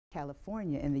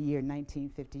California in the year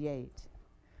 1958.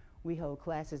 We hold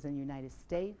classes in the United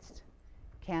States,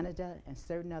 Canada, and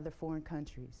certain other foreign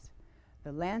countries.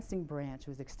 The Lansing branch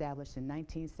was established in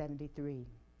 1973.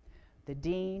 The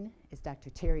dean is Dr.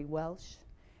 Terry Welsh,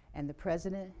 and the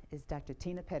president is Dr.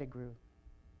 Tina Pettigrew.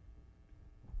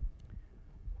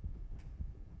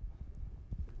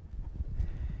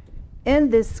 In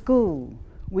this school,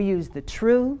 we use the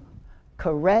true,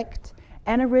 correct,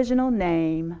 and original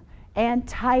name and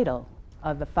title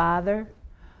of the Father,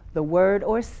 the Word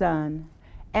or Son,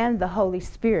 and the Holy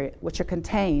Spirit, which are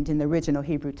contained in the original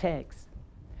Hebrew text.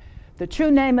 The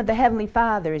true name of the Heavenly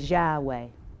Father is Yahweh.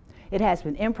 It has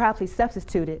been improperly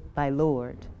substituted by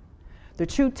Lord. The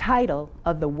true title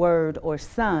of the Word or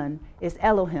Son is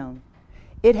Elohim.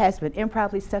 It has been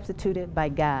improperly substituted by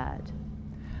God.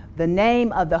 The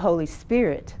name of the Holy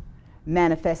Spirit,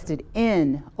 manifested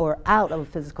in or out of a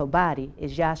physical body,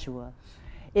 is Yahshua.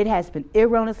 It has been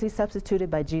erroneously substituted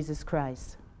by Jesus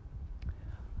Christ.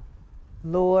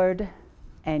 Lord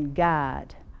and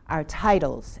God are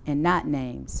titles and not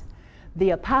names.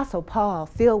 The Apostle Paul,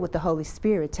 filled with the Holy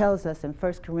Spirit, tells us in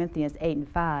 1 Corinthians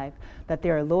 8:5 that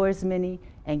there are Lord's many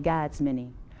and God's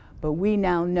many. But we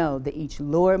now know that each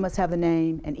Lord must have a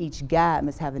name and each God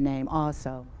must have a name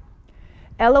also.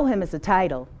 Elohim is a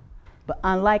title, but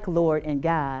unlike Lord and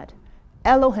God,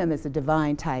 Elohim is a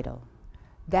divine title.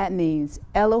 That means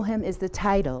Elohim is the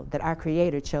title that our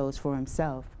Creator chose for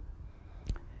himself.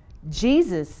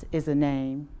 Jesus is a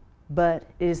name, but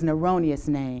it is an erroneous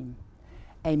name.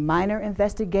 A minor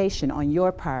investigation on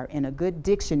your part in a good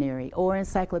dictionary or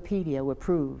encyclopedia will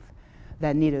prove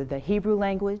that neither the Hebrew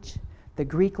language, the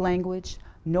Greek language,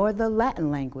 nor the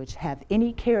Latin language have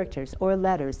any characters or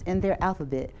letters in their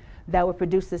alphabet that would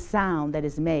produce the sound that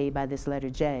is made by this letter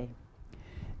J.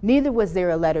 Neither was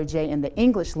there a letter J in the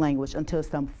English language until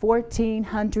some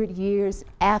 1400 years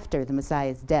after the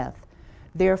Messiah's death.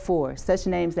 Therefore, such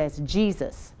names as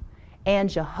Jesus and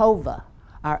Jehovah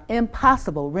are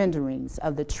impossible renderings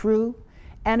of the true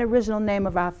and original name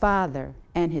of our Father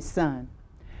and his Son.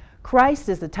 Christ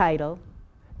is the title,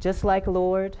 just like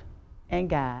Lord and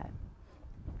God.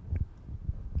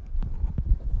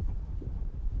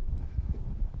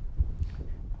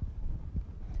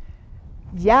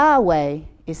 Yahweh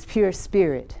is pure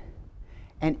spirit,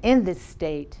 and in this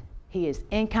state, he is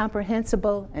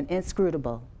incomprehensible and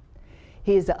inscrutable.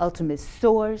 He is the ultimate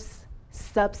source,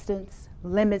 substance,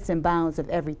 limits, and bounds of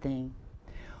everything.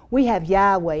 We have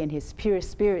Yahweh in his pure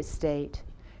spirit state,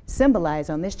 symbolized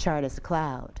on this chart as a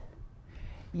cloud.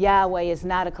 Yahweh is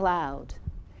not a cloud.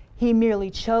 He merely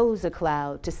chose a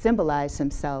cloud to symbolize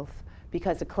himself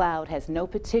because a cloud has no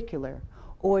particular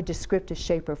or descriptive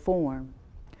shape or form.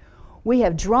 We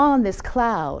have drawn this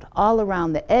cloud all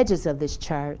around the edges of this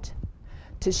chart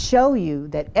to show you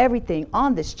that everything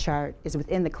on this chart is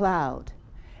within the cloud.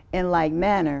 In like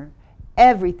manner,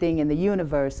 everything in the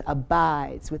universe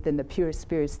abides within the pure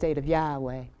spirit state of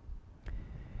Yahweh.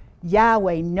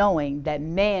 Yahweh, knowing that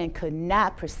man could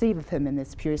not perceive of him in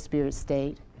this pure spirit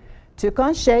state, took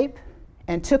on shape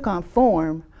and took on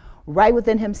form right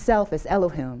within himself as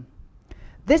Elohim.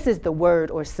 This is the Word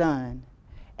or Son,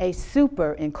 a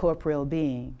super incorporeal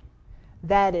being,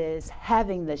 that is,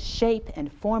 having the shape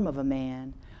and form of a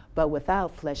man, but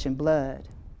without flesh and blood.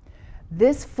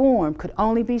 This form could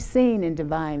only be seen in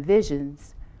divine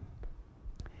visions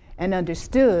and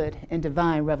understood in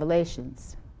divine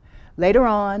revelations. Later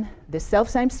on, this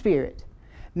selfsame spirit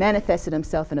manifested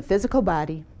himself in a physical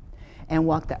body and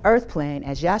walked the earth plane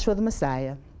as Yahshua the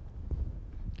Messiah,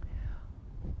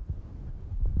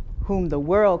 whom the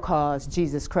world calls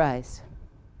Jesus Christ.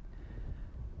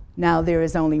 Now there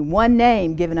is only one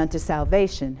name given unto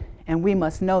salvation, and we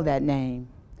must know that name.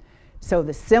 So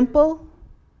the simple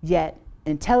yet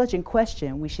intelligent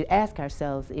question we should ask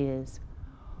ourselves is,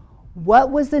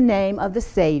 what was the name of the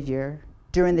Savior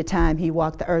during the time he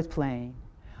walked the earth plane?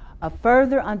 A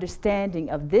further understanding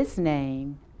of this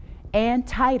name and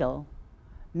title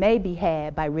may be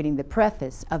had by reading the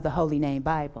preface of the Holy Name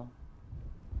Bible.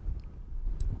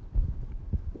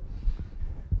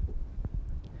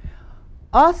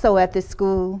 Also at this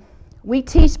school, we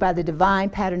teach by the divine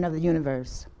pattern of the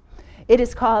universe. It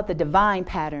is called the divine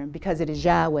pattern because it is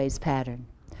Yahweh's pattern.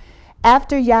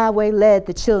 After Yahweh led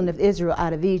the children of Israel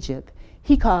out of Egypt,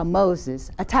 he called Moses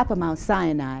atop of Mount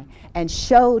Sinai and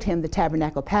showed him the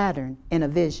tabernacle pattern in a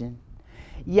vision.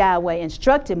 Yahweh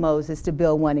instructed Moses to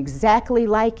build one exactly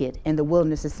like it in the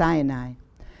wilderness of Sinai.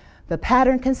 The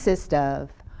pattern consists of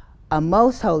a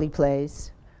most holy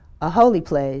place, a holy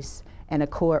place, and a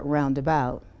court round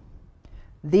about.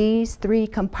 These three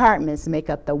compartments make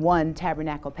up the one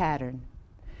tabernacle pattern.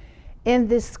 In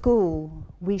this school,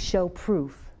 we show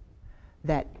proof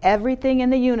that everything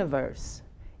in the universe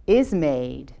is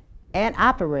made and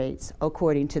operates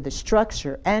according to the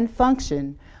structure and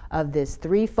function of this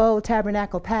threefold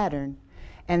tabernacle pattern,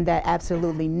 and that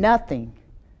absolutely nothing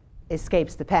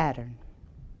escapes the pattern.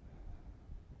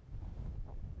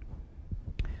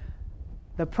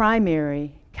 The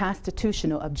primary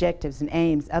constitutional objectives and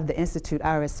aims of the Institute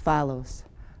are as follows.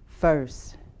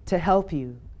 First, to help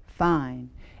you find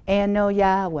and know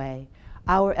Yahweh,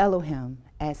 our Elohim,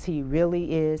 as he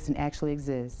really is and actually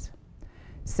exists.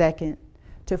 Second,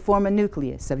 to form a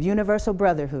nucleus of universal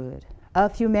brotherhood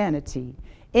of humanity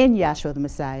in Yahshua the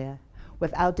Messiah,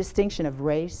 without distinction of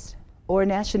race or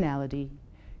nationality,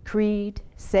 creed,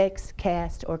 sex,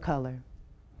 caste, or color.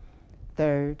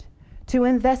 Third, to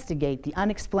investigate the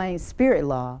unexplained spirit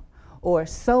law, or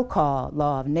so-called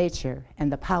law of nature,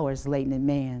 and the powers latent in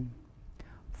man.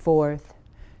 Fourth,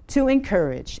 to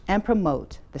encourage and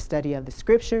promote the study of the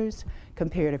scriptures,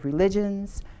 comparative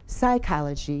religions,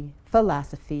 psychology,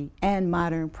 philosophy, and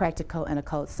modern practical and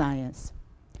occult science.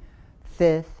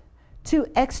 Fifth, to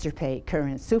extirpate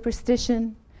current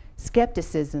superstition,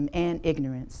 skepticism, and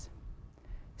ignorance.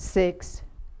 Sixth,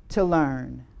 to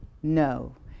learn,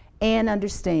 know, and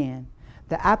understand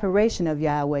the operation of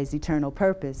Yahweh's eternal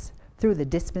purpose through the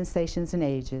dispensations and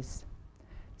ages.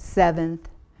 Seventh,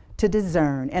 to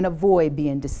discern and avoid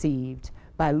being deceived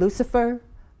by Lucifer,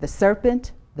 the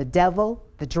serpent, the devil,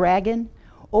 the dragon,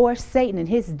 or Satan and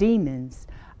his demons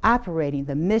operating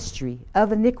the mystery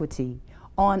of iniquity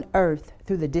on earth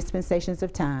through the dispensations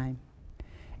of time.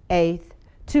 Eighth,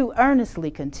 to earnestly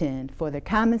contend for the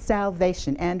common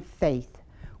salvation and faith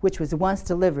which was once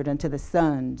delivered unto the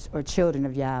sons or children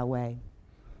of Yahweh.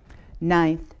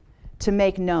 Ninth, to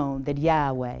make known that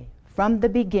Yahweh from the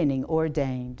beginning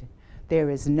ordained there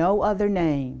is no other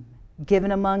name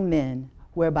given among men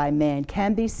whereby man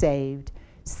can be saved,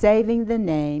 saving the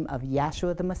name of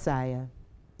Yahshua the Messiah.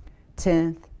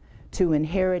 10th, to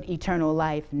inherit eternal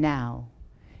life now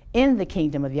in the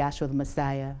kingdom of Yahshua the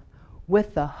Messiah,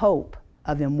 with the hope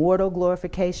of immortal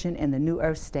glorification in the new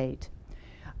earth state.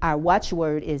 Our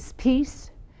watchword is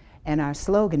peace, and our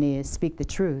slogan is speak the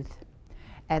truth.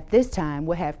 At this time,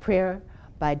 we'll have prayer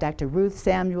by Dr. Ruth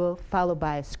Samuel, followed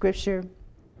by a scripture,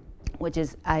 which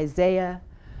is Isaiah,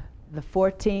 the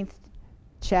 14th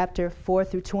chapter, 4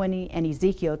 through 20, and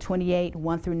Ezekiel 28,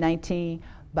 1 through 19,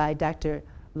 by Dr.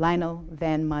 Lionel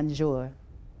Van Monjour.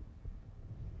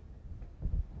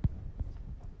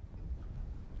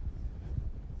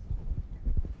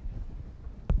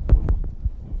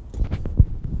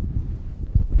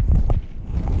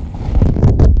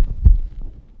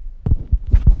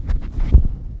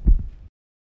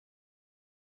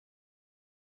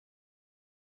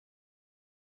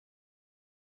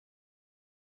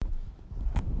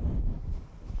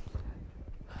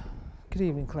 Good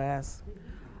evening, class.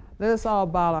 Let us all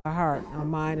bow our heart, our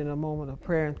mind in a moment of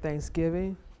prayer and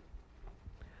thanksgiving.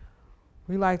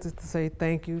 We'd like to say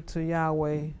thank you to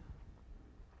Yahweh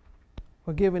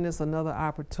for giving us another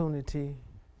opportunity,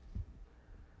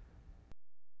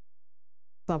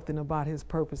 something about his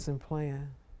purpose and plan,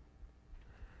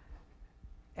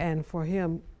 and for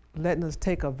him letting us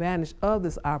take advantage of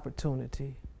this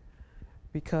opportunity,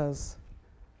 because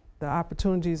the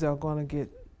opportunities are going to get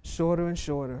shorter and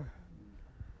shorter.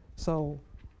 So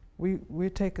we're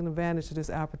taking advantage of this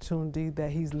opportunity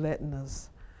that he's letting us.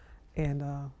 And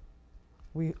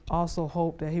we also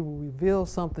hope that he will reveal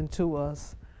something to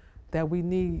us that we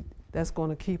need, that's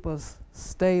going to keep us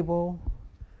stable,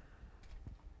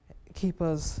 keep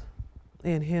us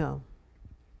in him.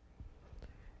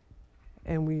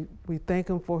 And we thank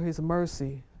him for his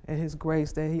mercy and his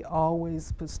grace that he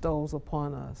always bestows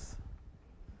upon us.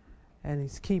 And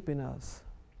he's keeping us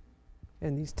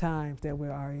in these times that we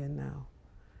are in now.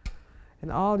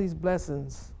 And all these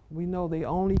blessings, we know they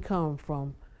only come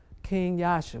from King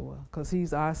Yahshua, because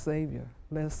he's our Savior.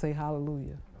 Let's say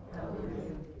hallelujah.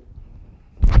 Hallelujah.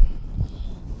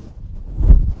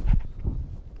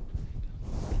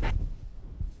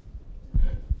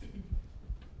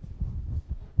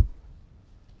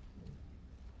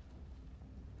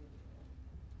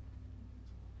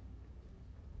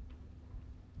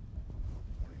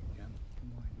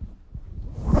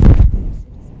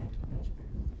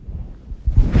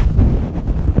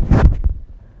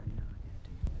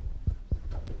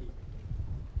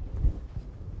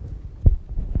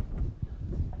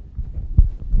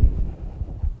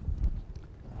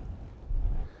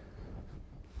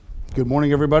 Good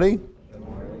morning, everybody. Good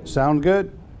morning. Sound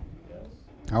good? Yes.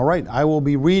 All right. I will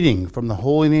be reading from the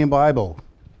Holy Name Bible.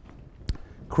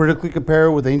 Critically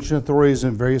compare with ancient authorities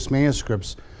and various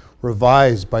manuscripts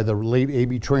revised by the late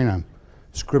A.B. Traina.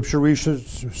 Scripture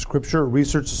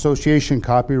Research Association,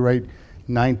 copyright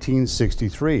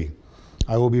 1963.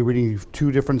 I will be reading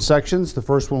two different sections. The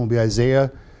first one will be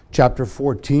Isaiah chapter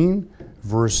 14,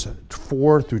 verse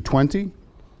 4 through 20.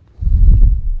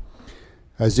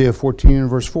 Isaiah 14 and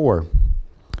verse 4.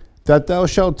 That thou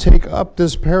shalt take up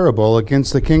this parable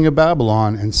against the king of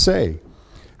Babylon, and say,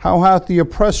 How hath the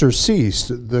oppressor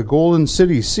ceased, the golden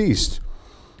city ceased?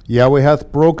 Yahweh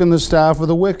hath broken the staff of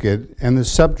the wicked, and the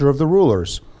scepter of the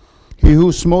rulers. He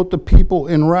who smote the people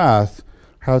in wrath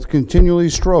hath continually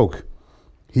stroke.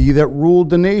 He that ruled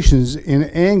the nations in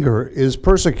anger is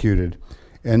persecuted,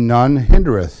 and none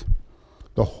hindereth.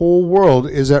 The whole world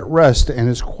is at rest and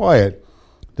is quiet.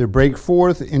 They break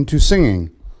forth into singing.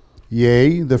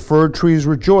 Yea, the fir trees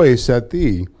rejoice at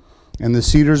thee, and the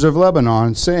cedars of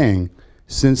Lebanon, saying,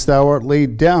 Since thou art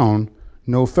laid down,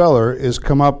 no feller is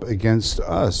come up against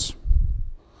us.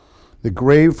 The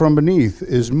grave from beneath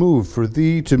is moved for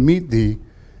thee to meet thee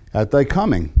at thy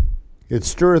coming. It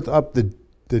stirreth up the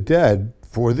dead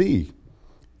for thee.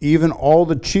 Even all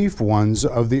the chief ones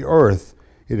of the earth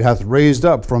it hath raised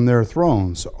up from their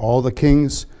thrones, all the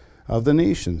kings of the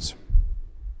nations.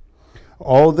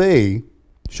 All they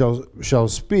shall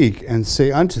speak and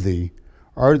say unto thee,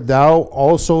 Art thou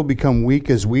also become weak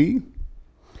as we?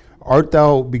 Art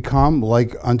thou become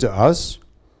like unto us?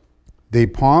 Thy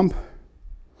pomp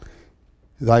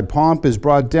is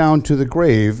brought down to the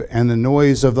grave, and the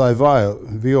noise of thy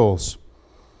viols.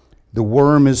 The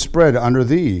worm is spread under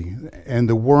thee, and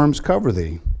the worms cover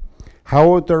thee.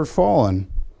 How art thou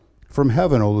fallen from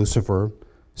heaven, O Lucifer,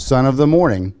 son of the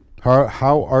morning?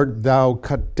 How art thou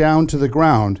cut down to the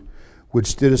ground,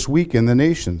 which didst weaken the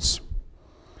nations?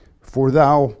 For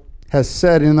thou hast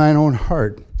said in thine own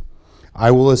heart,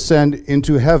 I will ascend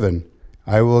into heaven.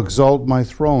 I will exalt my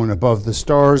throne above the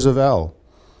stars of El.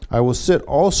 I will sit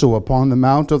also upon the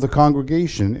mount of the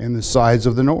congregation in the sides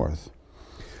of the north.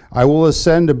 I will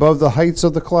ascend above the heights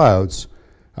of the clouds.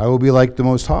 I will be like the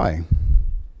Most High.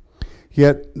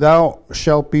 Yet thou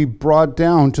shalt be brought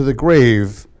down to the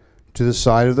grave, to the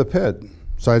sides of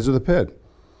the pit.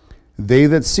 They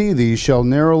that see thee shall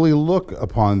narrowly look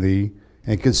upon thee,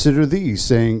 and consider thee,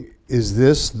 saying, Is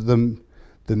this the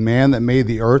man that made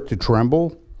the earth to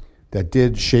tremble, that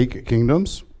did shake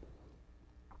kingdoms,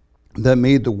 that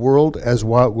made the world as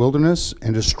wild wilderness,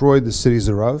 and destroyed the cities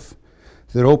thereof,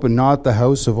 that opened not the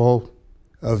house of all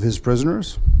of his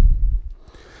prisoners?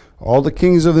 All the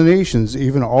kings of the nations,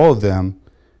 even all of them,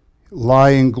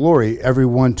 lie in glory, every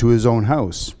one to his own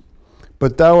house.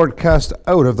 But thou art cast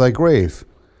out of thy grave,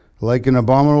 like an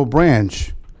abominable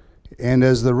branch, and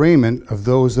as the raiment of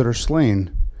those that are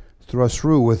slain, thrust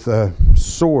through with a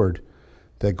sword,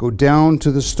 that go down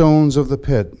to the stones of the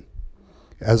pit,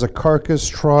 as a carcass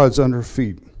trods under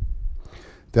feet.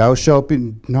 Thou shalt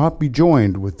not be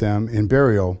joined with them in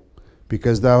burial,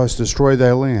 because thou hast destroyed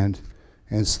thy land,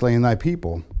 and slain thy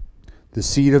people. The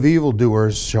seed of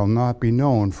evildoers shall not be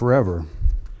known forever.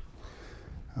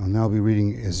 I'll now be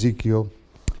reading Ezekiel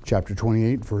chapter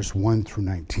 28, verse 1 through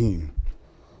 19,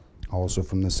 also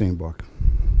from the same book.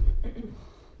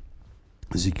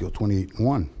 Ezekiel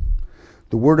 28:1.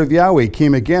 The word of Yahweh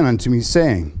came again unto me,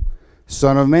 saying,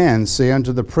 Son of man, say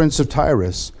unto the prince of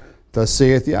Tyrus, Thus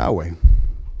saith Yahweh,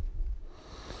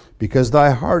 Because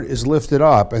thy heart is lifted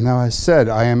up, and thou hast said,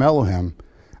 I am Elohim.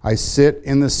 I sit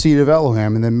in the seat of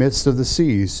Elohim in the midst of the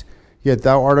seas, yet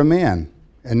thou art a man,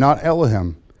 and not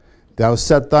Elohim. Thou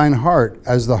set thine heart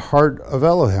as the heart of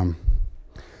Elohim.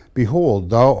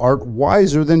 Behold, thou art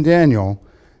wiser than Daniel.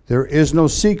 There is no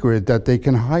secret that they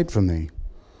can hide from thee.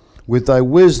 With thy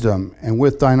wisdom and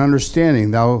with thine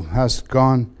understanding thou hast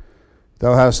gotten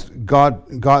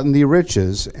thee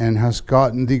riches, and hast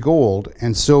gotten thee gold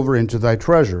and silver into thy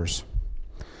treasures.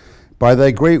 By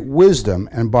thy great wisdom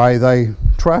and by thy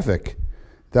traffic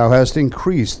thou hast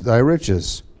increased thy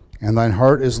riches, and thine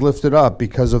heart is lifted up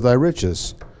because of thy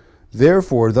riches.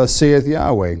 Therefore thus saith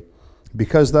Yahweh,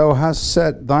 because thou hast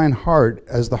set thine heart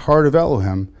as the heart of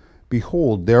Elohim,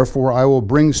 behold, therefore I will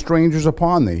bring strangers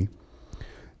upon thee,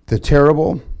 the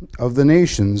terrible of the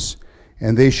nations,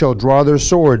 and they shall draw their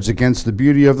swords against the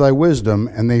beauty of thy wisdom,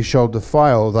 and they shall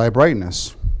defile thy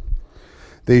brightness.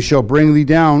 They shall bring thee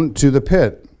down to the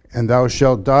pit, and thou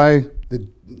shalt die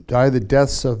the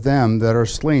deaths of them that are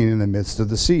slain in the midst of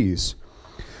the seas.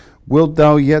 Wilt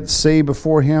thou yet say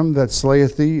before him that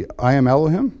slayeth thee, I am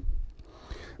Elohim?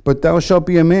 But thou shalt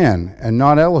be a man, and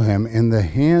not Elohim, in the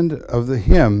hand of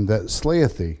him that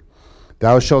slayeth thee.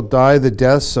 Thou shalt die the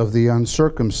deaths of the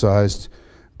uncircumcised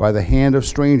by the hand of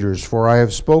strangers, for I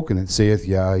have spoken it, saith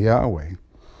Yahweh.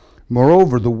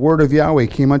 Moreover, the word of Yahweh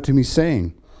came unto me,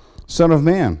 saying, Son of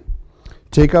man,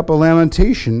 take up a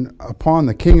lamentation upon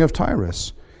the king of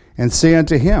Tyrus, and say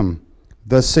unto him,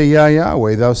 Thus say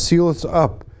Yahweh, thou sealest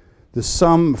up the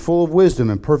sum full of wisdom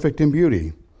and perfect in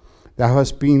beauty. Thou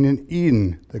hast been in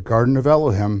Eden, the garden of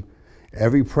Elohim.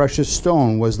 Every precious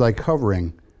stone was thy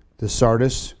covering, the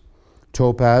sardius,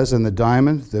 topaz, and the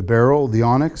diamond, the beryl, the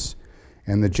onyx,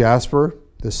 and the jasper,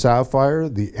 the sapphire,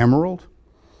 the emerald,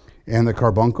 and the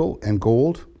carbuncle, and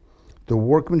gold. The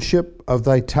workmanship of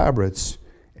thy tabrets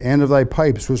and of thy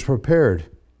pipes was prepared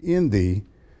in thee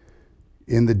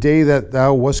in the day that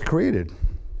thou wast created.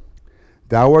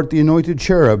 Thou art the anointed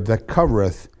cherub that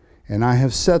covereth, and I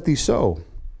have set thee so.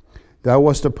 Thou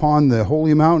wast upon the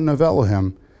holy mountain of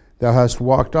Elohim. Thou hast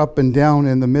walked up and down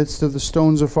in the midst of the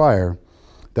stones of fire.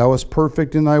 Thou wast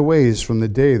perfect in thy ways from the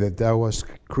day that thou wast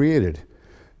created,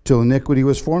 till iniquity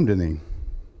was formed in thee.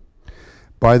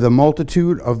 By the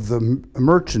multitude of the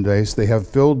merchandise they have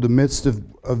filled the midst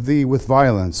of thee with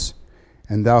violence,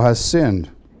 and thou hast sinned.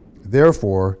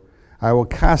 Therefore I will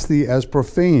cast thee as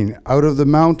profane out of the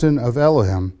mountain of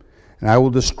Elohim, and I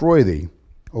will destroy thee,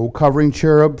 O covering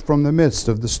cherub, from the midst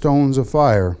of the stones of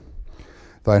fire.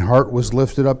 Thine heart was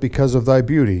lifted up because of thy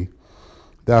beauty.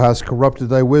 Thou hast corrupted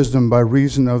thy wisdom by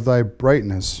reason of thy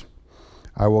brightness.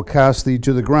 I will cast thee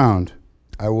to the ground.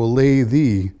 I will lay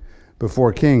thee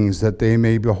before kings, that they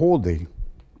may behold thee.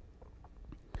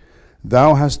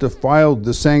 Thou hast defiled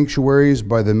the sanctuaries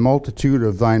by the multitude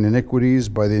of thine iniquities,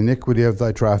 by the iniquity of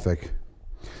thy traffic.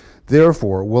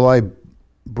 Therefore will I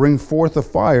bring forth a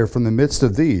fire from the midst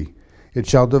of thee. It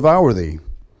shall devour thee.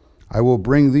 I will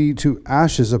bring thee to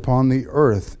ashes upon the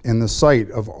earth in the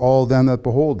sight of all them that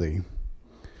behold thee.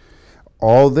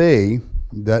 All they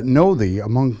that know thee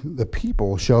among the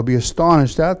people shall be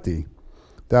astonished at thee.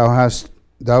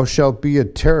 Thou shalt be a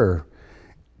terror,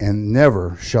 and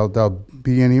never shalt thou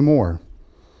be any more.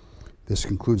 This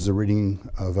concludes the reading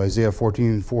of Isaiah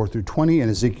 14, 4 through 20,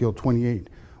 and Ezekiel 28,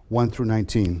 1 through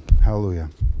 19. Hallelujah.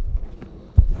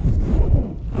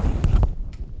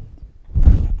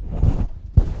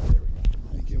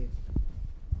 Thank you.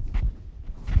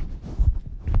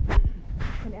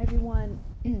 Can everyone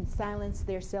silence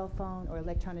their cell phone or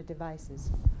electronic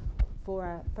devices? For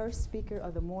our first speaker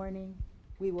of the morning,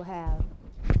 we will have...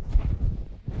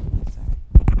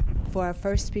 For our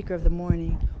first speaker of the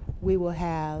morning, we will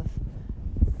have,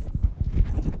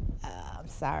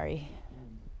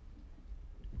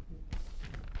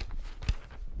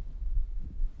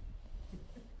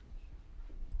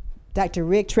 Dr.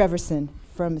 Rick Treverson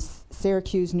from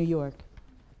Syracuse, New York.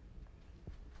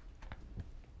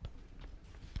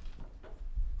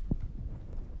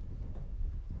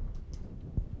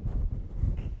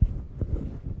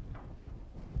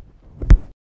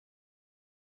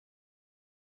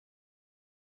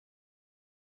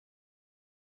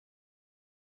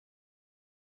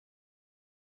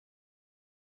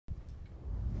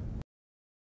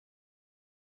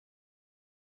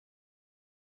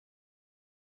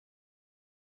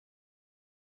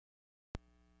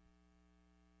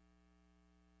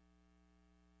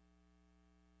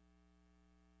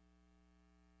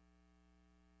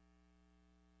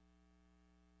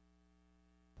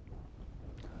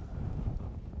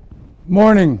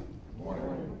 Morning.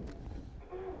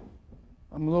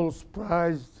 I'm a little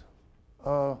surprised.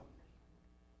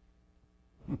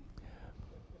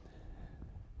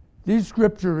 These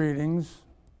scripture readings,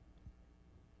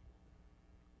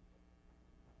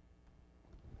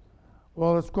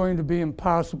 well, it's going to be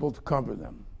impossible to cover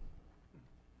them.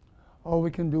 All we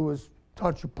can do is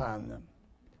touch upon them.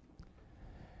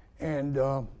 And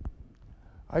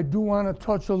I do want to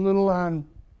touch a little on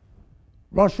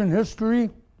Russian history.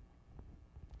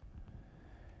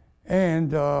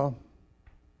 And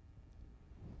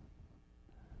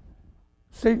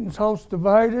Satan's house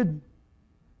divided,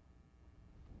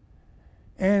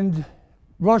 and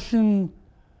Russia's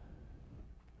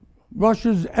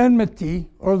enmity,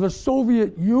 or the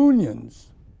Soviet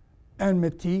Union's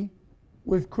enmity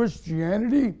with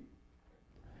Christianity,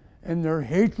 and their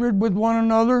hatred with one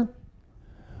another,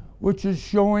 which is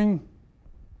showing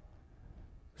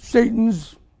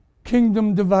Satan's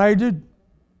kingdom divided.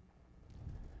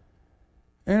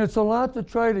 And it's a lot to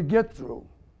try to get through.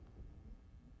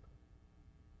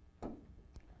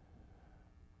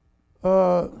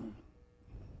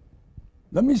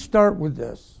 Let me start with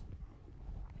this.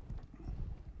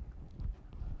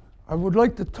 I would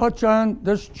like to touch on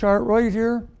this chart right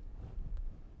here.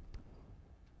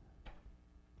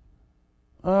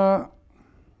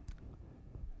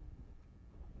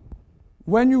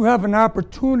 When you have an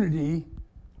opportunity,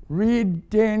 read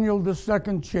Daniel, the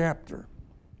 2nd chapter.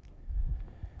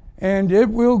 And it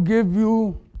will give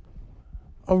you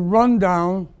a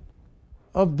rundown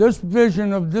of this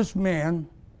vision of this man,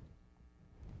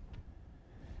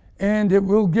 and it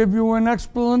will give you an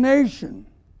explanation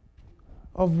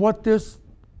of what this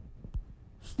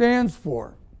stands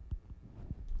for.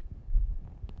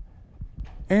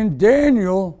 And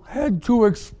Daniel had to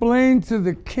explain to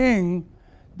the king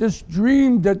this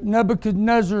dream that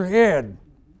Nebuchadnezzar had.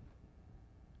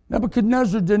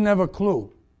 Nebuchadnezzar didn't have a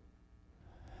clue.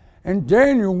 And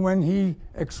Daniel, when he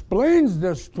explains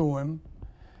this to him,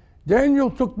 Daniel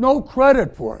took no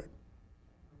credit for it,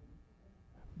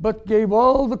 but gave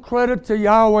all the credit to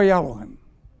Yahweh Elohim.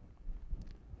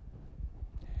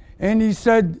 And he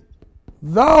said,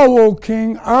 "Thou, O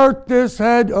king, art this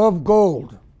head of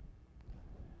gold."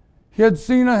 He had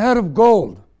seen a head of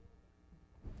gold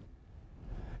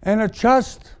and a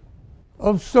chest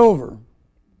of silver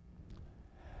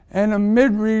and a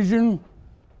mid-region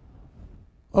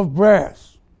of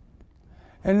brass,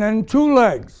 and then 2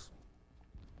 legs,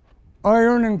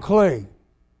 iron and clay.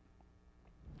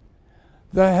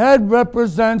 The head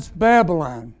represents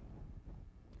Babylon.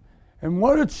 And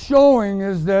what it's showing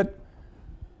is that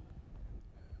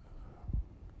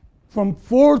from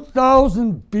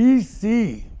 4000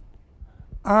 BC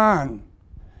on,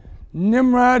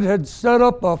 Nimrod had set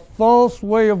up a false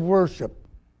way of worship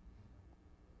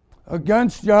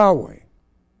against Yahweh.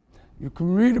 You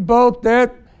can read about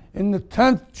that in the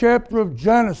 10th chapter of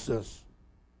Genesis.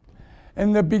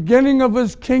 And the beginning of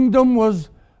his kingdom was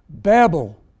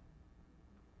Babel,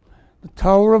 the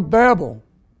Tower of Babel.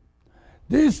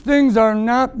 These things are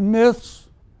not myths,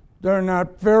 they're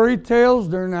not fairy tales,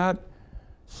 they're not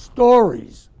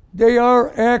stories. They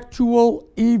are actual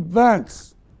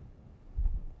events.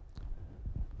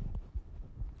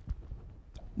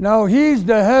 Now he's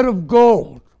the head of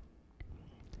gold.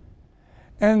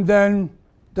 And then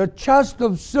the chest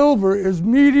of silver is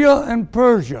Media and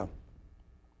Persia.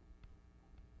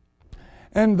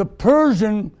 And the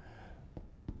Persian,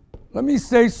 let me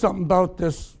say something about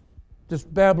this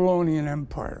Babylonian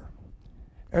Empire.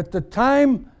 At the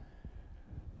time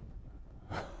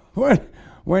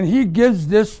when he gives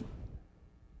this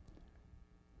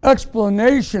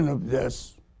explanation of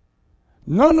this,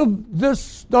 none of this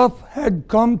stuff had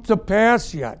come to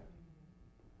pass yet.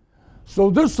 So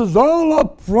this is all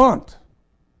up front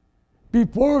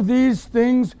before these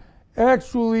things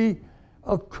actually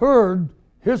occurred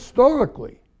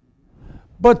historically.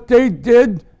 But they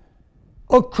did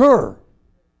occur.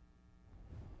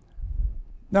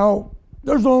 Now,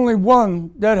 there's only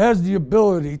one that has the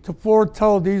ability to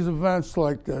foretell these events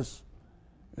like this,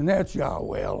 and that's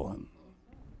Yahweh Elohim.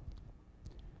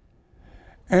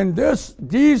 And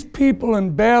these people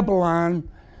in Babylon,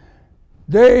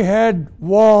 they had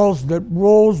walls that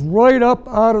rose right up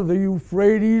out of the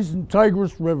Euphrates and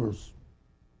Tigris rivers,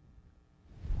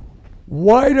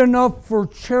 wide enough for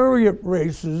chariot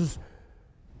races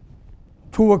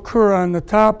to occur on the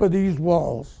top of these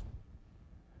walls.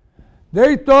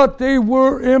 They thought they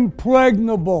were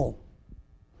impregnable.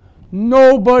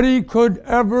 Nobody could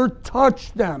ever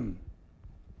touch them.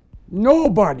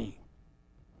 Nobody.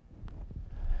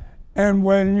 And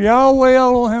when Yahweh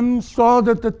Elohim saw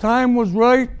that the time was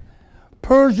right,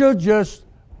 Persia just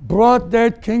brought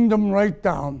that kingdom right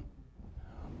down.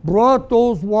 Brought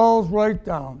those walls right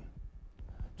down.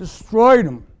 Destroyed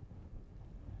them.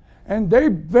 And they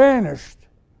vanished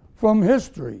from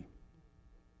history.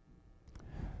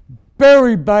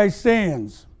 Buried by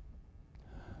sands.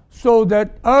 So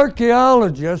that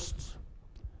archaeologists,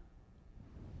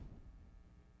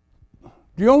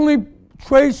 the only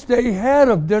trace they had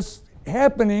of this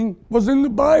happening was in the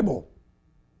Bible.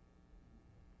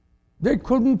 They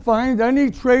couldn't find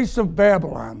any trace of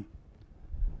Babylon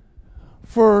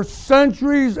for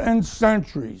centuries and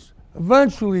centuries.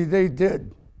 Eventually they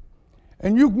did.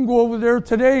 And you can go over there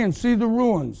today and see the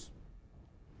ruins.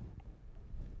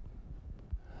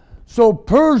 So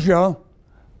Persia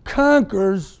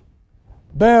conquers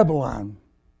Babylon.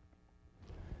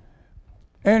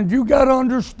 And you got to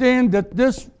understand that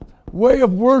this way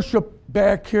of worship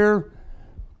back here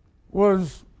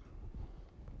was,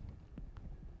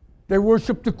 they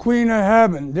worshiped the Queen of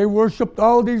Heaven. They worshiped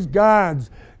all these gods,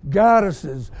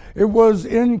 goddesses. It was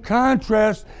in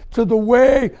contrast to the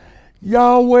way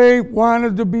Yahweh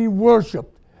wanted to be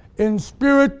worshiped, in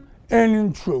spirit and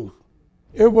in truth.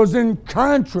 It was in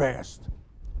contrast.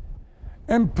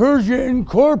 And Persia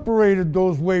incorporated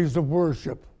those ways of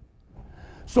worship.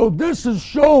 So this is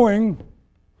showing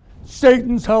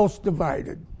Satan's house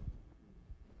divided.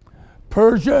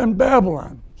 Persia and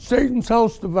Babylon, Satan's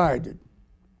house divided.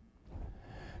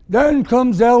 Then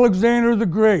comes Alexander the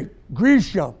Great,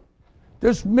 Grecia,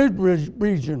 this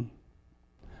mid-region.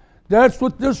 That's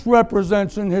what this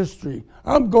represents in history.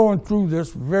 I'm going through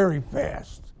this very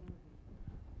fast.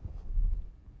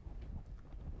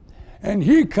 And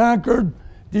he conquered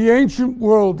the ancient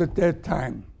world at that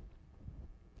time.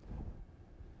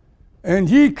 And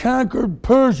he conquered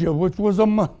Persia, which was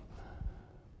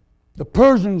the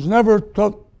Persians never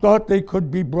thought they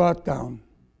could be brought down.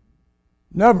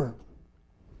 Never.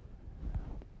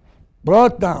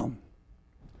 Brought down.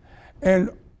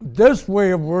 And this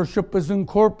way of worship is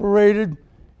incorporated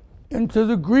into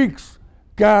the Greeks'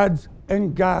 gods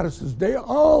and goddesses. They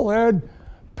all had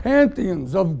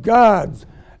pantheons of gods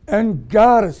and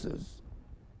goddesses.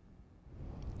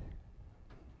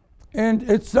 And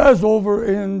it says over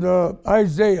in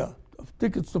Isaiah, I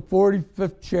think it's the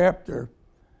 45th chapter,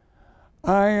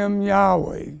 I am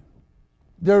Yahweh,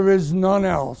 there is none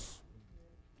else.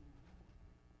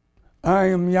 I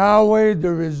am Yahweh,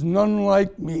 there is none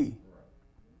like me.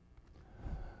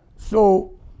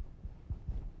 So,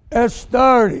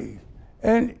 Astarte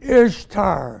and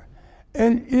Ishtar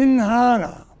and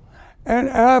Inanna and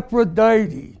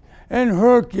Aphrodite and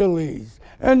Hercules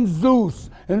and Zeus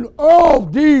and all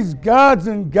these gods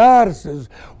and goddesses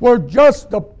were just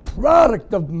the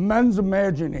product of men's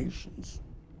imaginations.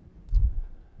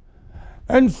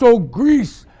 And so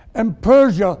Greece and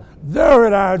Persia, they're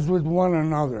at odds with one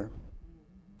another.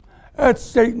 That's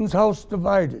Satan's house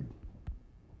divided.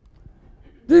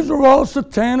 These are all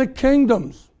satanic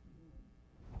kingdoms.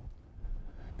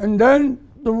 And then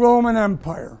the Roman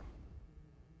Empire.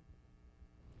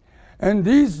 And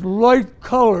these light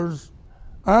colors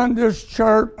on this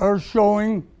chart are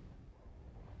showing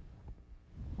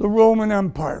the Roman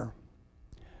Empire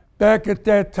back at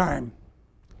that time.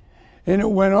 And it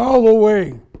went all the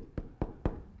way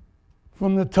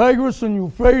from the Tigris and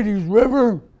Euphrates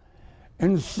River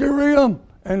and Syria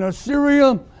and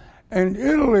Assyria and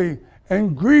Italy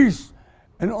and Greece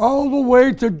and all the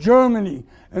way to Germany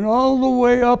and all the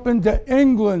way up into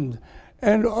England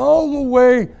and all the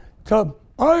way to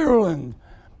Ireland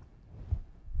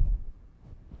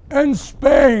and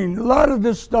Spain. A lot of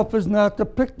this stuff is not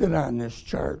depicted on this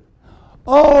chart.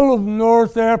 All of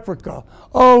North Africa,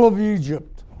 all of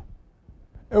Egypt.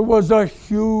 It was a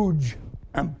huge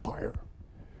empire,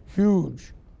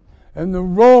 huge. And the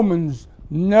Romans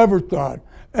never thought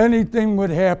anything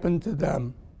would happen to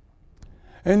them.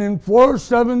 And in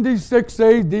 476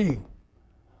 AD,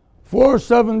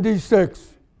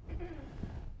 476,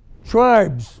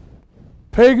 tribes,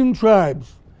 pagan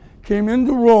tribes, came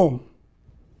into Rome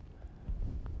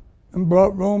and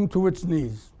brought Rome to its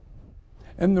knees.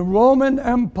 And the Roman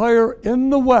Empire in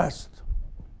the West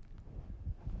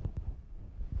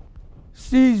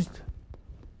ceased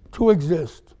to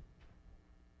exist.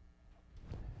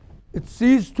 It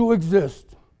ceased to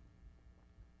exist.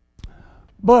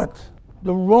 But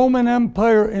the Roman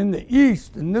Empire in the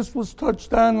East, and this was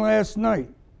touched on last night,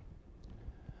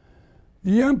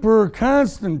 the Emperor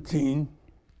Constantine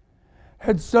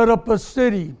had set up a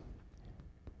city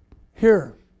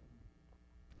here.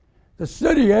 The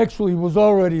city actually was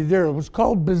already there. It was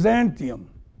called Byzantium.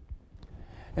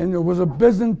 And there was a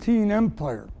Byzantine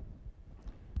Empire.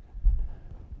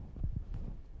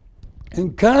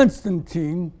 And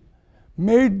Constantine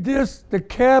made this the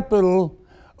capital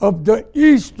of the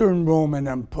Eastern Roman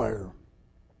Empire.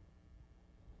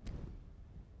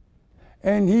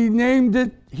 And he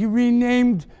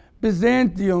renamed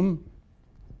Byzantium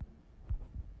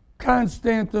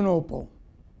Constantinople.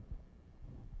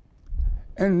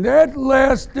 And that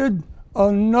lasted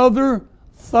another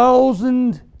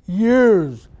 1,000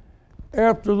 years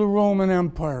after the Roman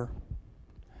Empire.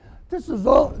 This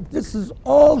is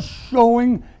all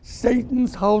showing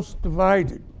Satan's house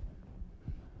divided.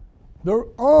 They're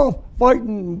all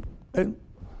fighting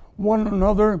one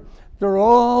another. They're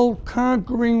all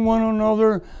conquering one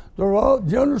another. Do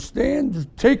you understand? They're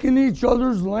taking each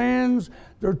other's lands.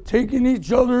 They're taking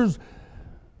each other's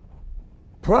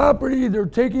property. They're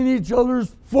taking each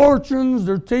other's fortunes.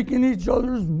 They're taking each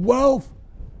other's wealth.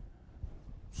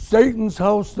 Satan's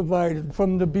house divided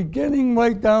from the beginning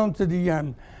right down to the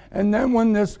end. And then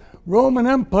when this Roman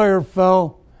Empire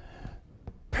fell,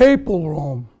 Papal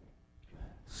Rome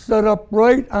set up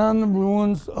right on the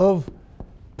ruins of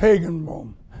pagan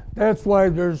Rome. That's why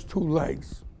there's two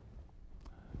legs.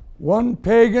 One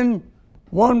pagan,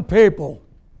 one papal.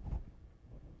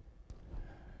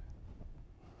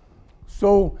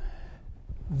 So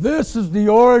this is the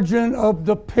origin of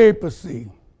the papacy.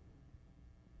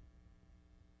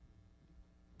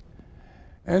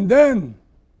 And then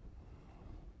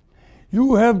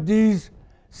you have these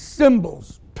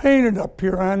symbols painted up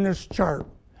here on this chart.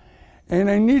 And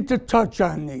I need to touch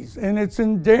on these. And it's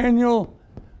in Daniel,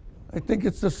 I think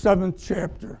it's the 7th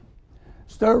chapter.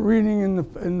 Start reading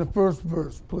in the first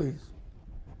verse, please.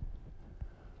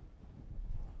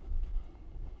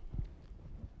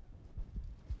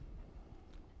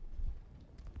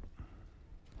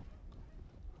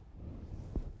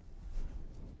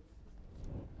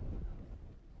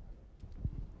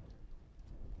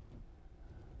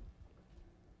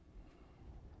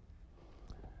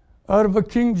 Out of a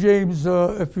King James,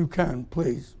 if you can,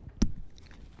 please.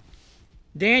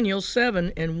 Daniel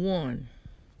 7:1.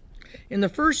 In the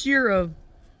first year of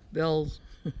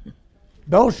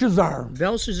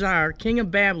Belshazzar, king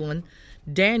of Babylon,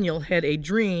 Daniel had a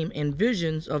dream and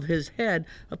visions of his head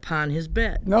upon his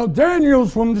bed. Now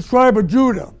Daniel's from the tribe of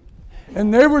Judah,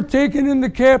 and they were taken into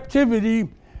captivity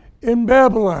in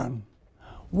Babylon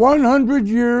 100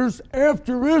 years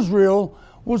after Israel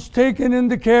was taken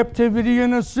into captivity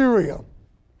in Assyria.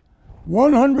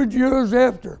 100 years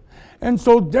after. And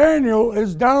so Daniel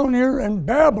is down here in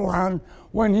Babylon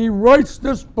when he writes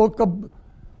this book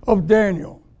of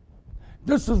Daniel.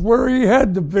 This is where he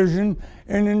had the vision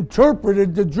and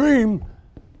interpreted the dream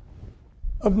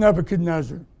of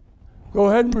Nebuchadnezzar. Go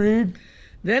ahead and read.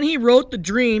 Then he wrote the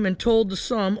dream and told the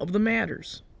sum of the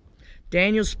matters.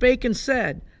 Daniel spake and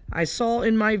said, I saw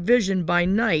in my vision by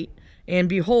night, and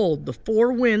behold, the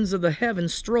 4 winds of the heaven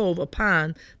strove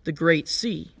upon the great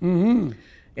sea. Mm-hmm.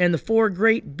 And the 4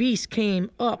 great beasts came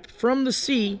up from the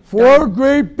sea. 4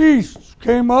 great beasts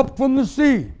came up from the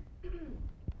sea.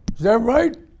 Is that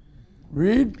right?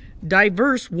 Read.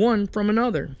 Diverse one from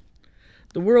another.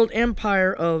 The world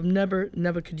empire of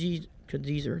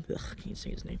Nebuchadnezzar. I can't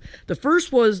say his name. The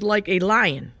first was like a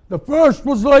lion. The first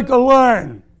was like a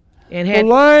lion. And had, the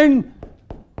lion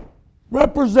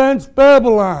represents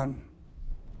Babylon.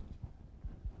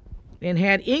 And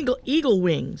had eagle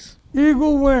wings.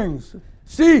 Eagle wings.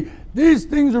 See, these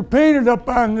things are painted up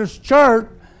on this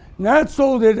chart, not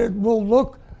so that it will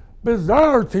look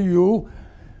bizarre to you,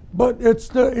 but it's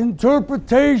the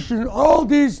interpretation. All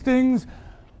these things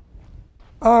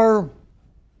are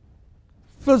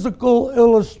physical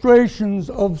illustrations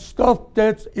of stuff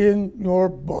that's in your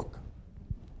book.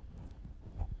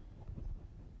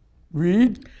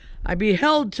 Read. I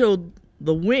beheld till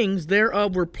the wings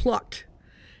thereof were plucked,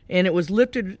 and it was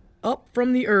lifted up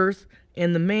from the earth,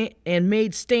 and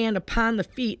made stand upon the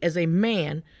feet as a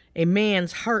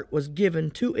man's heart was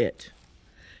given to it.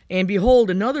 And behold,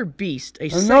 another beast, a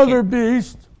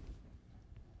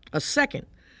second,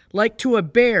 like to a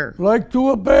bear. Like to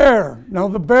a bear. Now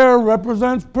the bear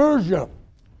represents Persia.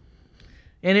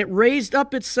 And it raised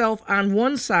up itself on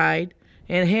one side,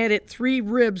 and had it 3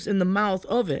 ribs in the mouth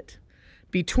of it,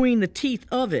 between the teeth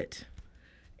of it.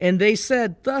 And they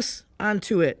said thus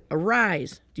unto it,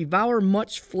 Arise, devour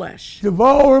much flesh.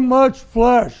 Devour much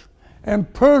flesh.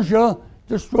 And Persia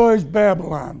destroys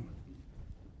Babylon.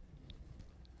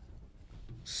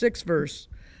 6th verse.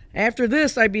 After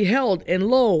this I beheld, and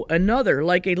lo, another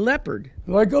like a leopard.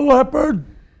 Like a leopard.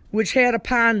 Which had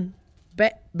upon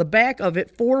the back of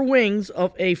it 4 wings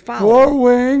of a fowl. 4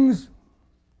 wings.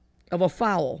 Of a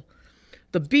fowl.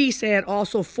 The beast had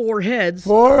also 4 heads.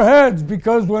 4 heads,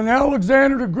 because when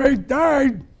Alexander the Great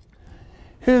died,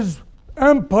 his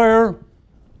empire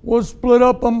was split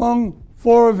up among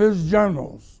 4 of his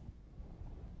generals.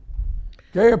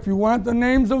 Okay, if you want the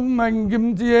names of them, I can give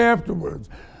them to you afterwards.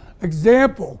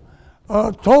 Example,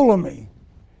 Ptolemy.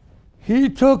 He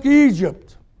took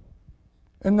Egypt.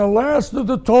 And the last of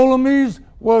the Ptolemies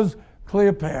was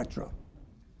Cleopatra.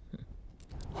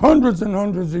 Hundreds and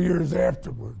hundreds of years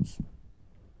afterwards.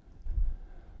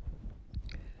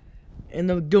 And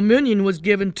the dominion was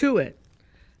given to it.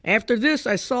 After this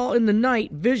I saw in the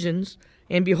night visions,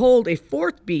 and behold, a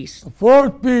 4th beast. A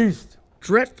 4th beast.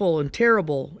 Dreadful and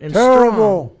terrible and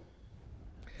strong.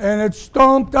 And it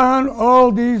stomped on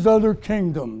all these other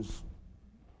kingdoms.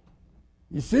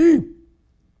 You see?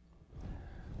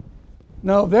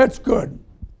 Now that's good.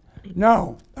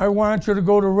 Now, I want you to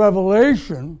go to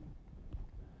Revelation,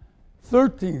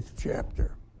 13th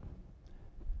chapter.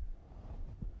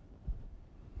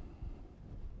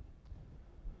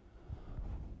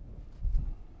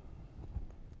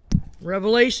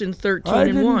 Revelation 13 I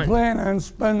and 1. didn't plan on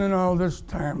spending all this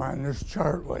time on this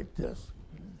chart like this.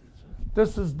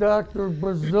 This is Dr.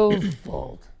 Brazil's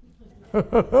fault.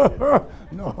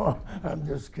 No, I'm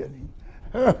just kidding.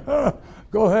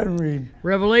 Go ahead and read.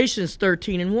 Revelations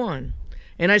 13 and 1.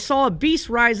 And I saw a beast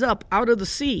rise up out of the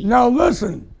sea. Now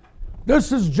listen,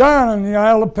 this is John on the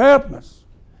Isle of Patmos.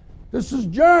 This is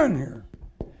John here.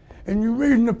 And you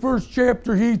read in the 1st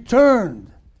chapter, he turned.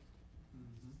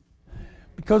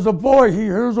 Because he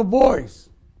hears a voice.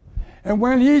 And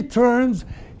when he turns,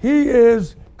 he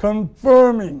is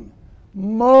confirming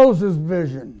Moses'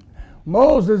 vision.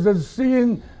 Moses is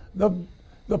seeing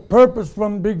the purpose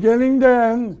from beginning to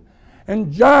end,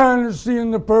 and John is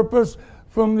seeing the purpose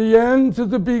from the end to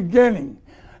the beginning,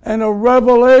 and a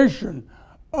revelation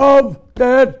of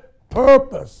that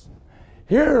purpose.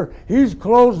 Here, he's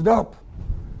closed up.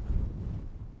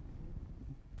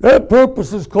 That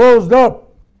purpose is closed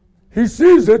up. He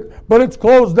sees it, but it's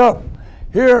closed up.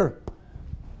 Here,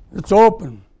 it's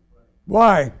open.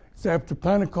 Why? It's after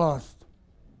Pentecost.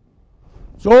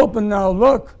 It's open now.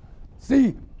 Look,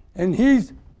 see, and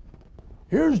here's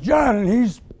John, and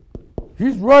he's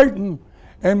writing,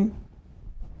 and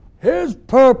his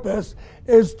purpose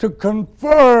is to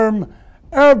confirm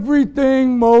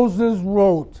everything Moses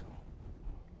wrote,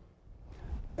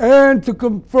 and to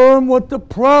confirm what the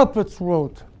prophets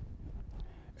wrote.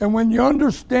 And when you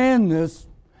understand this,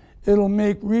 it'll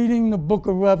make reading the book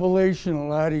of Revelation a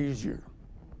lot easier.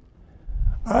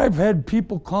 I've had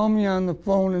people call me on the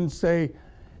phone and say,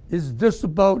 "Is this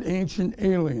about ancient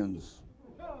aliens?"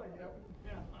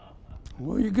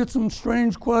 Well, you get some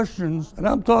strange questions, and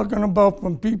I'm talking about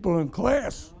from people in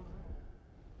class.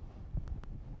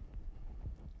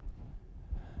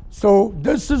 So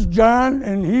this is John,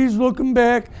 and he's looking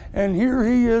back, and here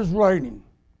he is writing.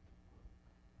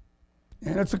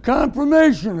 And it's a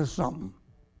confirmation of something.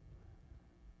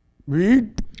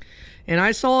 Read. And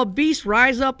I saw a beast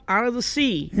rise up out of the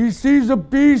sea, He sees a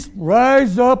beast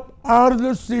rise up out of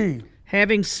the sea.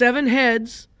 having 7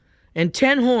 heads and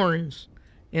 10 horns,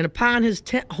 and upon his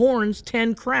horns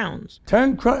 10 crowns.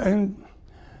 And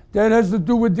that has to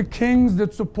do with the kings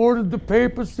that supported the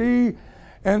papacy,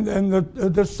 and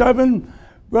the 7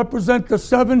 represent the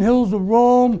 7 hills of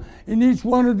Rome, and each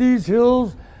one of these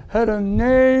hills had a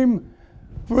name.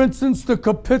 For instance, the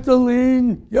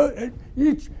Capitoline,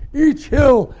 each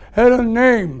hill had a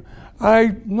name.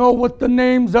 I know what the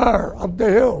names are of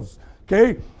the hills,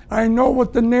 okay? I know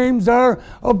what the names are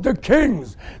of the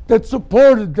kings that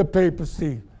supported the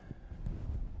papacy.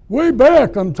 Way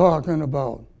back, I'm talking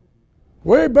about.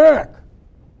 Way back.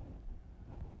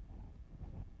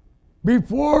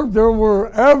 Before there were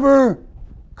ever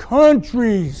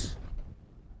countries.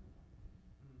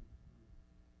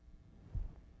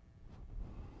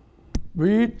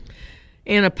 Read.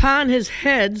 And upon his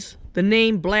heads the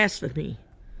name blasphemy.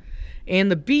 And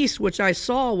the beast which I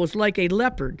saw was like a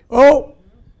leopard. Oh,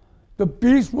 the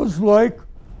beast was like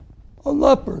a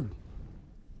leopard.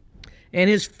 And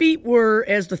his feet were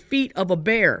as the feet of a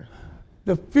bear.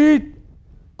 The feet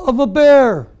of a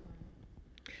bear.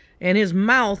 And his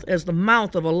mouth as the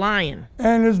mouth of a lion.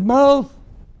 And his mouth,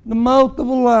 the mouth of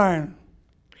a lion.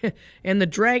 And the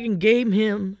dragon gave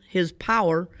him his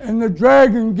power. And the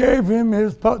dragon gave him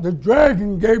his power. The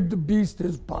dragon gave the beast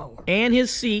his power. And his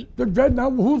seat.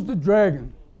 Now, who's the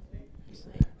dragon?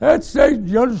 That's Satan.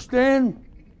 You understand?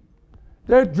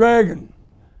 That dragon.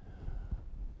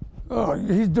 Oh,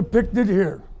 he's depicted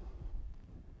here.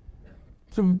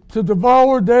 To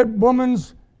devour that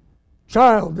woman's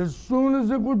child as soon as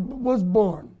it was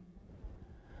born.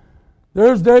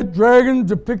 There's that dragon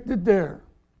depicted there.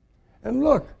 And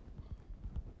look,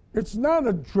 it's not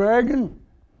a dragon,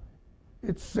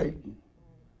 it's Satan.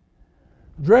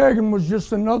 Dragon was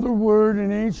just another word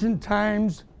in ancient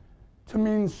times to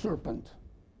mean serpent.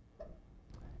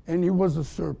 And he was a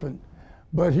serpent,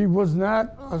 but he was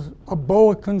not a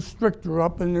boa constrictor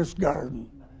up in this garden.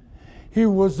 He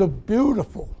was a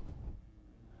beautiful,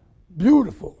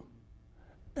 beautiful,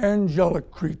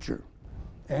 angelic creature.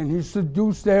 And he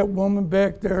seduced that woman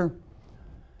back there.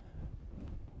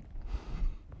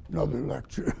 Another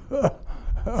lecture.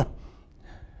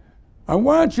 I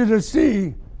want you to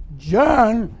see,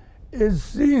 John is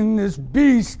seeing this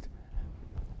beast,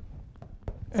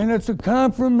 and it's a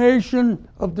confirmation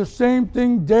of the same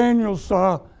thing Daniel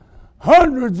saw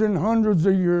hundreds and hundreds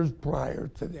of years prior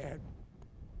to that.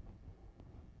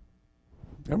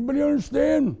 Everybody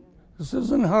understand? This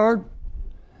isn't hard.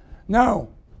 Now,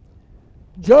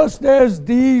 just as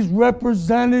these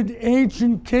represented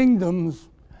ancient kingdoms,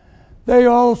 they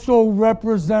also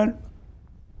represent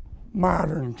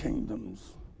modern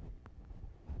kingdoms.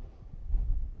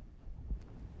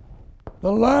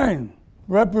 The line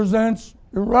represents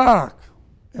Iraq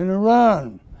and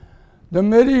Iran, the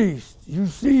Mideast. You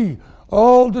see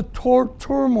all the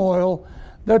turmoil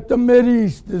that the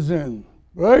Mideast is in,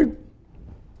 right?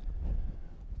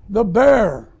 The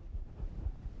bear.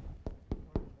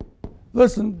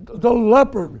 Listen, the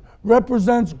leopard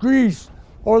represents Greece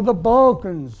or the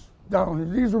Balkans.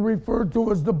 Down. These are referred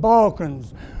to as the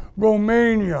Balkans,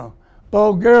 Romania,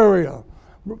 Bulgaria,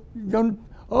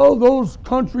 all those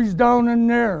countries down in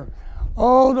there,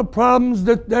 all the problems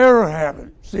that they're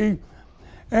having, see?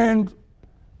 And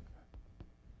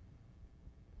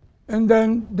And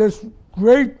then this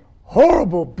great,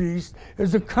 horrible beast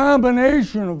is a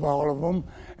combination of all of them,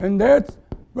 and that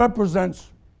represents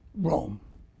Rome.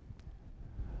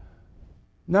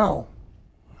 Now,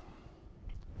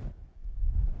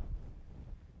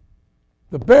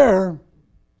 the bear,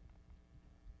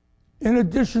 in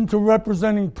addition to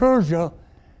representing Persia,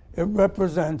 it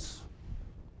represents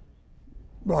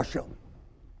Russia.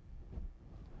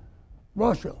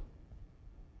 Russia.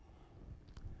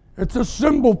 It's a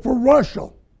symbol for Russia.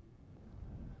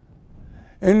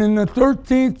 And in the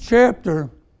 13th chapter,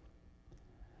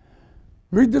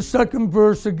 read the second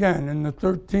verse again in the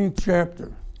 13th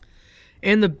chapter.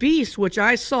 And the beast which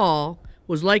I saw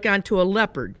was like unto a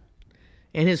leopard,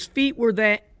 and his feet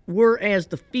were as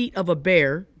the feet of a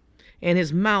bear, and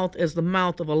his mouth as the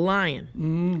mouth of a lion.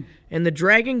 Mm. And the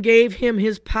dragon gave him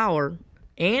his power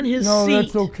and his No, seat.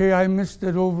 that's okay. I missed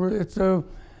it over.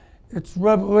 It's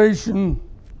Revelation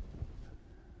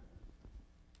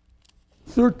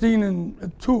 13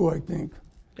 and 2, I think,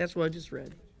 That's what I just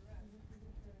read.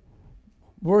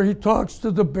 where he talks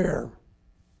to the bear.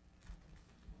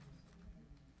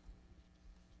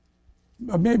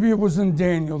 Maybe it was in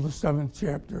Daniel, the 7th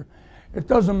chapter. It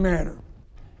doesn't matter.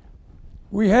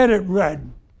 We had it read,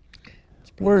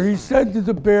 where he said to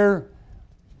the bear,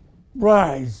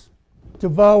 rise,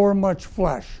 devour much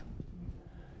flesh.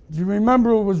 Do you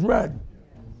remember it was read?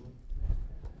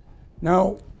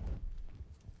 Now,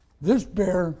 this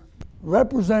bear,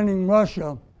 representing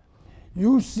Russia,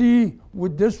 you see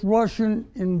with this Russian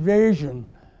invasion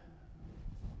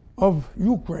of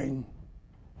Ukraine,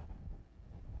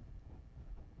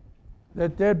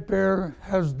 that bear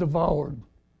has devoured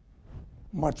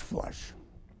much flesh.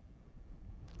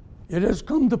 It has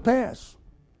come to pass.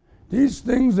 These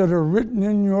things that are written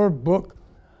in your book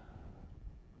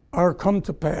are come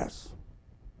to pass.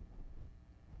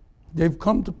 They've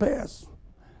come to pass.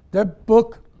 That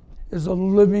book is a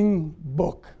living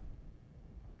book.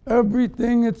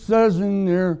 Everything it says in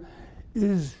there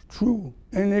is true,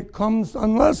 and it comes,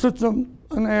 unless it's a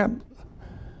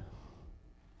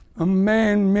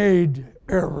man-made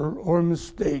error or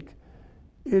mistake,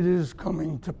 it is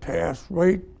coming to pass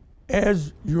right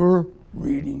as you're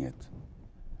reading it.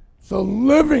 It's a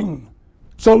living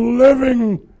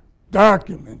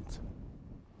document.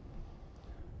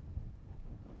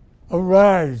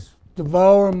 Arise,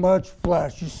 devour much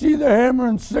flesh. You see the hammer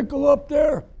and sickle up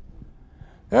there?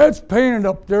 That's painted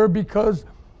up there because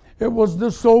it was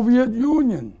the Soviet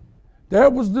Union.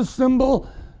 That was the symbol.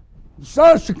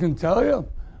 Sasha can tell you.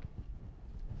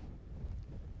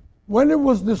 When it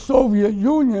was the Soviet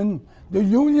Union, the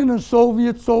Union of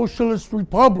Soviet Socialist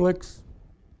Republics,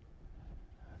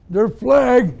 their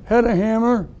flag had a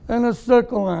hammer and a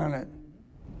sickle on it.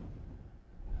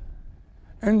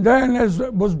 And then, as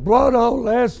it was brought out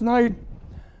last night,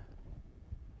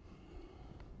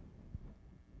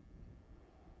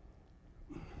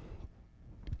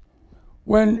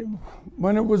 when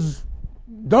it was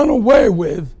done away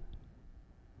with,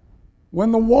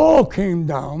 when the wall came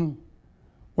down,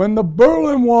 when the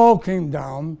Berlin Wall came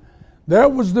down,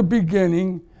 that was the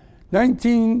beginning.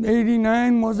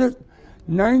 1989, was it?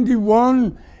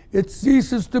 91, it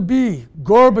ceases to be.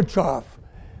 Gorbachev.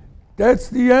 That's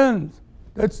the end.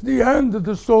 That's the end of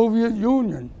the Soviet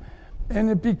Union. And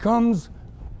it becomes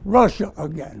Russia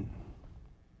again.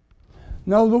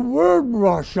 Now, the word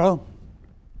Russia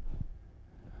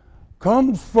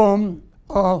comes from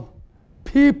a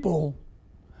people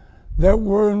that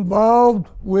were involved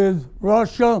with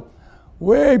Russia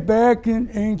way back in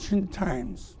ancient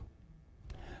times.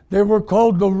 They were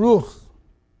called the Rus.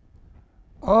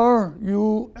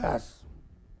 R-U-S.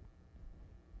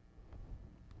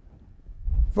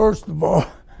 First of all,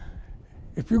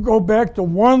 if you go back to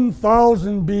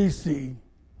 1000 BC,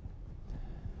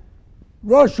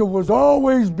 Russia was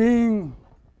always being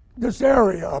this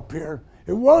area up here.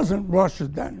 It wasn't Russia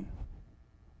then.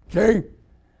 Okay?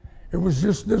 It was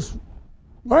just this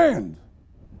land.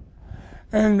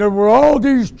 And there were all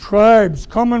these tribes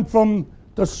coming from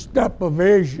the steppe of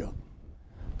Asia.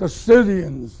 The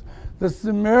Scythians, the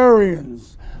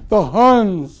Cimmerians, the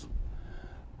Huns,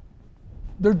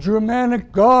 the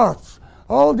Germanic Goths.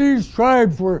 All these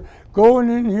tribes were going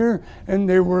in here and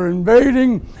they were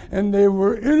invading and they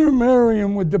were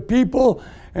intermarrying with the people,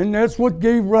 and that's what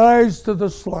gave rise to the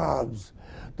Slavs,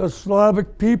 the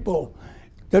Slavic people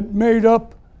that made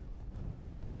up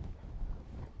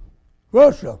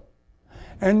Russia.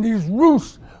 And these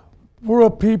Rus were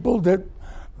a people that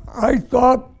I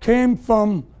thought came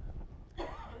from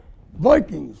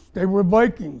Vikings. They were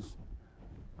Vikings.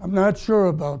 I'm not sure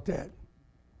about that.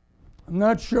 I'm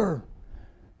not sure.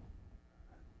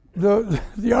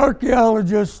 The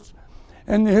archaeologists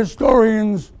and the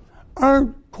historians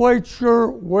aren't quite sure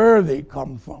where they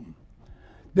come from.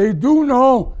 They do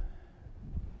know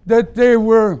that they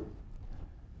were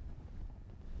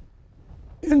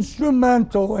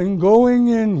instrumental in going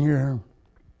in here,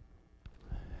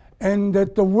 and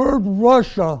that the word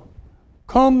Russia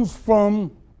comes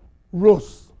from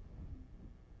Rus.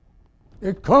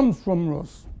 It comes from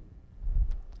Rus.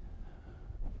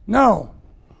 Now,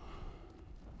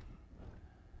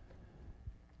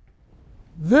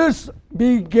 this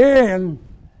began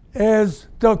as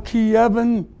the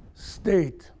Kievan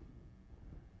state,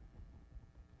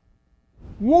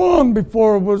 long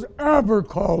before it was ever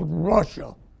called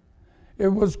Russia. It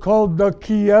was called the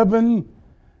Kievan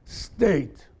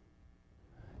state.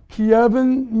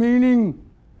 Kievan meaning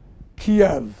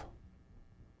Kiev.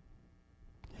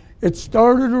 It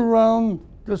started around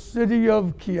the city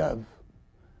of Kiev,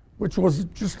 which was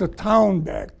just a town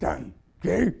back then,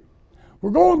 okay? We're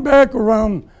going back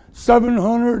around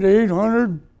 700,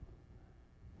 800,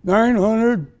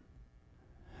 900,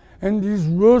 and these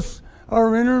Rus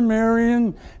are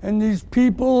intermarrying, and these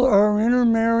people are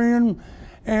intermarrying,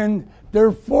 and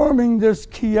they're forming this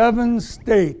Kievan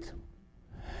state.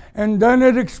 And then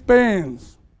it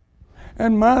expands,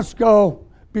 and Moscow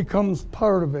becomes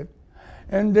part of it.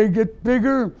 And they get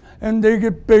bigger, and they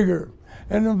get bigger.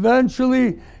 And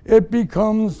eventually it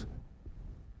becomes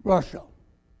Russia.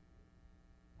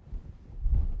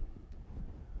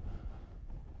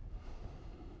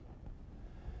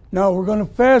 Now we're going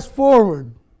to fast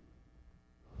forward.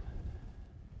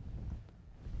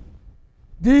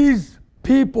 These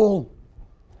people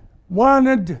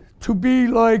wanted to be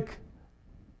like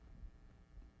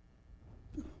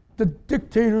the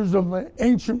dictators of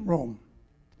ancient Rome,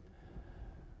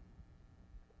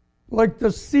 like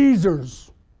the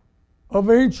Caesars of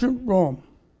ancient Rome.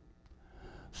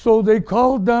 So they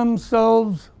called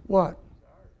themselves what?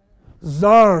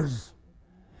 Czars.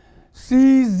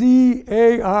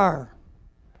 C-Z-A-R.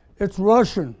 It's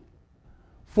Russian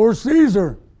for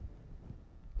Caesar.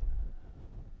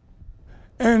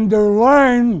 And their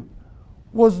line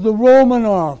was the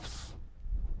Romanovs,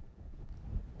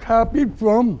 copied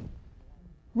from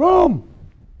Rome.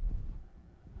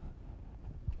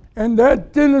 And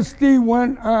that dynasty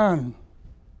went on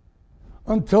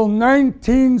until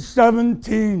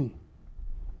 1917.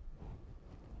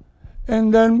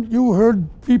 And then you heard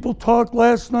people talk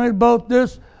last night about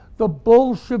this, the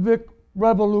Bolshevik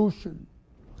Revolution.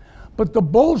 But the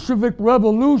Bolshevik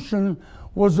Revolution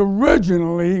was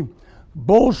originally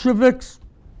Bolsheviks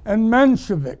and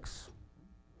Mensheviks.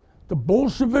 The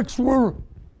Bolsheviks were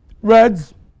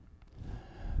reds,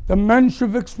 the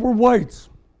Mensheviks were whites.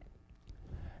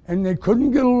 And they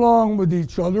couldn't get along with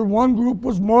each other. One group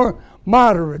was more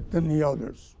moderate than the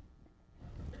others.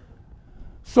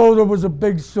 So there was a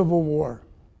big civil war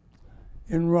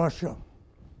in Russia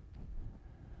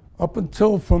up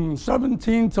until from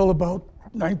 17 till about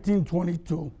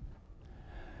 1922.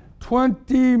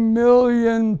 20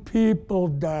 million people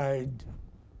died.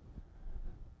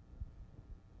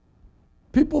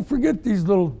 People forget these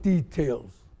little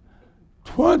details.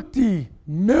 20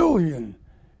 million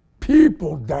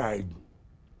people died.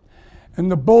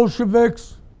 And the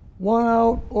Bolsheviks won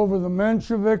out over the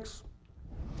Mensheviks.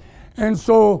 And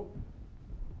so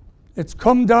it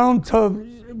came down to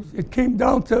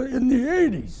in the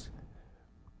 80s.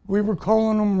 We were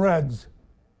calling them Reds.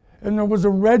 And there was a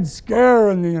Red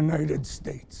Scare in the United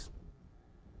States.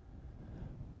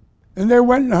 And they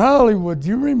went in Hollywood, do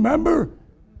you remember?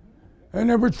 And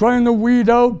they were trying to weed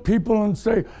out people and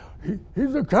say,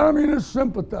 he's a communist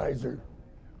sympathizer.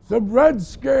 It's a Red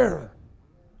Scare.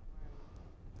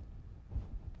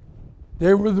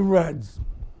 They were the Reds.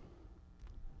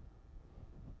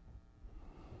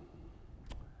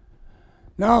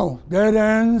 Now, that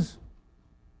ends,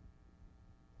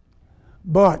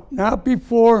 but not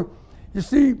before. You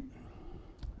see,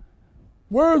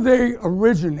 where they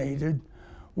originated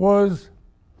was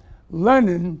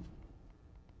Lenin,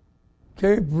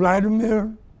 okay,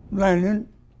 Vladimir Lenin.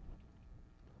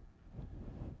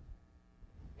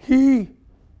 He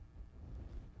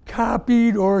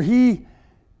copied, or he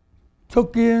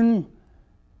took in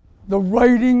the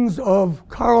writings of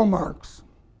Karl Marx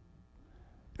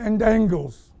and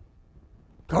Engels.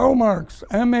 Karl Marx,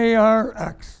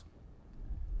 M-A-R-X.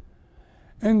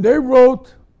 And they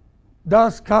wrote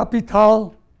Das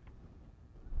Kapital,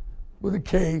 with a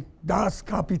K, Das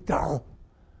Kapital,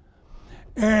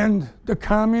 and the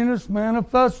Communist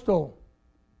Manifesto.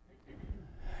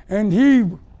 And he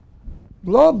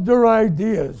loved their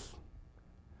ideas.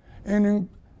 And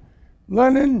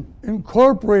Lenin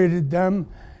incorporated them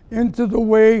into the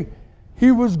way he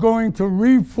was going to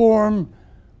reform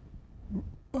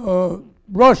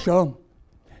Russia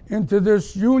into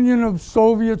this union of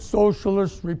Soviet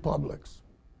socialist republics.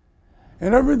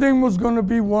 And everything was going to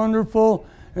be wonderful,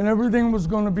 and everything was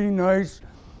going to be nice,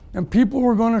 and people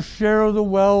were going to share the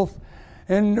wealth,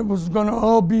 and it was going to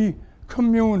all be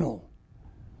communal.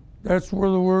 That's where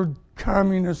the word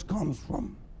communist comes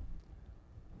from.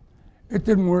 It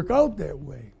didn't work out that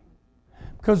way,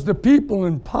 because the people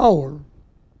in power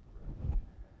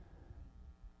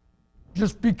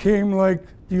just became like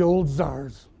the old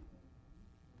czars,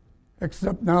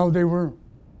 except now they were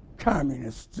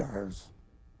communist czars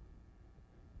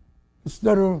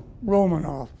instead of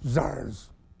Romanov czars.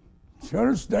 You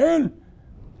understand?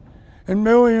 And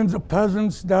millions of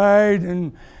peasants died,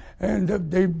 and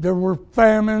there were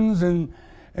famines,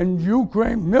 and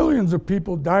Ukraine, millions of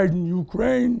people died in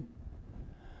Ukraine.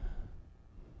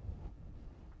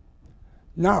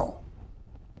 Now,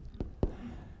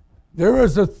 there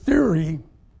is a theory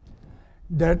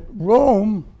that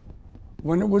Rome,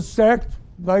 when it was sacked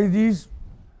by these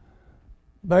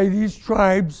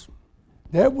tribes,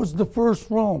 that was the first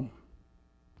Rome.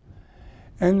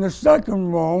 And the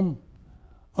second Rome,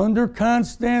 under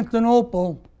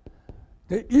Constantinople,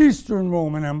 the Eastern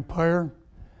Roman Empire,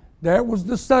 that was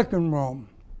the second Rome.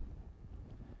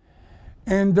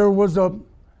 And there was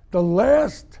the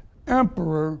last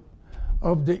emperor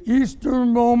of the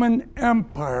Eastern Roman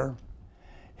Empire.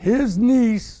 His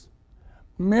niece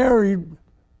married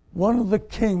one of the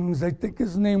kings, I think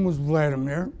his name was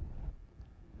Vladimir,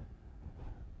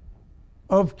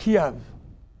 of Kiev.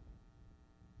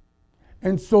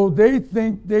 And so they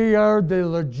think they are the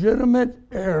legitimate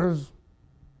heirs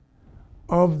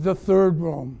of the third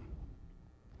Rome,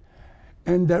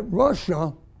 and that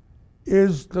Russia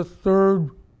is the third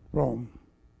Rome.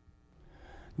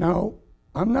 Now,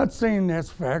 I'm not saying that's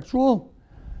factual.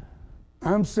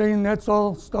 I'm saying that's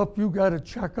all stuff you got to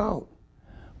check out.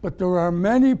 But there are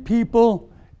many people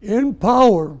in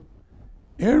power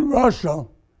in Russia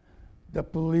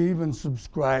that believe and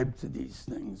subscribe to these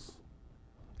things.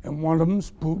 And one of them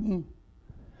is Putin,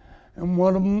 and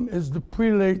one of them is the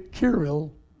prelate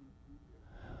Kirill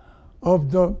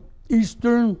of the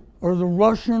Eastern or the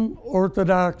Russian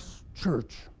Orthodox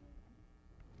Church.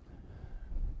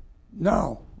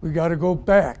 Now, we got to go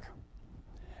back.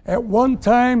 At one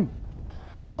time,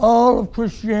 all of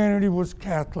Christianity was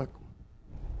Catholic.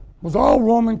 It was all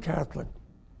Roman Catholic.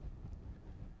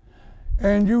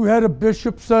 And you had a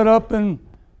bishop set up in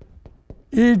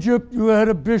Egypt, you had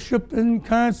a bishop in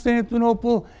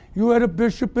Constantinople, you had a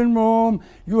bishop in Rome,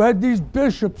 you had these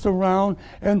bishops around,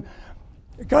 and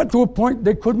it got to a point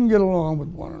they couldn't get along with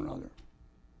one another.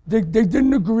 They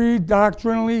didn't agree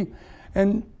doctrinally,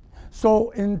 and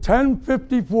so in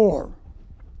 1054,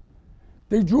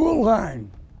 they drew a line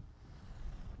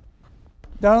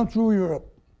down through Europe,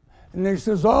 and they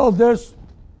says all this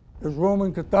is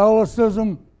Roman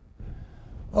Catholicism,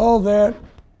 all that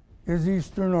is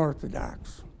Eastern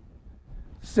Orthodox.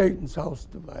 Satan's house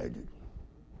divided.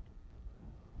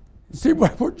 You see,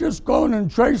 we're just going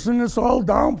and tracing this all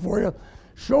down for you,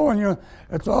 showing you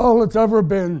that's all it's ever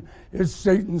been is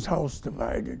Satan's house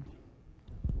divided.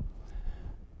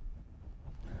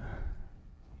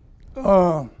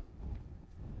 Hold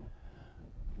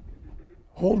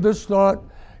this thought.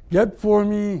 Get for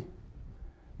me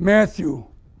Matthew,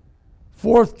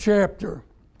 4th chapter,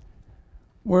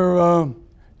 where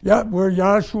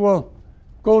Joshua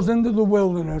goes into the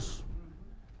wilderness.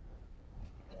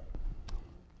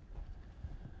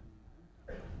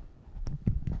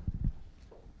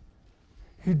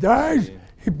 He dies,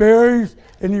 he buries,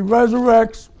 and he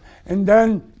resurrects, and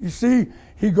then, you see,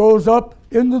 he goes up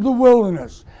into the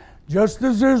wilderness. Just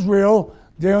as Israel,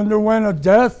 they underwent a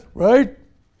death, right?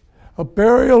 A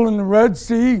burial in the Red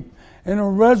Sea, and a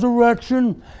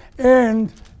resurrection,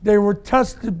 and they were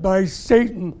tested by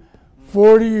Satan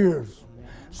 40 years.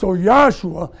 So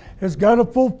Joshua has got to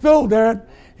fulfill that.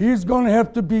 He's going to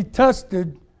have to be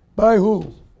tested by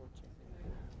who?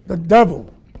 The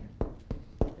devil.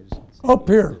 Up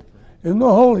here in the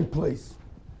holy place.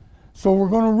 So we're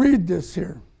going to read this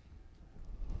here.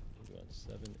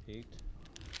 7, 8.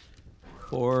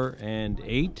 4 and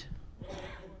 8.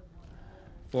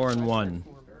 4 and 1.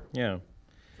 Yeah.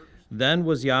 Then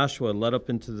was Joshua led up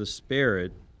of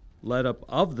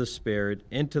the Spirit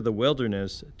into the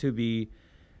wilderness to be,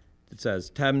 it says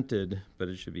tempted, but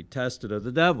it should be tested of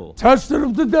the devil. Tested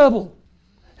of the devil.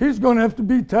 He's going to have to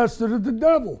be tested of the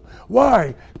devil.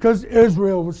 Why? Because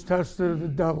Israel was tested of the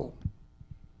devil.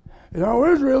 Now,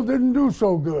 Israel didn't do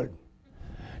so good.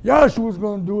 Joshua's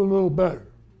going to do a little better.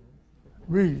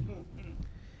 Read.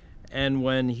 And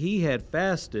when he had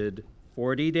fasted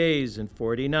 40 days and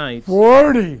 40 nights.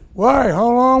 40. Why? How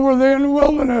long were they in the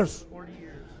wilderness? 40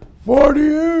 years. 40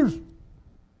 years.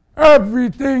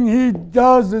 Everything he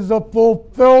does is a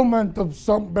fulfillment of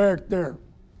something back there.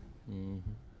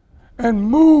 And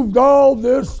moved all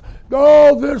this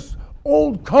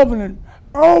old covenant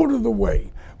out of the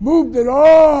way. Moved it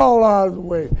all out of the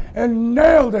way and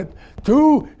nailed it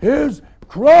to his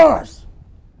cross.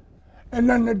 And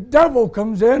then the devil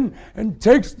comes in and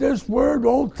takes this word,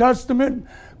 Old Testament,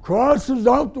 crosses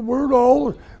out the word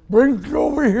old, brings it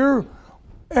over here,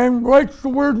 and writes the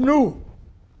word new.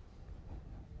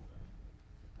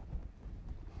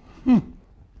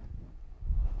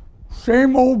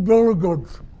 Same old bill of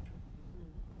goods.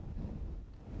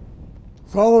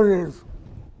 That's all it is.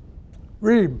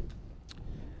 Read.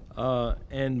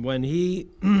 And when he,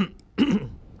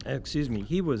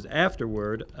 he was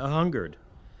afterward a-hungered.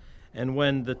 And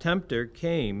when the tempter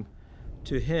came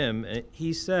to him,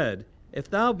 he said, If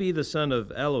thou be the son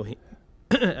of Elohim,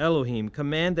 Elohim,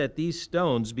 command that these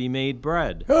stones be made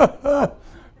bread.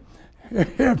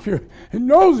 He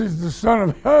knows he's the son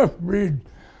of Heth. Read.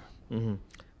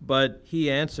 But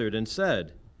he answered and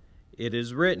said, It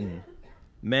is written,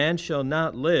 Man shall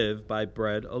not live by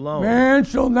bread alone. Man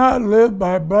shall not live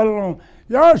by bread alone.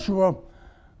 Joshua,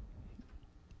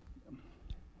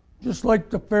 just like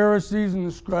the Pharisees and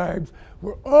the scribes,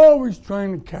 were always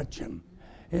trying to catch him.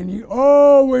 And he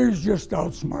always just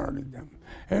outsmarted them.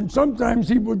 And sometimes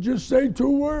he would just say 2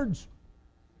 words.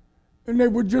 And they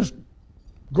would just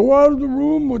go out of the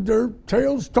room with their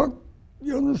tails tucked.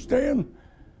 You understand?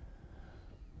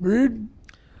 Read.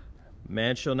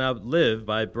 Man shall not live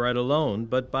by bread alone,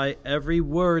 but by every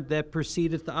word that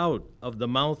proceedeth out of the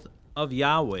mouth of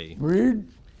Yahweh. Read.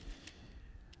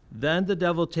 Then the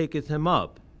devil taketh him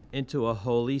up into a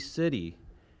holy city,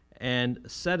 and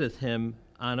setteth him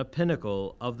on a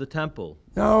pinnacle of the temple.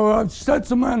 Now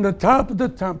sets him on the top of the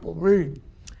temple. Read.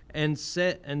 And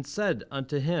said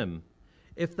unto him,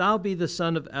 If thou be the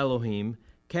son of Elohim,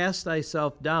 cast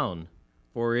thyself down,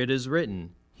 for it is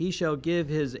written, He shall give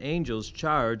his angels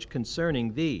charge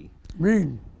concerning thee.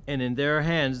 Read. And in their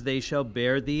hands they shall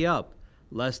bear thee up,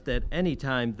 lest at any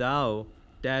time thou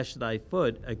dash thy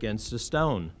foot against a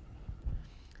stone.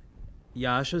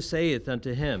 Yahshua saith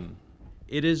unto him,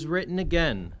 It is written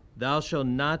again, Thou shalt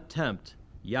not tempt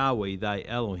Yahweh thy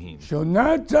Elohim. Shall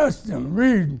not test him.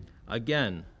 Read.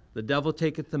 Again, the devil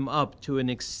taketh him up to an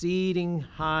exceeding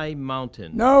high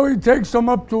mountain, Now he takes him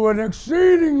up to an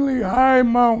exceedingly high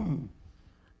mountain.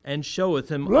 and showeth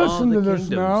him all Listen the to this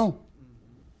kingdoms. now.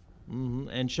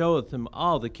 And showeth him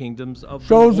all the kingdoms of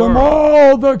Shows the him world.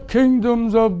 all the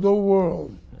kingdoms of the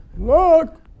world.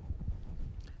 Look,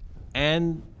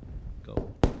 And go.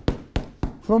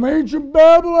 from ancient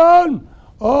Babylon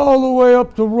all the way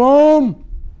up to Rome,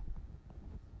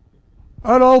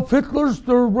 Adolf Hitler's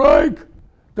Third Reich,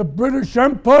 the British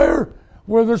Empire,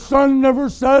 where the sun never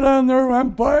set on their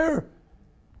empire.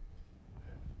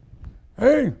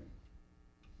 Hey,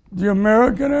 the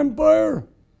American Empire,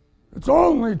 it's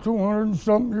only 200 and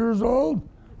something years old.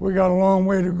 We got a long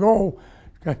way to go.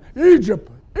 Egypt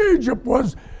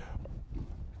was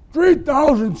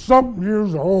 3,000 something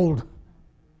years old.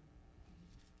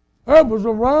 That was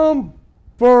around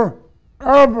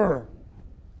forever.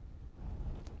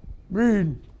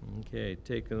 Read. Okay,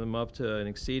 taking them up to an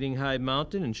exceeding high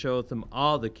mountain, and showeth them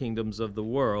all the kingdoms of the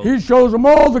world. He shows them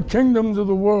all the kingdoms of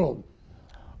the world.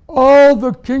 All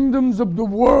the kingdoms of the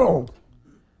world.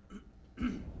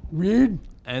 Read.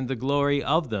 And the glory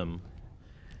of them,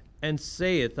 and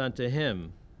saith unto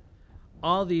him,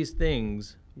 All these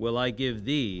things will I give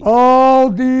thee, All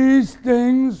these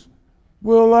things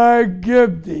will I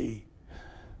give thee.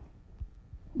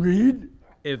 Read.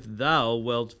 if thou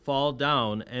wilt fall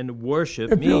down and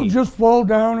worship If me. you'll just fall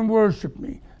down and worship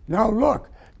me. Now look,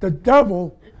 the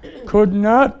devil could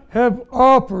not have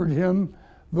offered him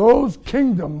those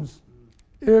kingdoms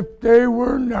if they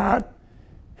were not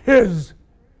his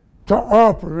to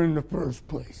offer in the first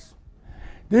place.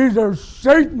 These are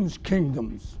Satan's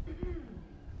kingdoms.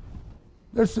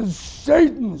 This is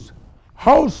Satan's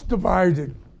house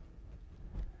divided.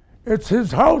 It's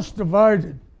his house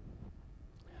divided.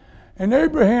 And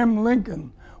Abraham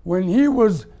Lincoln, when he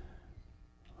was,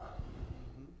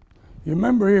 you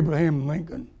remember Abraham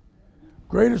Lincoln,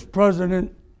 greatest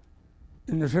president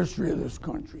in the history of this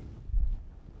country.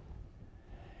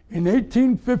 In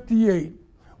 1858,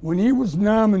 when he was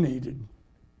nominated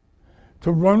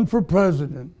to run for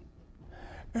president,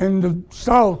 and the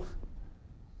South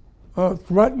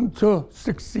threatened to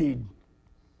secede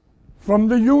from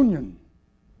the Union,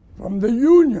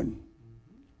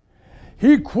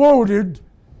 he quoted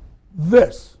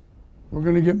this We're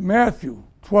going to get Matthew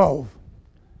 12.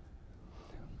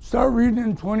 Start reading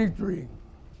in 23.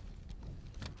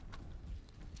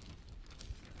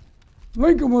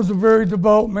 Lincoln was a very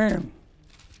devout man.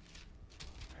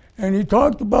 And he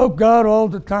talked about God all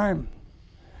the time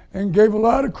and gave a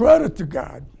lot of credit to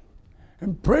God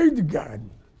and prayed to God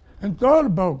and thought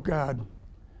about God.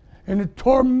 And it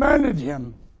tormented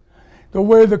him the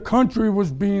way the country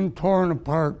was being torn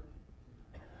apart.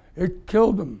 It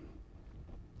killed him.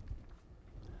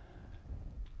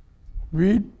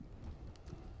 Read.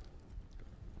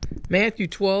 Matthew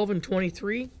 12 and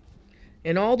 23.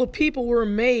 And all the people were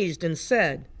amazed and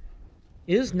said,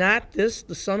 Is not this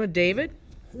the son of David?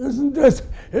 Isn't this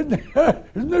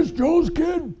Joe's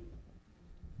kid?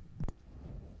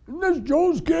 Isn't this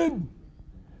Joe's kid?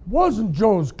 It wasn't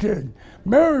Joe's kid.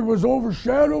 Mary was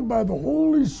overshadowed by the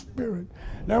Holy Spirit.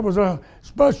 That was a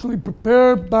specially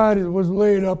prepared body that was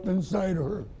laid up inside of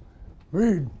her.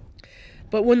 Read.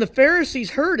 But when the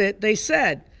Pharisees heard it, they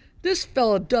said, This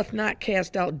fellow doth not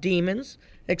cast out demons,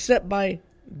 except by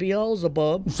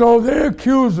Beelzebub. So they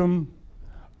accuse him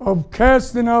of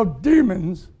casting out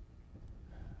demons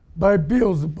by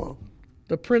Beelzebub.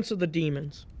 The prince of the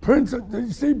demons.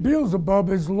 You see, Beelzebub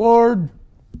is Lord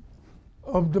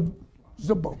of the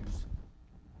Zebubs.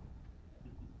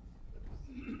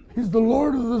 He's the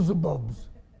Lord of the Zebubs.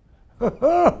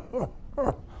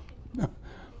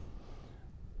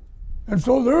 And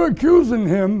so they're accusing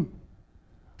him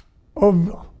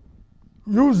of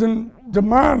using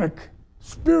demonic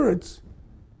spirits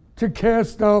to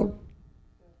cast out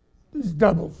these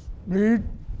devils. Read.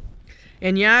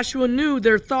 And Yahshua knew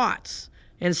their thoughts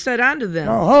and said unto them.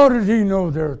 Now, how did he know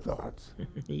their thoughts?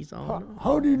 He's all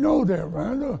How do you know that,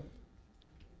 Rhonda?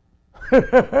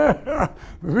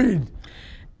 Read.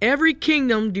 Every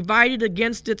kingdom divided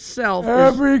against itself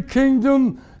Every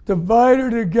kingdom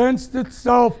divided against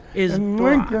itself. Is and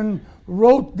brought. Lincoln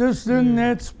wrote this in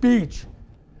that speech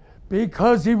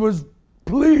because he was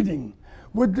pleading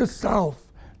with the South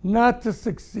not to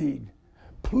succeed.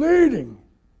 Pleading.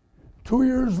 2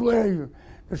 years later,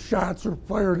 the shots are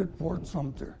fired at Fort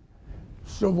Sumter.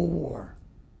 Civil War.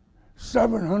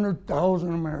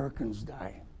 700,000 Americans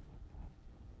die.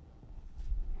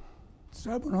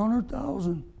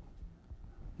 700,000.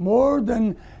 More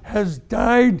than has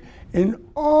died in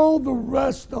all the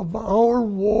rest of our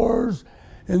wars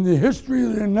in the history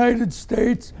of the United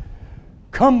States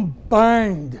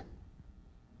combined.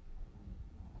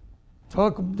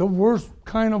 Talk of the worst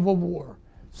kind of a war,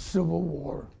 Civil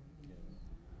War.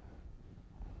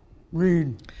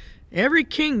 Read. Every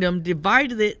kingdom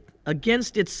divided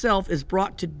against itself is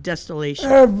brought to desolation.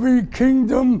 Every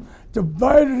kingdom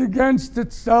divided against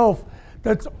itself.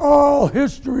 That's all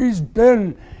history's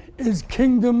been, is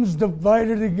kingdoms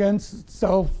divided against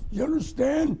itself. You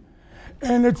understand?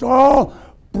 And it's all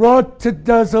brought to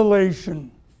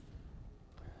desolation.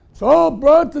 It's all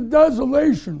brought to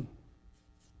desolation.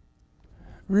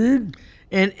 Read.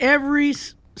 And every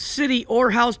city or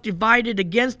house divided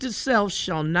against itself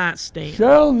shall not stand.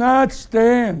 Shall not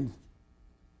stand.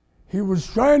 He was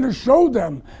trying to show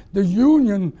them the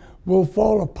union will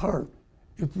fall apart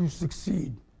if you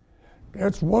succeed.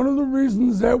 That's one of the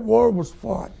reasons that war was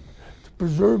fought, to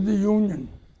preserve the union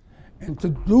and to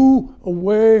do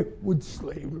away with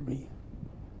slavery.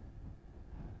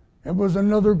 It was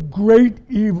another great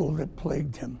evil that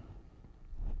plagued him.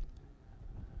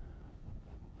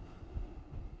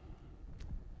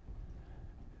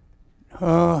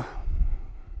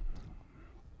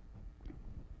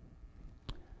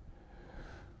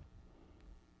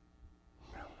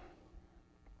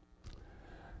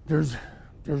 There's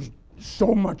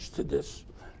so much to this.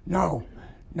 Now,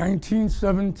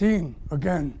 1917,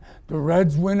 again, the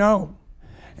Reds went out.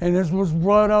 And as was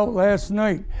brought out last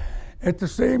night, at the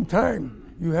same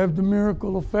time, you have the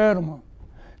miracle of Fatima,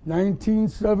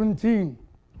 1917.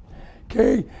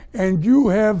 Okay, and you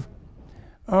have,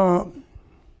 I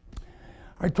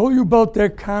told you about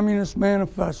that Communist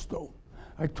Manifesto.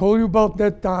 I told you about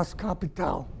that Das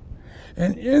Kapital.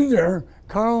 And in there,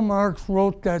 Karl Marx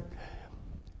wrote that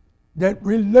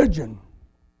religion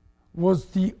was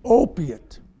the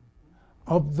opiate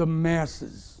of the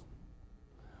masses.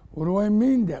 What do I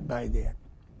mean by that?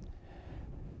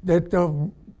 That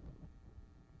the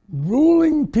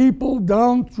ruling people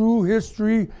down through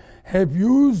history have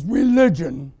used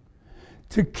religion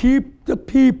to keep the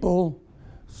people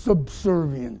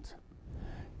subservient,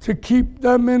 to keep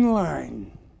them in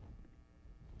line,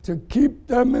 to keep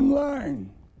them in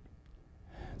line.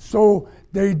 So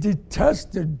they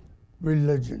detested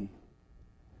religion.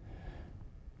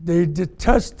 They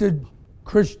detested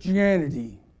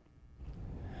Christianity.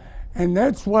 And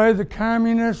that's why the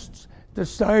communists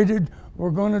decided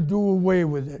we're going to do away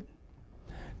with it.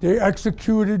 They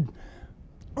executed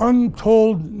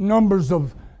untold numbers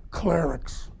of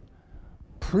clerics,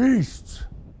 priests,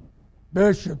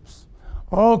 bishops,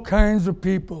 all kinds of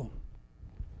people.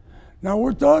 Now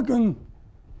we're talking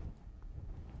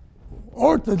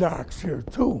Orthodox here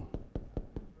too.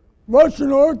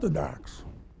 Russian Orthodox.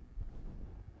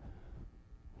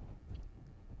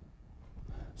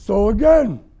 So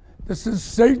again, this is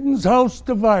Satan's house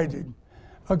divided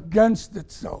against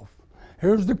itself.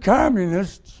 Here's the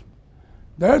communists.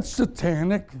 That's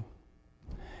satanic.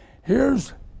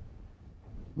 Here's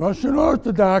Russian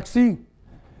Orthodoxy.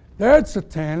 That's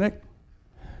satanic.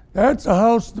 That's a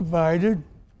house divided,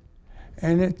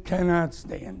 and it cannot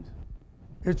stand.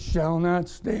 It shall not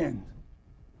stand.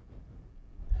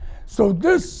 So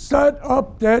this set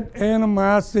up that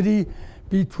animosity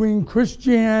between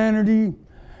Christianity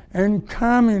and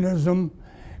communism,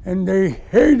 and they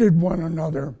hated one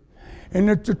another. And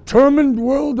it determined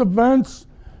world events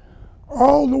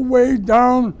all the way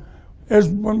down. As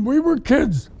when we were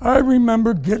kids, I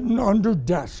remember getting under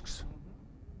desks.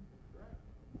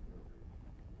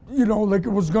 You know, like it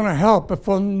was going to help if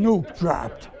a nuke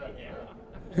dropped.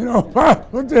 You know,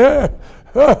 what the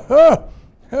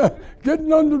heck?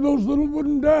 Getting under those little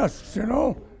wooden desks, you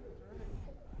know.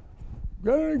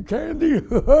 Got any candy?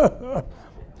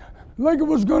 Like it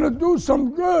was going to do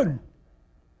some good.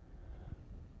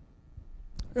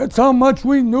 That's how much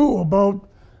we knew about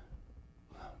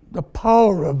the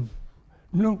power of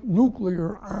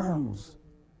nuclear arms.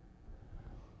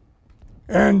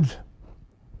 And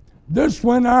this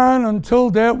went on until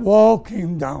that wall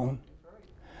came down.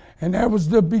 And that was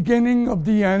the beginning of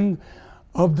the end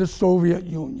of the Soviet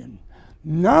Union.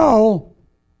 Now,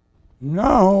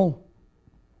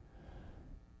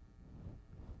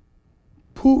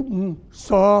 Putin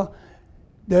saw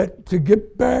that to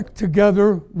get back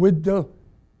together with the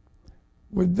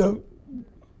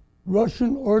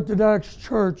Russian Orthodox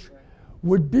Church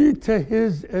would be to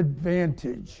his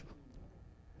advantage.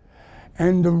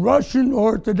 And the Russian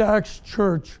Orthodox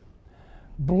Church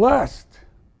blessed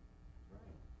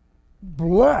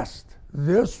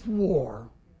this war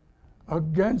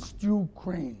against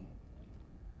Ukraine.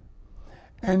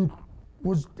 And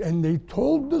they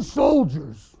told the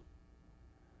soldiers,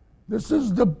 this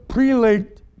is the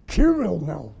prelate Kirill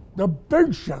now, the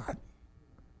big shot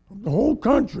of the whole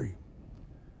country,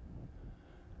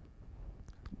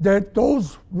 that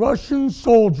those Russian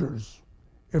soldiers,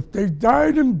 if they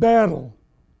died in battle,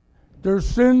 their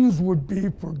sins would be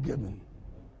forgiven.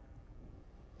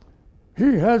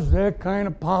 He has that kind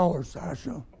of power,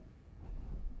 Sasha.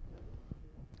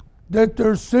 That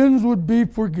their sins would be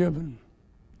forgiven.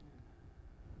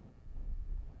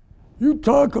 You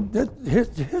talk of that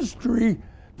history,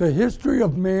 the history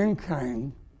of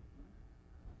mankind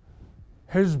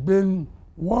has been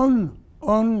one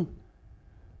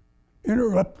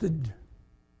uninterrupted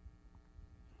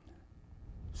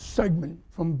segment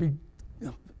from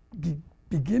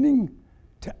beginning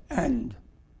to end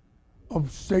of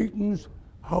Satan's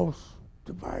house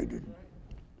divided.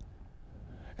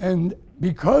 And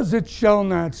because it shall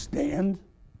not stand,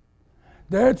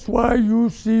 that's why you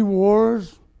see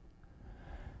wars.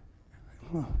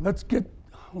 Let's get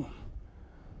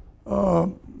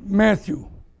Matthew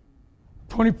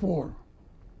 24.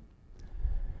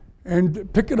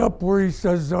 And pick it up where he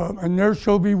says, and there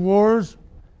shall be wars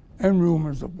and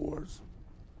rumors of wars.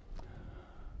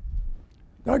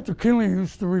 Dr. Kinley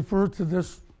used to refer to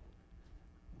this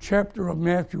chapter of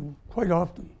Matthew quite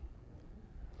often.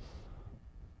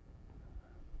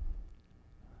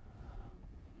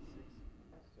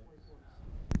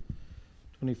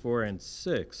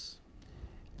 (24:6).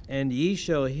 And ye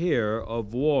shall hear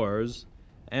of wars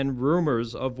and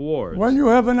rumors of wars. When you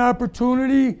have an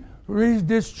opportunity, read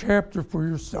this chapter for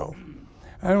yourself.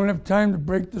 I don't have time to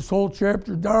break this whole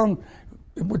chapter down.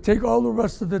 It would take all the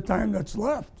rest of the time that's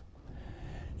left.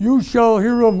 You shall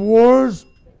hear of wars.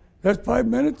 That's 5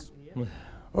 minutes?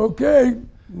 Okay,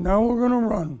 now we're going to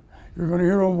run. You're going to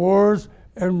hear of wars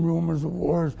and rumors of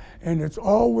wars, and it's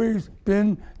always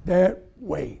been that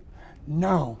way.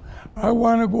 Now, I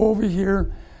want to go over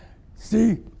here.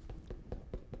 See,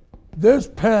 this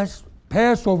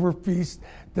Passover feast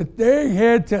that they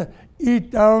had to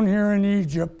eat down here in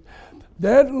Egypt,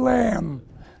 that lamb,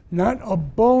 not a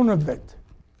bone of it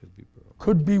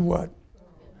could be what?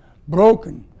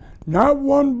 Broken. Not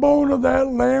one bone of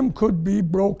that lamb could be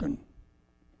broken.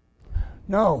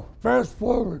 Now, fast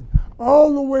forward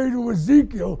all the way to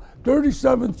Ezekiel,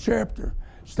 37th chapter.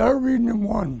 Start reading in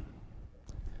 1.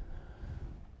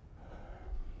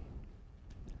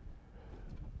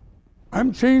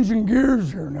 I'm changing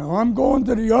gears here now. I'm going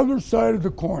to the other side of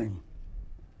the coin.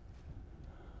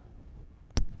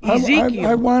 Ezekiel.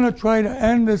 I want to try to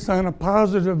end this on a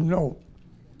positive note.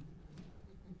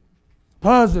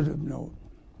 Positive note.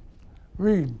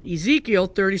 Read. Ezekiel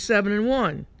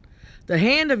 37:1. The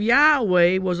hand of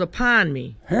Yahweh was upon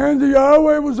me. Hand of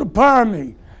Yahweh was upon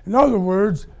me. In other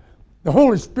words, the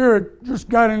Holy Spirit just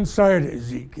got inside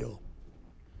Ezekiel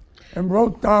and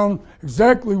wrote down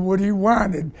exactly what he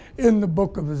wanted in the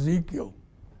book of Ezekiel.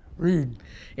 Read.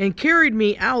 And carried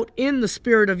me out in the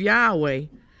spirit of Yahweh,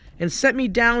 and set me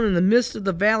down in the midst of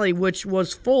the valley which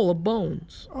was full of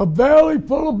bones, A valley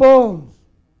full of bones.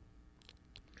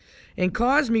 and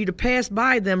caused me to pass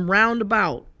by them round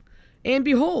about. And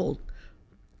behold,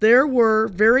 there were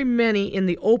very many in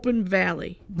the open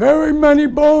valley. Very many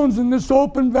bones in this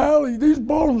open valley. These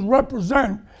bones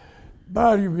represent the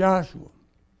body of Yahshua.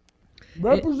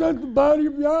 Represent the body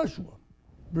of Yahshua.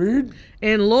 Read.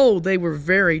 And lo, they were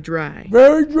very dry.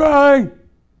 Very dry.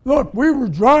 Look, we were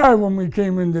dry when we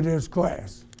came into this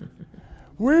class.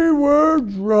 We were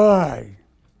dry.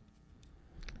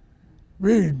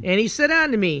 Read. And he said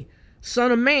unto me,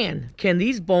 Son of man, can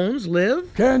these bones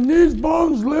live? Can these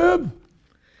bones live?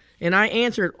 And I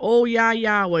answered, O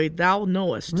Yahweh, thou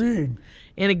knowest. Read.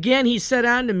 And again he said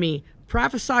unto me,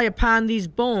 Prophesy upon these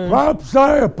bones,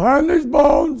 Prophesy upon these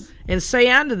bones. and say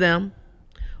unto them,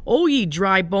 O ye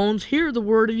dry bones, hear the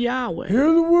word of Yahweh.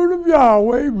 Hear the word of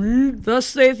Yahweh. Read. Thus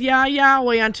saith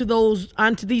Yahweh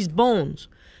unto these bones,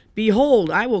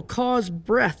 Behold, I will cause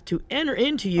breath to enter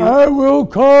into you. I will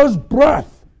cause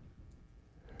breath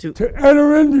To to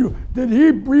enter into you. Did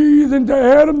he breathe into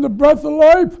Adam the breath of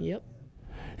life? Yep.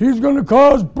 He's going to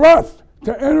cause breath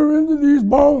to enter into these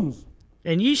bones.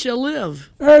 And ye shall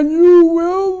live. And you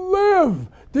will live.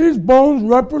 These bones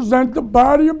represent the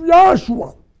body of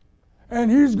Yahshua.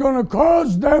 And he's going to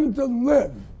cause them to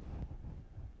live.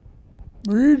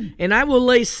 Read. And I will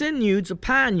lay sinews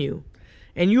upon you,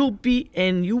 and will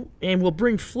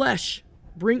bring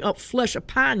up flesh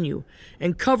upon you,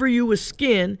 and cover you with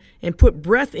skin, and put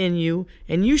breath in you,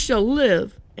 and you shall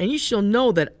live, and you shall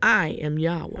know that I am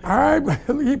Yahweh.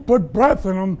 He put breath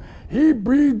in them. He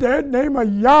breathed that name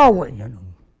of Yahweh in them.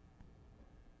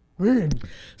 Read.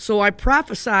 So I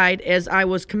prophesied as I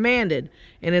was commanded,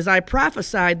 and as I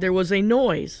prophesied there was a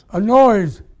noise, A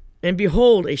noise, and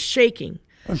behold, a shaking,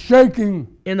 a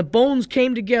shaking. and the bones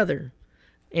came together,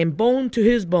 and bone to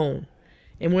his bone.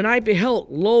 And when I beheld,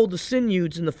 lo, the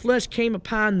sinews and the flesh came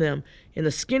upon them, and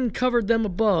the skin covered them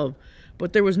above,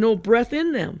 but there was no breath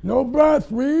in them. No breath.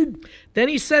 Read. Then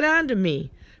he said unto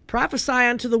me, Prophesy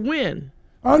unto the wind,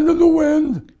 Under the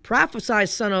wind. prophesy,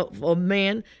 son of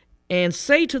man, and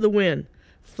say to the wind,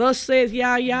 Thus saith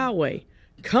Yahweh,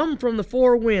 Come from the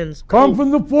four winds, Come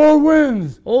from the four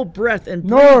winds. O breath, and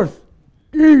breathe. North,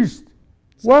 east,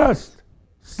 west,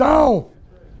 south.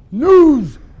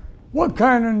 News. What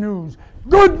kind of news?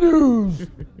 Good news.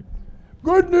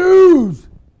 Good news.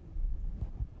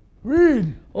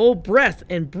 Read. O breath,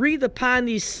 and breathe upon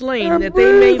these slain, And that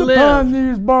they may breathe upon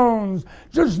live. these bones,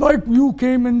 just like you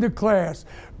came into class.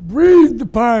 Breathed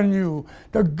upon you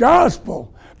the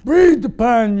gospel. Breathed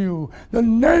upon you the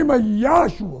name of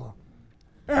Yahshua.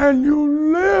 And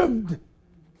you lived.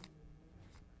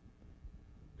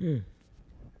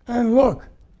 And look,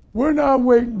 we're not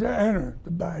waiting to enter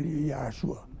the body of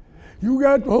Yahshua. You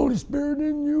got the Holy Spirit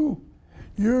in you.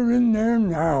 You're in there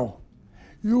now.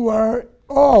 You are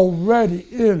already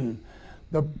in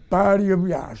the body of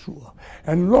Yahshua.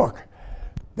 And look,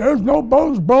 there's no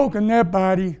bones broken in that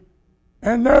body,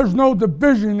 and there's no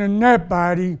division in that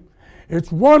body.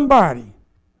 It's one body.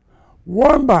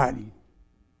 One body.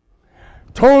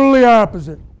 Totally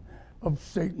opposite of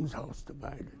Satan's house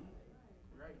divided.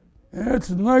 And it's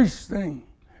a nice thing.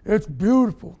 It's a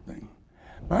beautiful thing.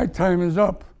 My time is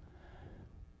up.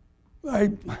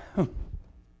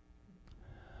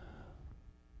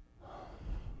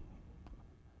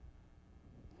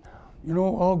 You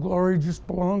know, all glory just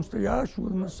belongs to Yahshua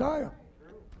the Messiah.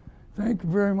 Thank you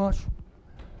very much.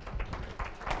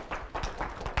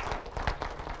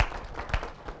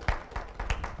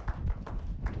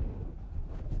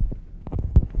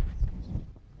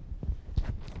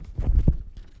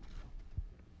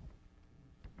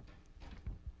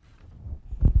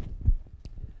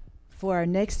 For our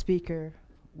next speaker,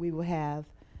 we will have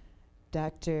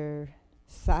Dr.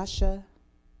 Sasha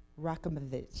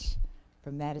Rakhmovich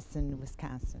from Madison,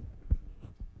 Wisconsin.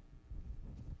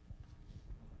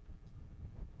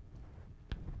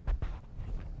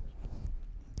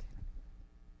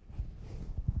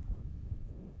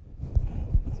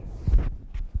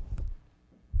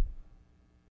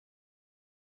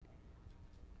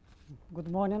 Good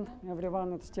morning,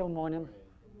 everyone. It's still morning.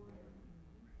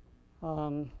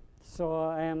 So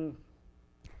I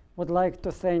would like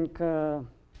to thank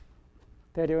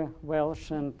Terry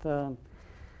Welsh and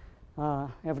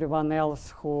everyone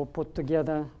else who put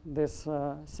together this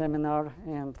seminar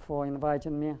and for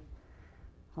inviting me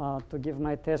to give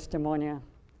my testimony.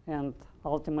 And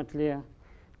ultimately,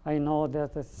 I know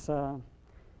that it's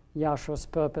Yahshua's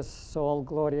purpose, so all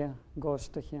glory goes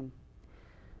to him.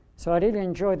 So I really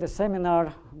enjoyed the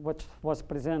seminar, which was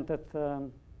presented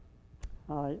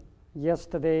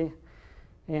yesterday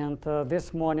and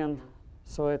this morning,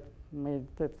 so it made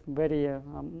it very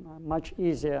much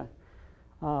easier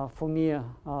for me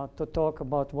to talk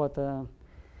about what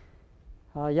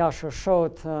Yahshua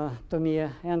showed to me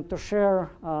and to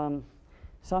share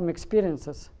some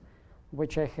experiences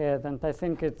which I had, and I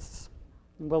think it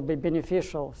will be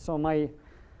beneficial. So my,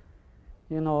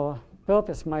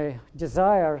 purpose, my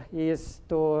desire is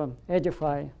to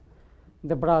edify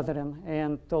the brethren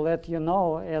and to let you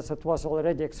know, as it was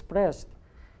already expressed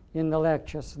in the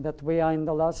lectures, that we are in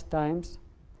the last times,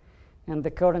 and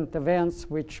the current events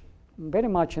which very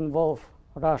much involve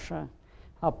Russia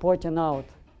are pointing out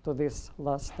to these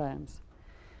last times.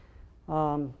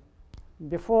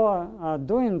 Before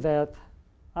doing that,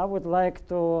 I would like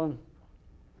to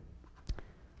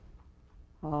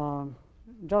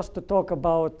just to talk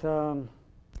about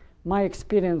my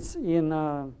experience in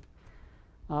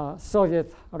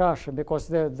Soviet Russia, because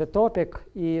the topic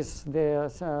is the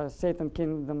Satan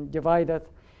Kingdom divided,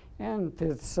 and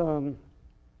it's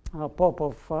Pope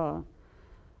of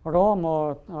Rome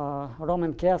or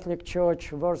Roman Catholic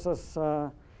Church versus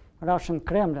Russian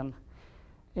Kremlin.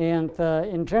 And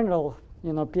in general,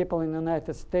 people in the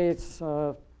United States,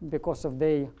 because of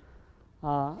their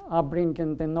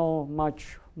upbringing, they know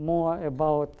much more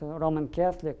about Roman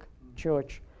Catholic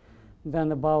Church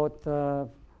than about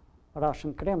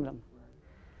Russian Kremlin.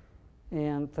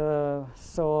 And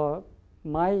so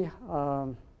my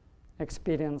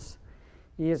experience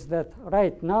is that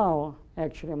right now,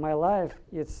 actually, my life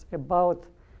is about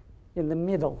in the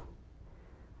middle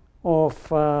of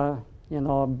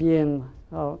being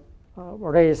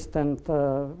raised and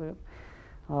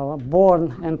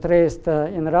born and raised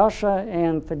in Russia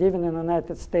and living in the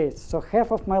United States. So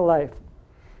half of my life,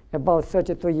 about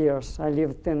 32 years, I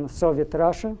lived in Soviet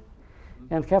Russia,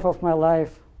 and half of my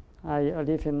life I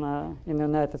live in the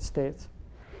United States.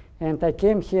 And I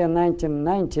came here in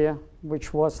 1990,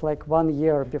 which was like 1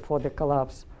 year before the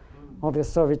collapse of the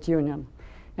Soviet Union.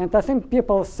 And I think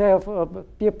people say,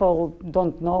 people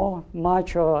don't know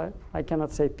much, or I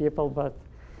cannot say people, but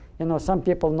some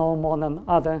people know more than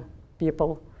other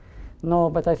people know.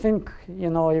 But I think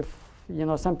if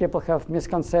some people have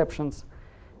misconceptions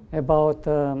about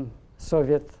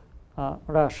Soviet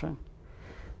Russia.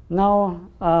 Now,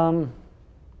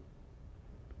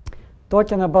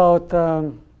 talking about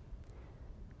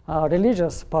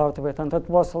religious part of it, and that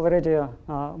was already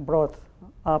brought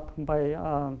up by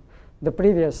the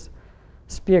previous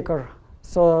speaker.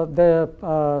 So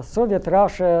the Soviet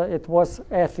Russia, it was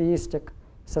atheistic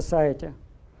society.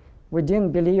 We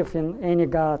didn't believe in any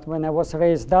God. When I was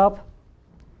raised up,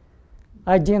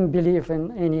 I didn't believe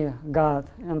in any God.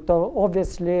 And so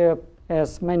obviously,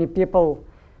 as many people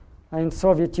in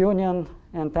Soviet Union,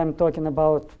 and I'm talking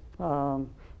about 60s,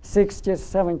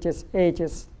 70s,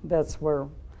 80s, that's where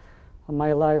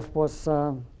my life was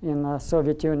in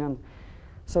Soviet Union.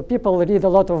 So people read a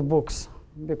lot of books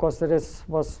because there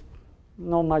was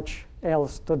not much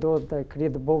else to do, like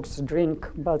read books, drink.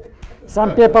 But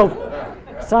some people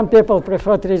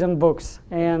preferred reading books.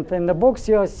 And in the books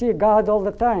you see God all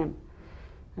the time.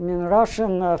 I mean,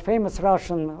 famous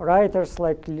Russian writers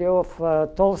like Lev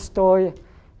Tolstoy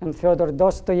and Fyodor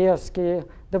Dostoevsky,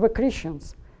 they were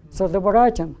Christians. So they were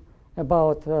writing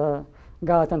about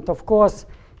God. And of course,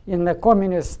 in the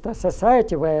communist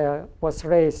society where I was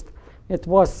raised, it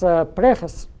was a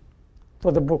preface to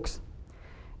the books.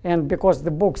 And because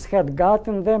the books had God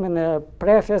in them, in the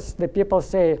preface, the people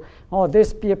say, oh,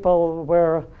 these people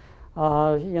were,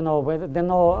 they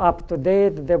know up to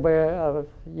date. They were,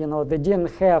 they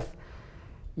didn't have,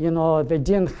 the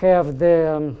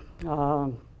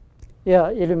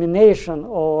illumination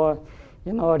or,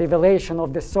 revelation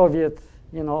of the Soviet,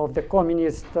 of the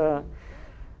communist,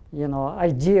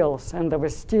 ideals, and they were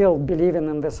still believing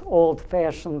in this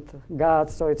old-fashioned God,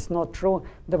 so it's not true.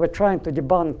 They were trying to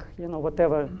debunk,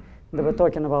 whatever they were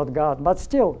talking about God. But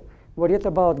still, we read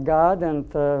about God,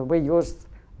 and we used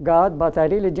God, but I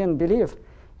really didn't believe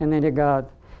in any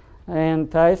God.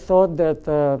 And I thought that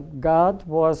God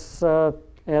was,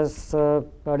 as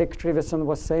Rick Trevisan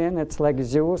was saying, it's like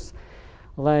Zeus,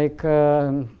 like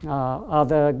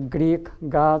other Greek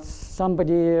gods,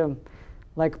 somebody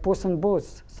like Puss in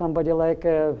Boots, somebody like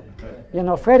a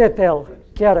fairy tale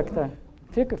character,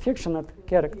 fictional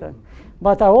character.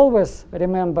 But I always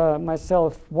remember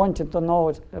myself wanting to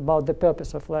know about the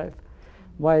purpose of life,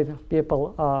 why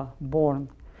people are born.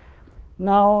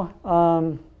 Now,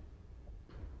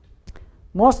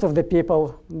 most of the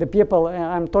people,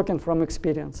 I'm talking from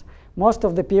experience, most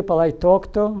of the people I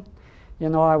talk to,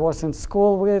 I was in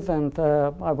school with, and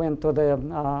I went to the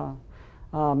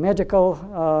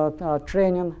medical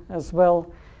training as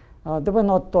well. They were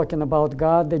not talking about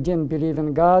God. They didn't believe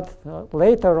in God.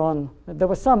 Later on, there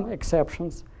were some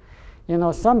exceptions.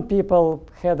 Some people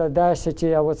had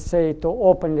audacity, I would say, to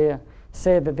openly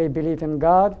say that they believe in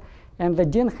God, and they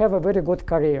didn't have a very good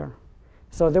career.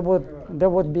 So they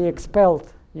would be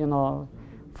expelled,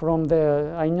 from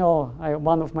the. I know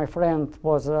one of my friends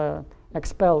was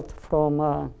expelled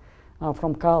from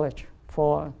college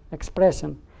for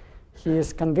expressing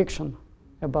his conviction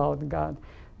about God.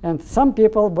 And some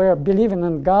people were believing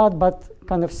in God, but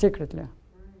kind of secretly,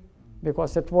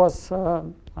 because it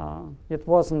wasn't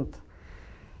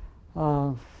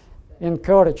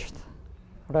encouraged,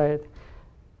 right?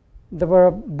 There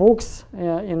were books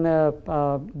in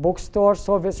bookstores.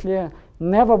 Obviously,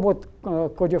 never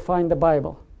could you find the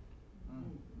Bible.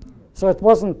 So it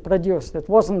wasn't produced. It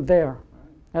wasn't there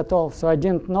at all. So I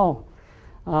didn't know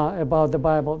about the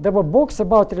Bible. There were books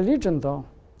about religion, though.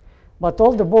 But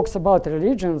all the books about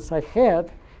religions I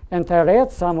had, and I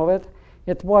read some of it,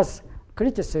 it was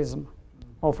criticism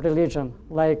of religion,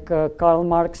 like Karl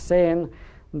Marx saying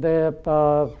the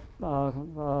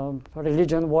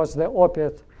religion was the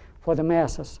opiate for the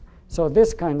masses. So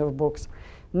this kind of books.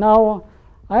 Now,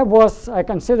 I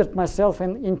considered myself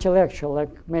an intellectual, like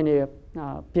many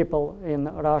people in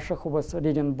Russia who was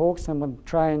reading books and were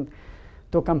trying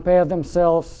to compare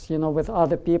themselves, with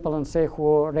other people and say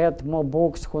who read more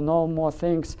books, who know more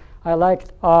things. I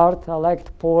liked art, I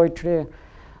liked poetry,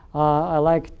 I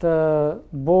liked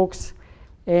books.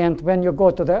 And when you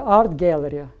go to the art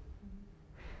gallery,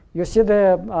 you see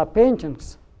the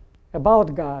paintings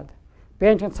about God,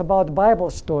 paintings about Bible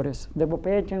stories. There were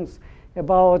paintings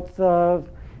about,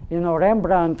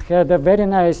 Rembrandt had a very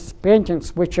nice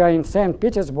paintings which are in St.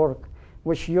 Petersburg,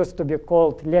 which used to be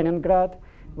called Leningrad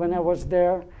when I was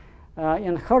there,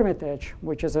 in Hermitage,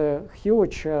 which is a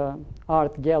huge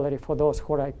art gallery for those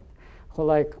who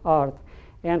like art.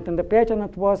 And in the painting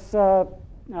it was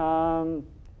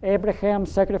Abraham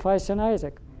sacrificing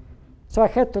Isaac. So I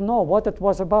had to know what it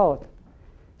was about.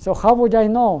 So how would I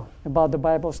know about the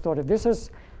Bible story? This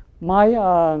is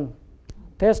my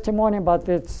testimony, but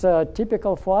it's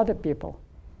typical for other people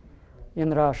in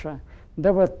Russia.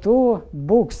 There were 2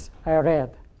 books I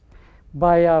read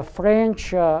by a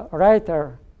French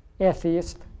writer,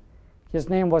 atheist. His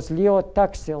name was Leo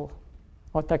Taxil,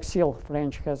 or Taxil.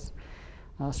 French has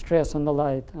stress on the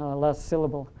last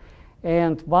syllable.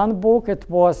 And one book, it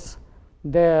was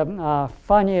the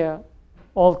funny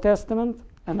Old Testament,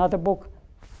 another book,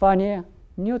 funny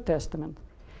New Testament.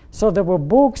 So there were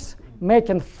books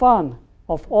making fun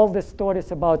of all the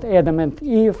stories about Adam and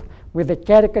Eve with the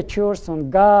caricatures on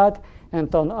God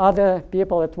and on other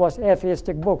people. It was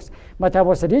atheistic books. But I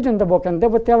was reading the book, and they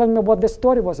were telling me what the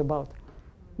story was about.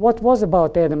 What was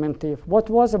about Adam and Eve? What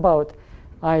was about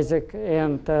Isaac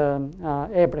and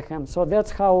Abraham? So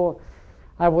that's how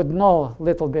I would know a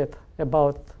little bit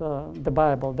about the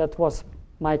Bible. That was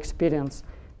my experience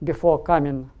before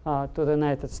coming to the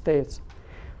United States.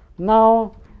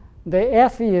 Now, the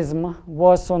atheism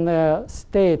was on a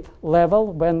state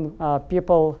level when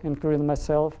people, including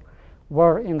myself,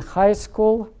 were in high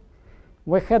school.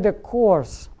 We had a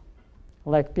course,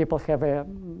 like people have a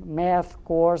math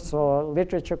course or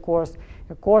literature course,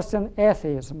 a course in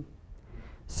atheism.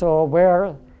 So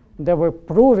where they were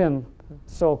proving,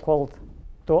 so-called,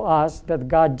 to us that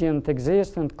God didn't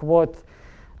exist, and quote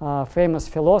famous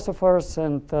philosophers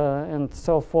and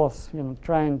so forth,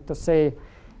 trying to say,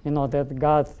 that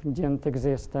God didn't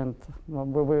exist. And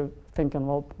we were thinking,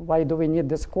 well, why do we need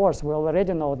this course? We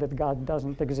already know that God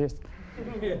doesn't exist.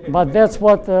 But that's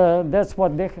what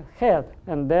they had,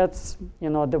 and that's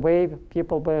the way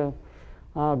people were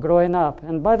growing up.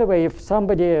 And by the way, if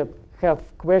somebody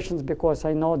have questions, because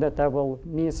I know that I will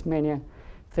miss many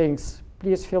things,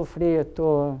 please feel free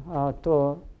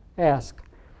to ask.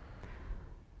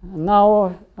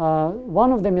 Now,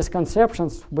 one of the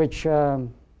misconceptions which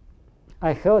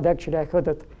I heard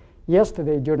it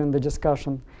yesterday during the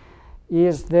discussion,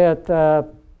 is that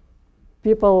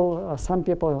some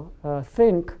people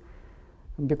think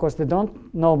because they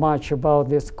don't know much about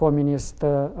this communist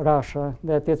Russia,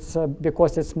 that it's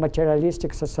because it's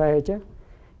materialistic society,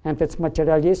 and it's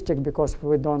materialistic because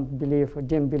we didn't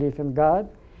believe in God.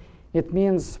 It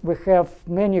means we have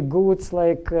many goods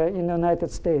like in the United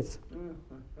States.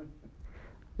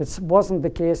 It wasn't the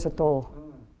case at all.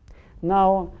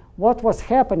 Now, what was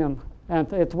happening,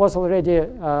 and it was already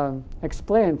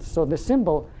explained, so the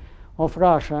symbol of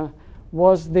Russia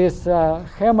was this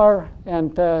hammer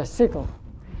and sickle.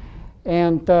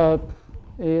 And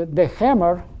the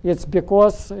hammer, it's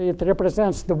because it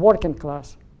represents the working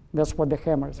class. That's what the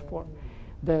hammer is for.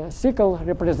 The sickle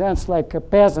represents like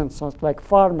peasants, so like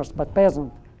farmers, but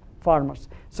peasant farmers.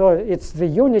 So it's the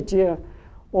unity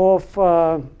of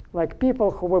like people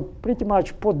who were pretty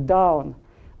much put down,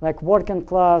 like working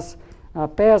class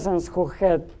peasants who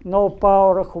had no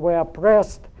power, who were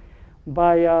oppressed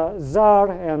by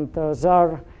Tsar and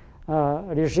Tsar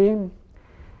regime.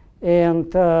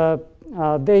 And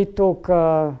they took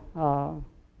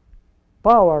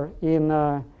power in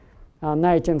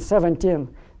 1917.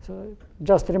 So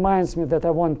just reminds me that I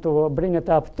want to bring it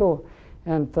up too.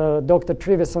 And Dr.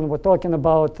 Trevisan were talking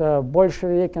about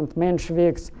Bolshevik and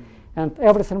Mensheviks, and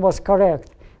everything was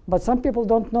correct. But some people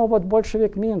don't know what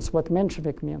Bolshevik means, what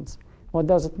Menshevik means. What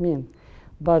does it mean?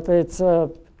 But it's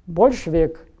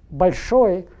Bolshevik,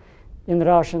 Bolshoi in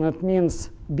Russian, it means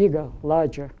bigger,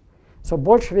 larger. So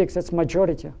Bolsheviks, it's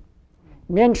majority.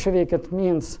 Menshevik, it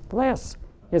means less,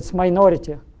 it's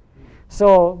minority.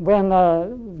 So when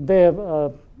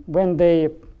they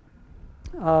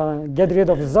get rid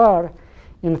of Tsar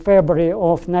in February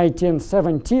of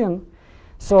 1917,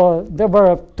 so there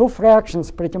were two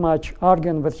fractions pretty much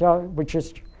arguing with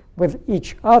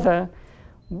each other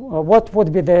what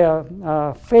would be the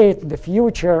fate, the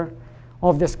future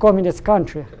of this communist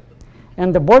country.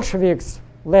 And the Bolsheviks,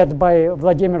 led by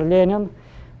Vladimir Lenin,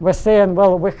 were saying,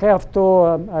 well, we have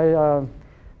to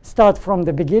start from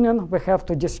the beginning. We have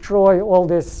to destroy all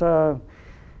this,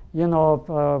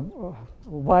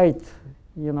 white,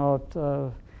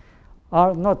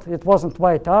 it wasn't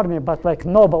white army, but like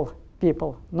noble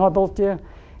people, nobility.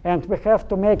 And we have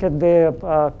to make it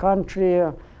the country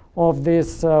of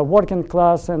this working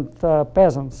class and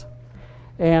peasants.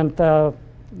 And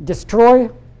destroy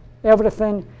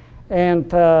everything and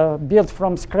build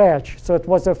from scratch. So it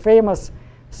was a famous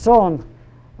song,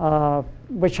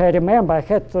 which I remember. I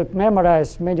had to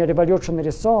memorize many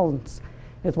revolutionary songs.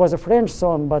 It was a French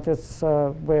song, but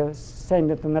we sang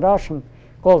it in Russian,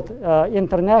 called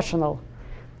International.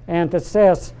 And it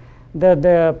says that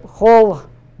the whole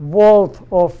world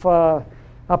of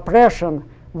oppression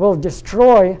will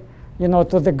destroy,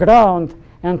 to the ground,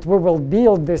 and we will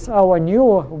build this, our new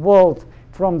world,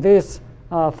 from this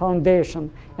foundation.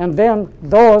 And then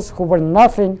those who were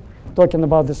nothing, talking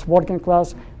about this working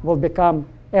class, will become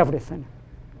everything,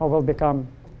 or will become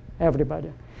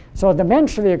everybody. So the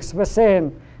Mensheviks were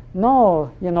saying,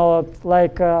 no,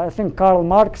 like I think Karl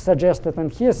Marx suggested in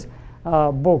his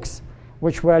books,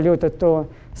 which we alluded to,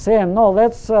 saying, no,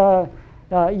 let's,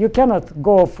 you cannot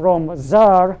go from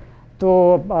Tsar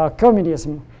to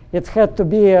communism. It had to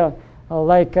be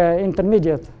like an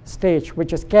intermediate stage,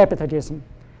 which is capitalism.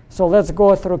 So let's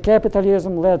go through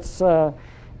capitalism. Let's,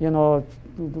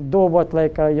 do what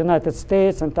like United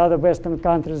States and other Western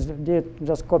countries did,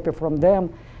 just copy from them.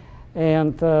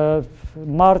 And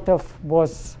Martov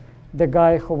was the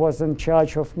guy who was in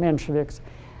charge of Mensheviks.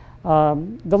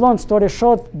 The long story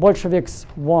short, Bolsheviks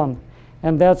won,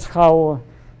 and that's how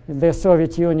the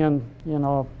Soviet Union,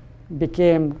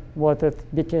 became what it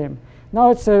became.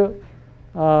 Now it's a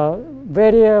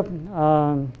very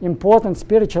important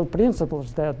spiritual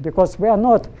principles that, because we are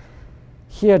not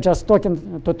here just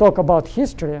to talk about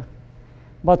history,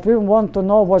 but we want to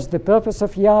know what's the purpose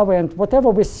of Yahweh, and whatever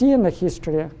we see in the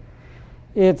history,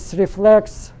 it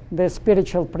reflects the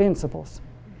spiritual principles.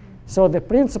 So the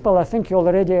principle, I think you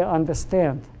already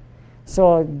understand.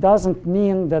 So it doesn't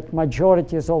mean that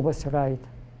majority is always right.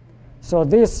 So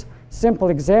this simple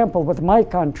example with my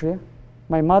country,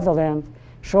 my motherland,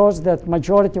 shows that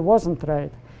majority wasn't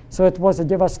right. So it was a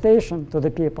devastation to the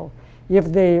people.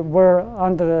 If they were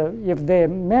if the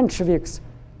Mensheviks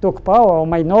took power, or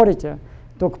minority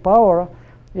took power,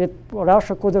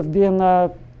 Russia could have been a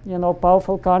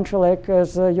powerful country like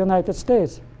as the United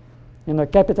States,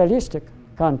 capitalistic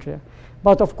country.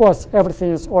 But of course,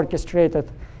 everything is orchestrated,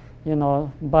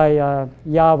 by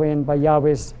Yahweh and by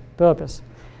Yahweh's purpose.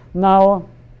 Now,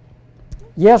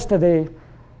 yesterday,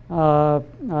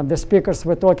 the speakers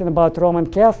were talking about Roman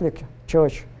Catholic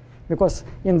Church, because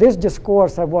in this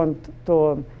discourse I want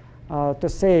to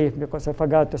say, because I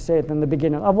forgot to say it in the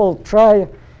beginning, I will try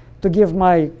to give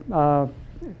my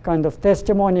kind of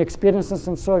testimony, experiences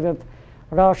in Soviet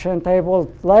Russia, and I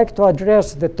would like to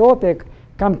address the topic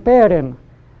comparing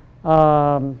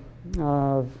Roman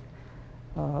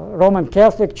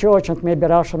Catholic Church and maybe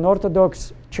Russian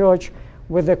Orthodox Church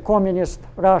with the communist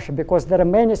Russia, because there are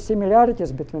many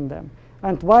similarities between them.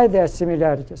 And why there are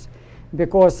similarities?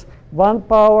 Because one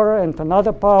power and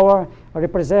another power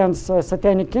represents a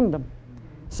satanic kingdom.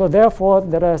 So therefore,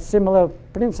 there are similar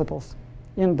principles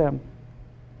in them.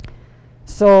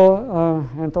 So,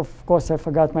 and of course, I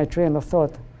forgot my train of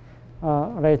thought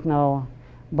right now.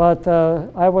 But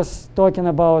I was talking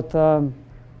about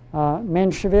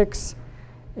Mensheviks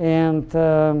and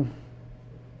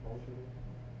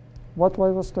what I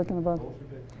was talking about?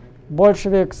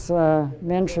 Bolsheviks,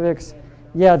 Mensheviks.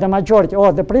 Yeah, the majority,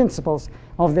 or the principles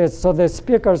of this. So the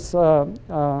speakers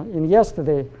in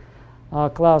yesterday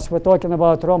class were talking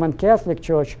about Roman Catholic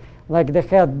Church, like they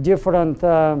had different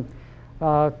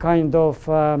kind of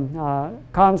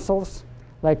councils,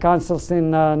 like councils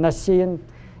in Nicene,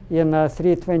 in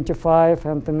 325,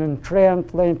 and in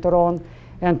Trent later on.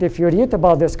 And if you read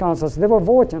about these councils, they were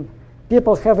voting.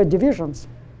 People have divisions,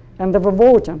 and they were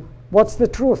voting. What's the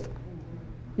truth?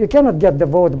 You cannot get the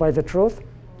vote by the truth.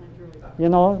 You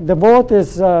know, the vote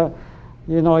is,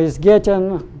 you know, is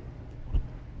getting,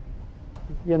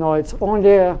 you know, it's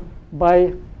only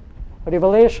by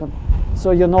revelation.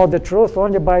 So you know the truth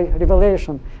only by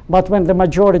revelation. But when the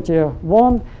majority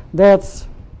won, that's,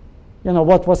 you know,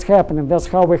 what was happening. That's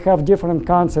how we have different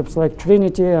concepts like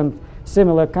Trinity and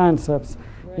similar concepts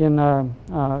in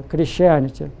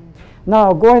Christianity.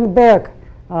 Now, going back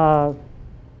to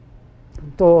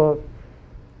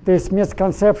this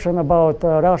misconception about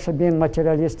Russia being a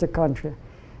materialistic country.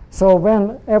 So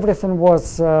when everything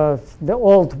was, the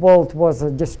old world was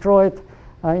destroyed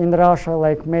in Russia,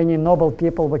 like many noble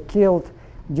people were killed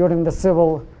during the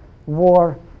Civil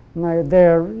War,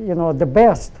 there, you know, the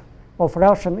best of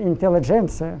Russian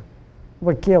intelligentsia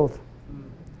were killed.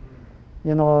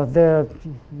 You know, the,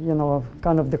 you know,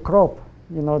 kind of the crop,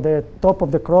 you know, the top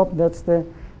of the crop, that's the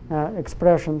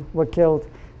expression, were killed,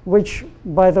 which,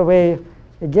 by the way,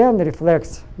 again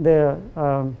reflects the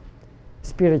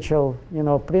spiritual, you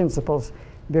know, principles,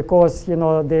 because, you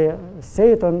know, the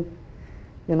Satan,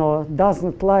 you know,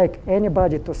 doesn't like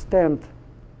anybody to stand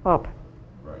up.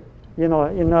 Right. You know,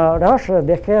 in Russia,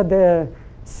 they had a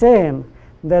saying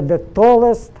that the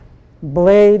tallest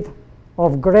blade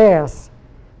of grass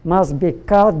must be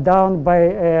cut down by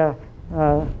a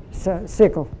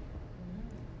sickle.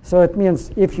 So it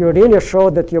means if you really show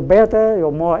that you're better,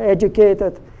 you're more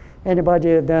educated,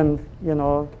 anybody than, you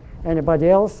know, anybody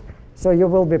else, so you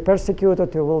will be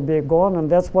persecuted, you will be gone, and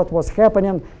that's what was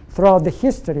happening throughout the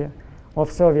history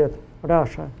of Soviet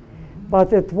Russia.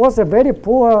 But it was a very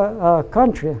poor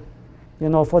country, you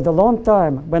know, for the long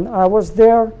time. When I was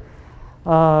there,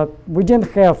 we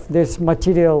didn't have this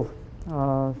material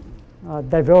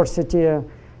diversity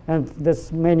and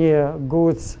this many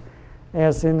goods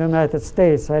as in the United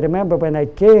States. I remember when I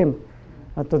came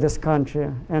to this country,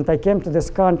 and I came to this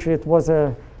country, it was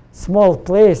a small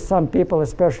place. Some people,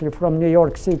 especially from New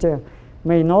York City,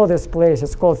 may know this place.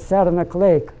 It's called Saranac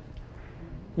Lake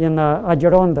in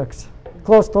Adirondacks,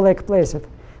 close to Lake Placid.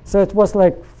 So it was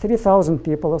like 3,000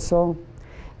 people or so.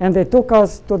 And they took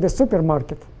us to the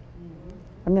supermarket.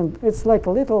 I mean, it's like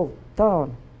a little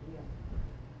town.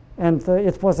 And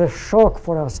it was a shock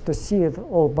for us to see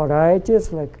all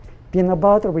varieties, like peanut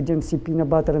butter. We didn't see peanut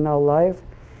butter in our life,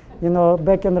 you know,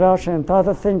 back in Russia, and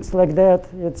other things like that.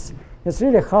 It's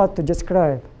really hard to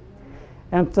describe.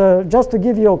 And just to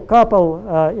give you a couple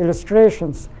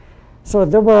illustrations, so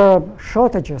there were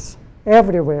shortages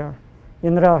everywhere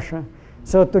in Russia.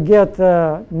 So to get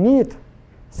meat,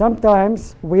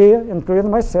 sometimes we,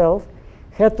 including myself,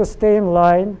 had to stay in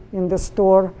line in the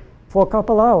store for a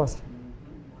couple hours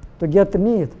to get the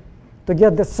meat, to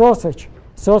get the sausage.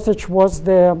 Sausage was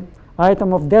the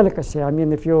item of delicacy. I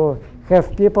mean, if you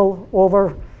have people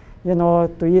over, you know,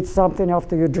 to eat something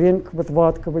after you drink with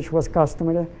vodka, which was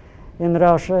customary in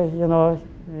Russia, you know,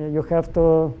 you have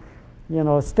to, you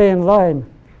know, stay in line,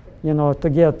 you know, to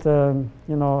get, you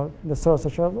know, the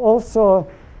sausage. Also,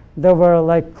 there were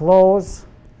like clothes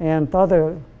and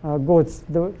other goods.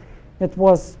 It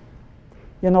was,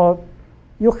 you know,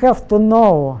 you have to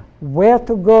know where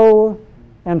to go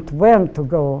and when to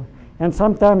go. And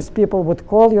sometimes people would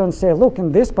call you and say, look,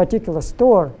 in this particular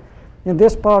store, in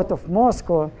this part of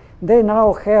Moscow, they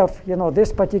now have, you know,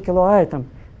 this particular item.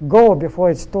 Go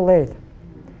before it's too late.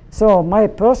 So my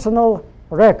personal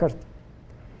record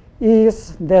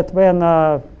is that when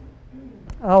our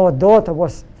daughter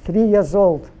was 3 years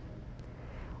old,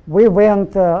 we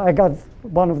went, I got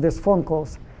one of these phone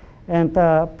calls, And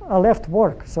I left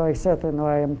work, so I said,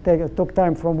 I took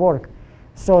time from work.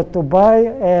 So to buy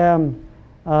a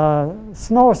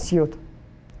snowsuit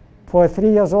for a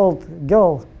 3-year-old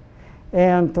girl,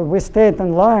 and we stayed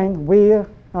in line.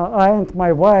 I and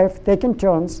my wife taking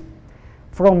turns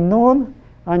from noon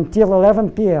until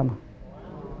 11 p.m.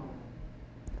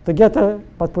 to get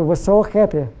but we were so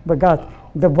happy. We got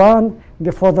the one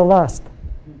before the last,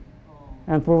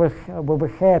 and we were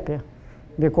happy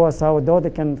because our daughter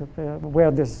can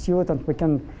wear this suit, and we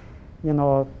can,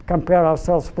 compare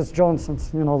ourselves with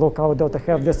Johnsons. Look, our daughter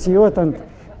have the suit, and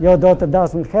your daughter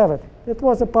doesn't have it. It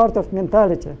was a part of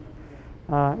mentality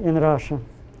in Russia.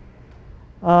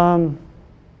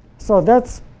 So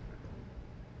that's,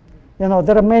 there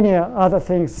are many other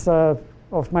things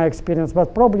of my experience,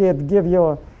 but probably it give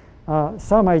you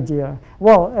some idea.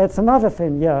 Well, it's another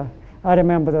thing, yeah. I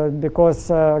remember that because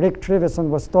Rick Trivison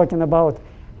was talking about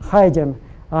hiding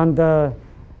under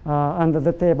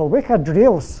the table. We had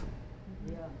drills,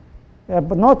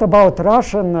 but not about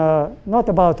Russian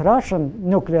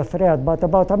nuclear threat, but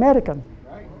about American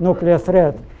nuclear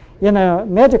threat. In a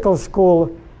medical school,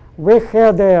 we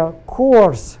had a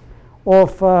course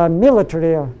of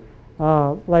military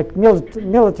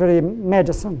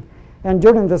medicine, and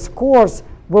during this course,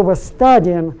 we were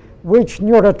studying which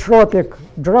neurotropic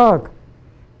drug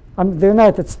the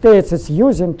United States is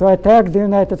using to attack the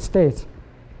United States.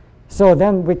 So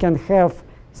then we can have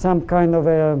some kind of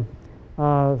a,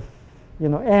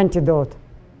 antidote,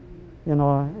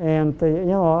 and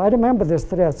I remember these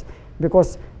threats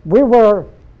because we were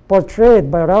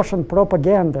portrayed by Russian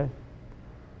propaganda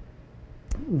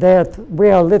that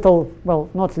we are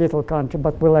not little country,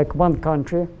 but we're like one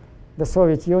country, the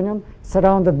Soviet Union,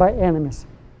 surrounded by enemies.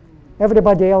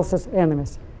 Everybody else is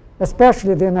enemies,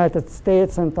 especially the United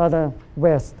States and other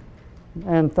West.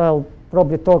 And I'll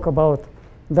probably talk about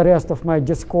the rest of my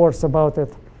discourse about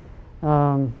it,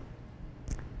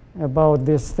 about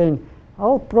this thing.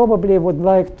 I probably would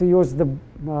like to use the,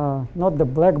 not the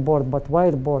blackboard, but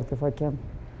whiteboard if I can.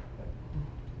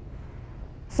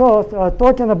 So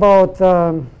talking about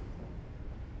the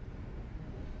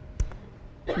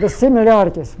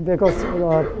similarities, because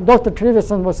Dr.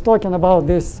 Trivison was talking about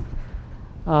this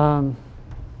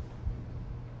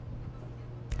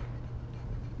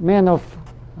man of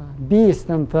beast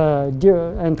and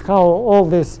how all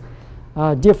these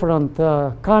different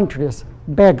countries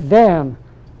back then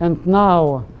and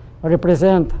now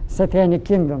represent satanic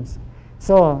kingdoms.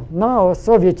 So now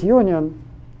Soviet Union,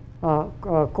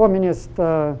 communist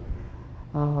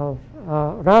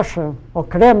Russia, or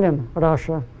Kremlin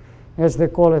Russia, as they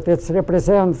call it, it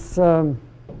represents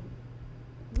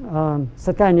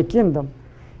satanic kingdom.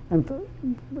 And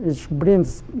which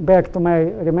brings back to my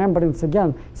remembrance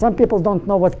again. Some people don't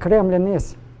know what Kremlin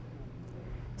is.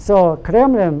 So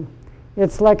Kremlin,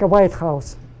 it's like a White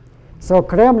House. So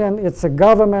Kremlin, it's a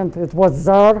government. It was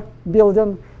Tsar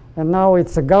building, and now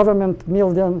it's a government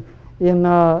building in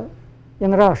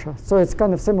Russia. So it's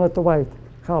kind of similar to White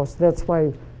House. That's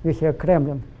why you hear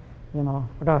Kremlin,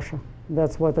 Russia.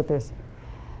 That's what it is.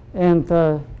 And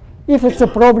if it's a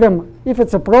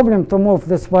problem to move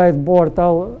this whiteboard,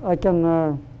 I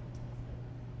can.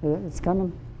 It's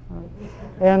coming.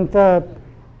 And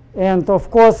of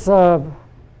course,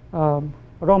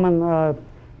 Roman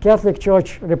Catholic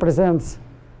Church represents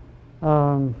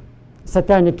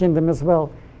satanic kingdom as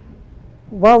well.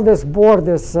 While this board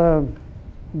is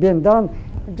being done,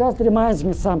 it just reminds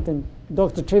me something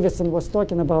Dr. Trivison was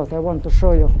talking about. I want to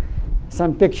show you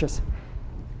some pictures.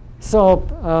 So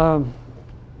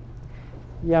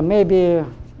yeah, maybe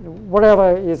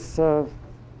whatever is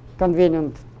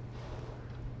convenient.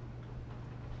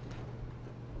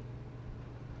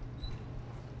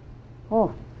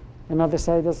 Oh, another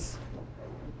side is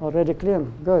already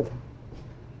clean. Good.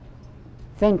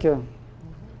 Thank you.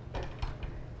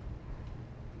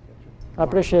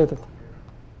 Appreciate it.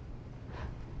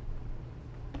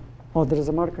 Oh, there is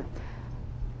a marker.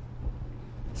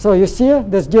 So you see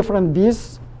there's different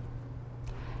beasts.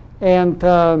 And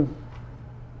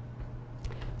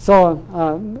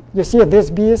you see this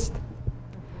beast.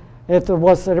 It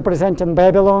was representing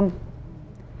Babylon.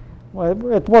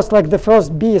 Well, it was like the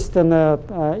first beast in the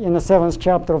 7th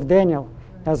chapter of Daniel,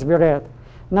 as we read.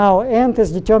 Now, end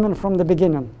is determined from the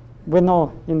beginning. We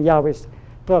know in Yahweh's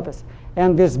purpose.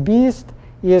 And this beast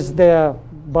is the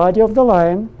body of the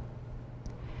lion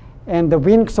and the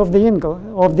wings of the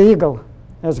eagle,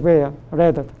 as we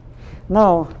read it.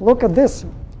 Now, look at this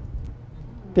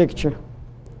picture.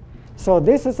 So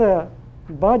this is a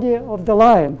body of the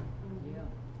lion.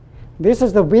 This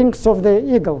is the wings of the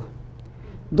eagle.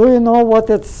 Do you know what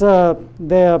it's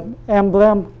the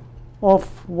emblem of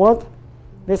what?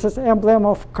 This is emblem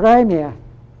of Crimea.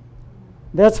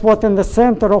 That's what in the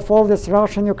center of all this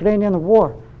Russian-Ukrainian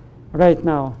war right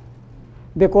now.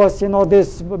 Because, you know,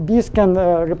 this beast can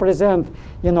represent,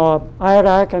 you know,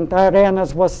 Iraq and Iran,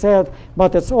 as was said,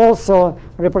 but it's also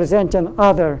representing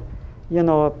other, you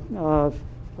know,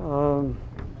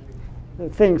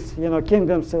 things, you know,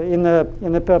 kingdoms in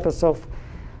the purpose of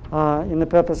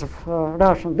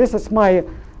Russian. This is my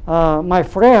my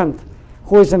friend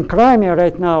who is in Crimea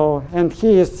right now, and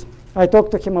he is. I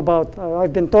talked to him about.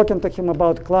 I've been talking to him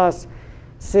about class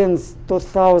since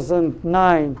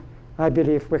 2009, I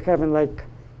believe. We're having like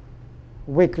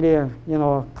weekly, you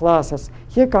know, classes.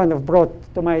 He kind of brought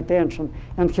to my attention,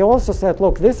 and he also said,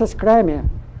 "Look, this is Crimea.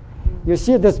 You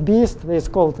see this beast? It's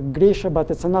called Grisha, but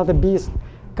it's another beast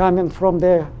coming from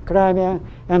the Crimea."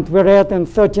 And we read in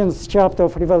 13th chapter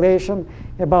of Revelation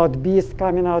about beast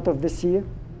coming out of the sea.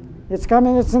 It's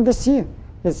coming. It's in the sea.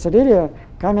 It's really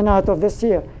coming out of the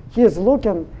sea. He is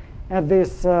looking at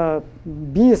this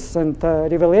beast and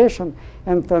Revelation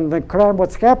and the crime,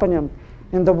 what's happening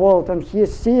in the world, and he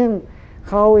is seeing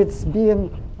how it's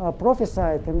being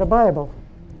prophesied in the Bible.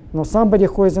 You know, somebody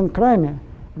who is in Crimea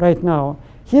right now.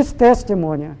 His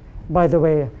testimony, by the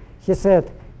way, he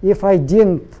said, if I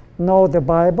didn't know the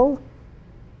Bible,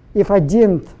 if I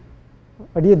didn't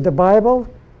read the Bible,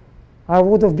 I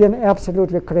would have been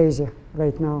absolutely crazy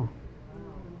right now.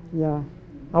 Yeah,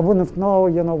 I wouldn't know,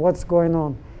 you know, what's going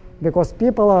on, because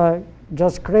people are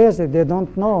just crazy. They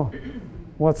don't know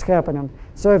what's happening.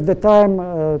 So if the time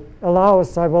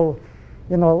allows, I will,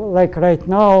 you know, like right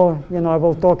now, you know, I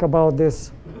will talk about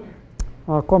this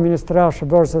communist Russia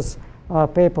versus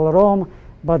Papal Rome,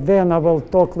 but then I will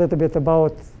talk a little bit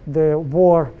about the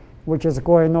war which is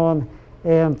going on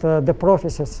and the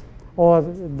prophecies, or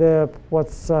the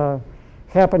what's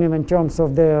happening in terms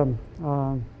of the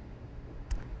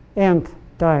end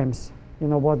times, you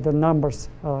know, what the numbers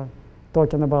are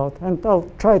talking about. And I'll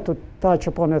try to touch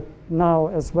upon it now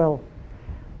as well.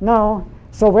 Now,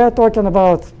 so we're talking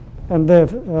about, and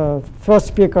the first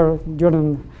speaker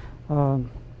during,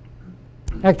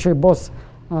 actually both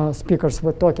speakers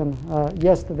were talking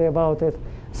yesterday about it.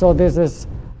 So this is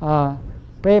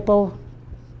Papal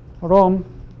Rome.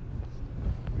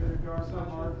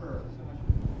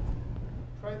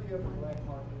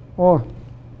 Oh,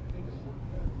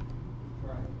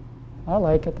 I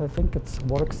like it. I think it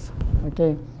works.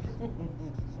 Okay,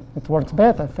 it works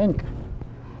better, I think.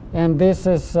 And this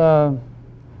is,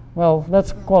 well,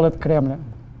 let's call it Kremlin.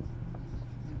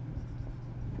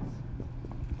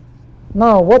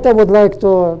 Now, what I would like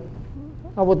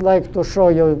to show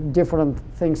you different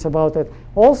things about it.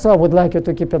 Also, I would like you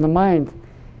to keep in mind,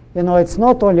 you know, it's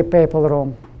not only Papal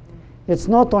Rome, it's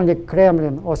not only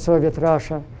Kremlin or Soviet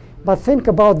Russia, but think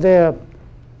about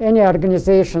any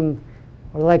organization,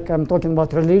 like I'm talking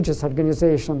about religious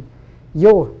organization,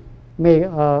 you may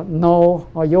know,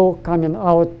 or you coming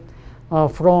out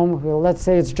from, well, let's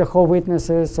say it's Jehovah's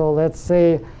Witnesses, or let's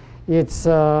say it's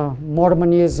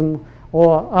Mormonism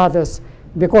or others,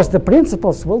 because the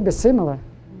principles will be similar.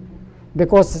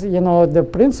 Because, you know, the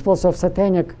principles of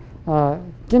satanic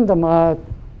kingdom are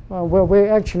we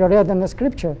actually read in the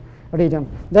scripture reading.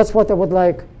 That's what I would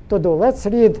like to do. Let's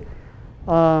read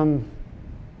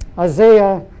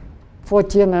Isaiah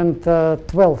 14 and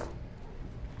 12.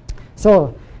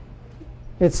 So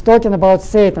it's talking about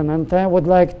Satan, and I would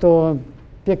like to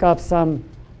pick up some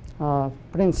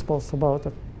principles about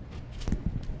it.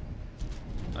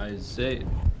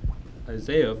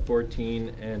 Isaiah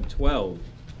 14 and 12.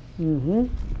 Mm-hmm.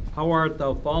 How art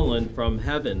thou fallen from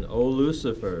heaven, O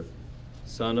Lucifer,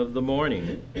 son of the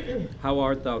morning? How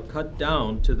art thou cut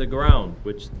down to the ground,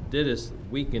 which didst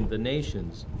weaken the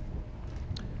nations?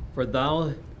 For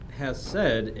thou hast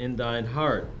said in thine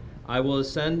heart, I will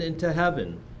ascend into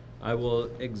heaven. I will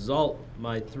exalt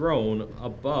my throne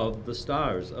above the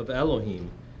stars of Elohim.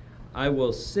 I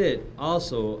will sit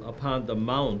also upon the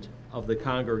mount of the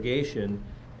congregation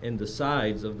in the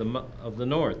sides of the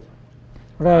north.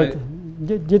 Right.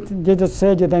 Did it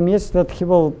say, did I miss that he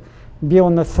will be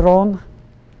on the throne?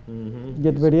 Mm-hmm.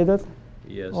 Did we read it?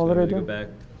 Yes, already? Go back.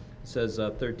 It says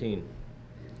 13.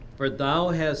 For thou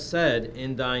hast said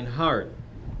in thine heart,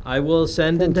 I will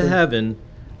ascend into heaven.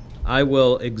 I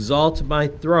will exalt my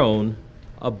throne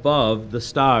above the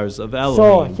stars of Elohim.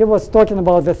 So he was talking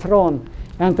about the throne,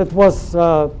 and it was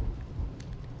told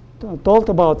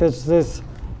about as this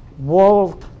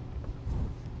world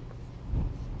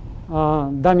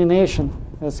domination,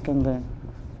 as can be.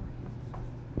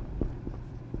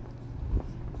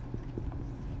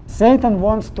 Satan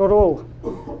wants to rule.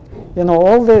 You know,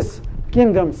 all these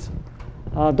kingdoms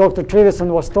Dr.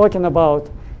 Trevisan was talking about,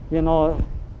 you know,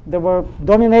 they were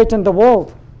dominating the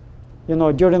world, you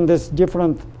know, during this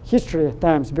different history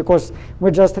times, because we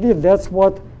just read that's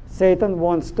what Satan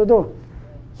wants to do.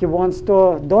 He wants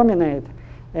to dominate.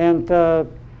 And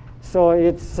so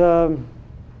it's, you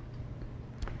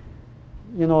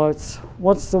know, it's,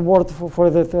 what's the word for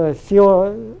the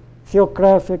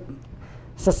theocratic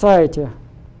society?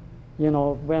 You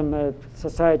know, when a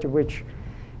society which,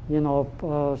 you know,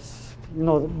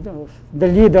 the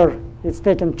leader is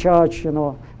taking charge, you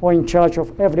know, or in charge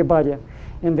of everybody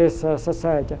in this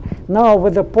society. Now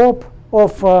with the Pope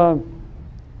of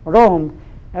Rome,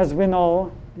 as we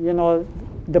know, you know,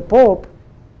 the Pope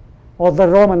or the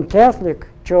Roman Catholic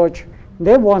Church,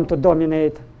 they want to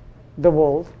dominate the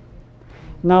world.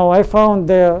 Now I found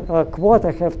the quote.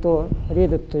 I have to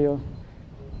read it to you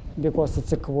because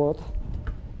it's a quote.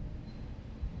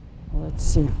 Let's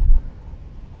see.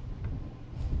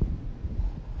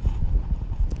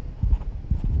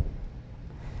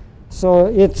 So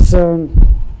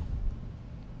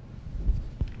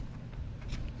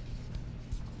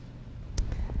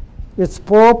it's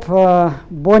Pope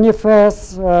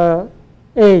Boniface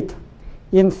VIII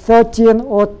in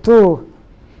 1302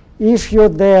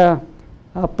 issued the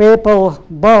papal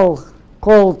bull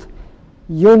called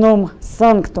Unum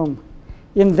Sanctum.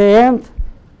 In the end,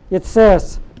 it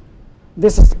says,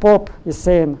 this is Pope is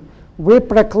saying, we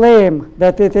proclaim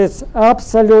that it is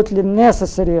absolutely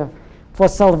necessary for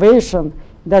salvation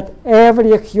that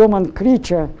every human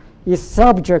creature is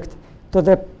subject to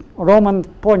the Roman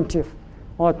Pontiff,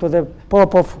 or to the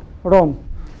Pope of Rome.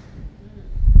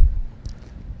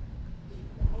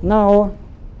 Now,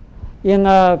 in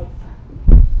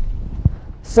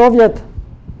Soviet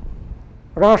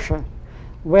Russia,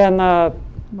 when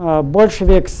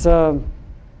Bolsheviks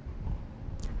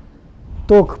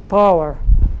took power,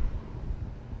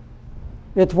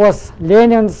 it was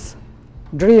Lenin's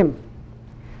dream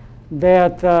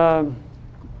that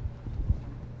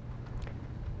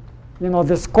you know,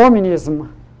 this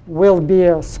communism will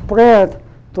be spread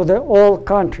to the all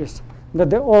countries, that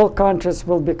the all countries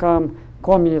will become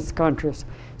communist countries.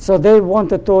 So they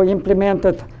wanted to implement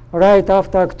it right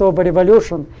after October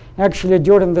Revolution, actually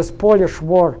during this Polish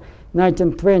War,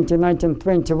 1920,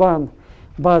 1921.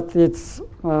 But it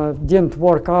didn't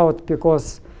work out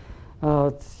because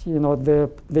you know,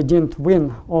 they didn't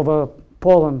win over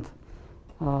Poland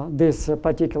this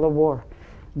particular war.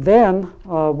 Then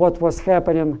what was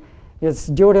happening is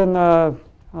during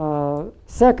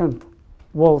Second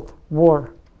World War,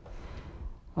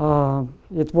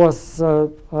 it was a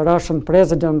Russian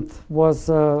president was,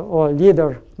 or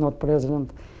leader, not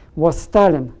president, was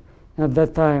Stalin at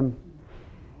that time.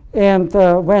 And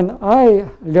when I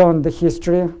learned the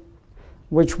history,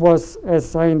 which was,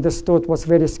 as I understood, was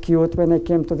very skewed when I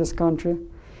came to this country,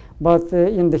 but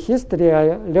in the history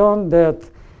I learned that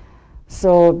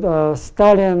so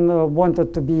Stalin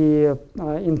wanted to be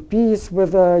in peace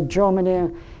with Germany,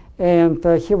 and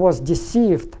he was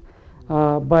deceived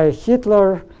by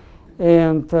Hitler,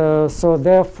 and so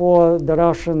therefore the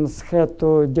Russians had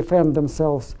to defend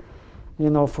themselves, you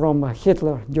know, from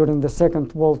Hitler during the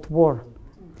Second World War.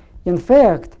 In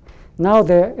fact, now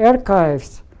the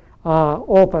archives are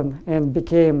open and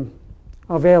became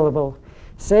available,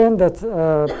 saying that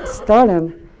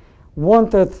Stalin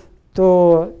wanted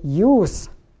to use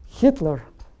Hitler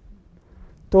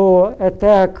to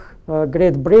attack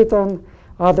Great Britain,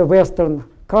 other Western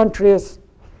countries,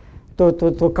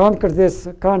 to conquer these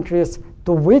countries,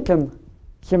 to weaken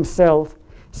himself.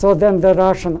 So then the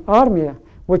Russian army,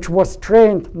 which was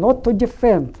trained not to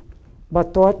defend,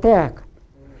 but to attack,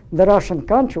 the Russian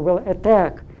country will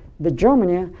attack the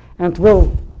Germany and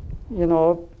will, you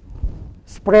know,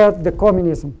 spread the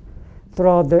communism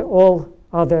throughout the all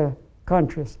other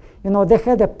countries. You know, they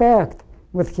had a pact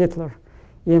with Hitler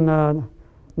in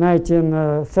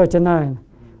 1939,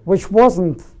 which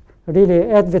wasn't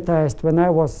really advertised when I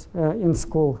was in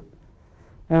school.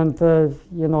 And,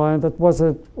 you know, and it was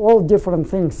all different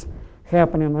things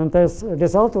happening. And as a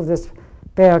result of this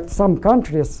pact, some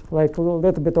countries, like a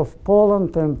little bit of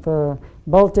Poland and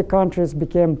Baltic countries,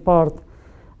 became part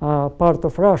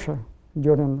of Russia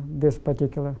during this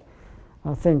particular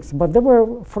things. But they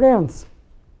were friends.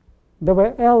 They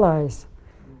were allies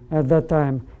at that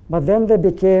time. But then they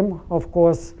became, of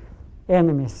course,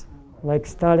 enemies, like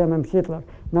Stalin and Hitler.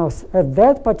 Now, at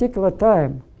that particular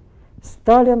time,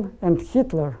 Stalin and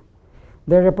Hitler,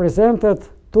 they represented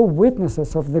two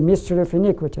witnesses of the mystery of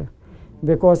iniquity,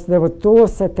 because there were two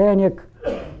satanic,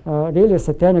 really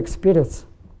satanic spirits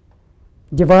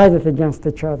divided against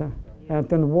each other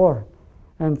and in war.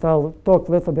 And I'll talk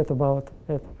a little bit about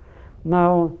it.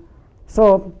 Now,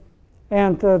 so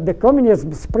And the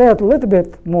communism spread a little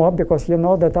bit more because you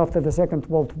know that after the Second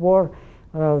World War,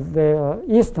 the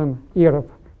Eastern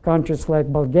Europe, countries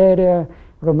like Bulgaria,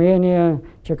 Romania,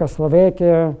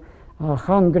 Czechoslovakia,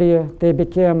 Hungary, they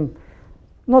became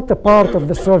not a part of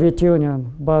the Soviet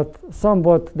Union, but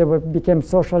somewhat they became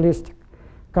socialist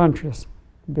countries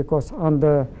because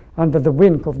under the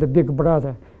wing of the big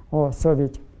brother or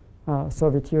Soviet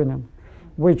Union,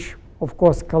 which of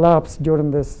course collapsed during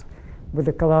this, with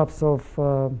the collapse of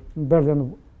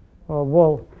Berlin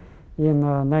Wall in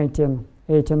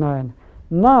 1989.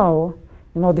 Now,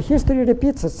 you know, the history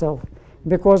repeats itself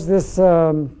because this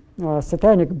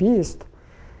satanic beast,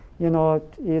 you know,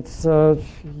 it's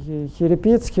he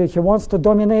repeats, he wants to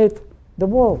dominate the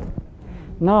world.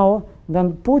 Now,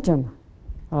 then Putin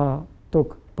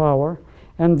took power,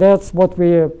 and that's what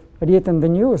we read in the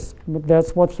news.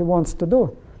 That's what he wants to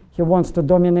do. He wants to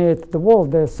dominate the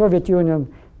world. The Soviet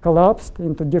Union collapsed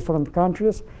into different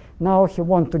countries. Now he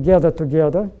wants to gather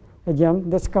together again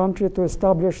this country to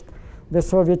establish the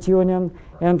Soviet Union,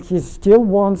 and he still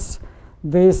wants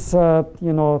this,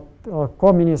 you know,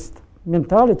 communist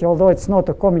mentality, although it's not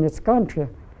a communist country,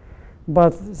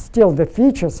 but still the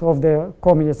features of the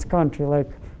communist country, like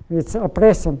it's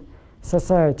oppressing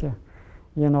society.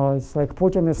 You know, it's like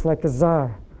Putin is like a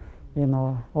czar, you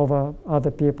know, over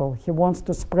other people. He wants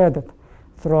to spread it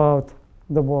throughout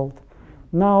the world.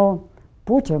 Now,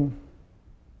 Putin,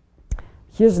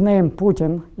 his name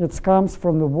Putin, it comes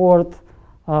from the word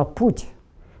put,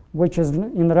 which is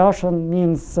in Russian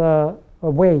means a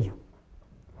way.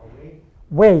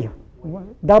 Way.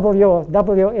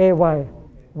 W-A-Y,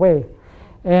 way.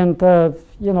 And,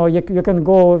 you know, you can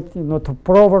go, you know, to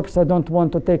Proverbs. I don't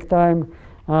want to take time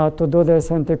to do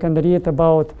this, and you can read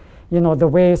about, you know, the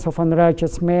ways of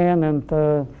unrighteous man and,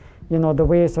 you know, the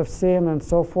ways of sin and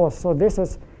so forth. So this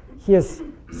is his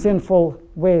sinful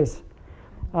ways.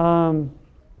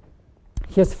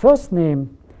 His first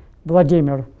name,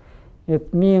 Vladimir,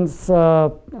 it means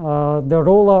the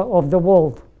ruler of the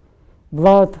world.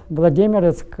 Vladimir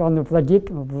is kind of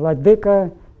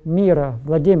Vladika Mira,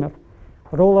 Vladimir,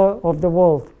 ruler of the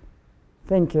world.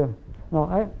 Thank you.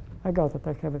 No, I got it,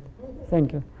 I have it.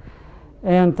 Thank you.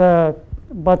 And,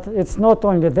 but it's not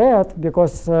only that,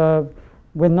 because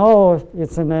we know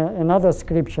it's in another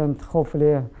scripture, and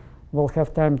hopefully we'll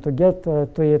have time to get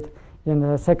to it.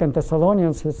 In 2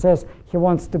 Thessalonians, it says he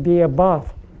wants to be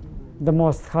above the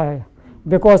Most High,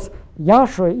 because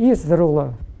Yahshua is the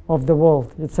ruler of the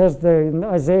world. It says in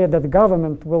Isaiah that the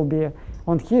government will be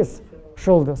on his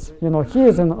shoulders. You know, he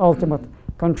is in ultimate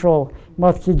control,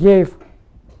 but he gave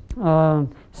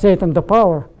Satan the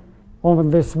power over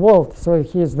this world, so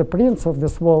he is the prince of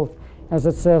this world, as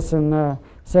it says in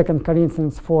 2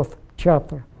 Corinthians 4th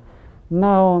chapter.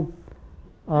 Now,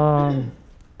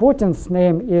 Putin's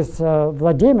name is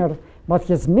Vladimir, but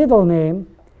his middle name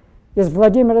is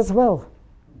Vladimir as well.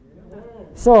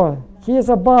 So he is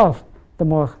above the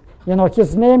more. You know,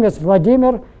 his name is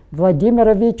Vladimir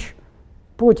Vladimirovich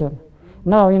Putin.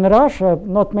 Now, in Russia,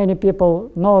 not many people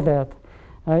know that.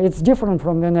 It's different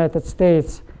from the United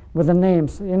States with the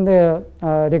names. In that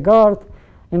regard,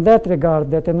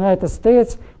 that in the United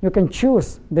States, you can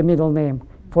choose the middle name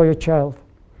for your child.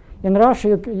 In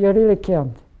Russia, you really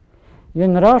can't.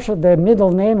 In Russia, the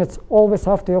middle name is always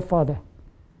after your father.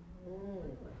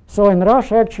 So in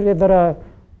Russia, actually, there are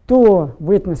two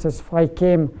witnesses if I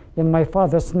came in my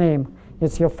father's name.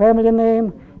 It's your family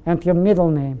name and your middle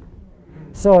name.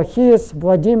 So he is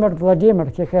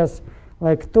Vladimir. He has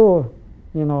like two,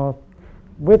 you know,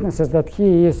 witnesses that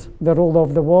he is the ruler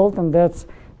of the world, and that's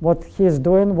what he is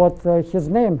doing, what his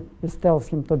name tells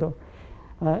him to do.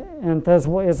 And as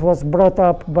was brought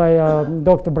up by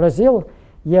Dr. Brazil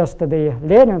yesterday,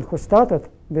 Lenin, who started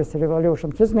this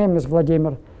revolution, his name is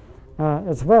Vladimir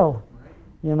as well,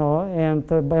 you know,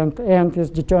 and is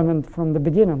determined from the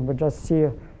beginning. We just see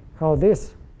how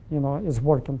this, you know, is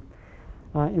working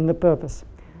in the purpose.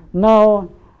 Now,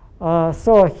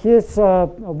 so his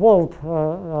world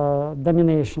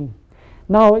domination.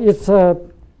 Now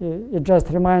it just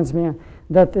reminds me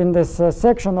that in this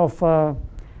section of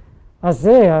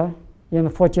Isaiah in the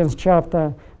 14th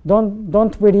chapter,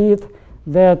 don't we read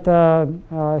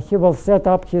that he will set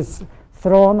up his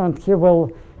throne and he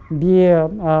will be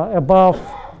above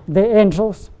the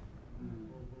angels?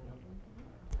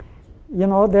 You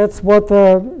know, that's what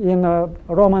in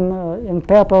Roman, in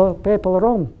papal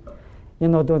Rome, you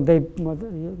know,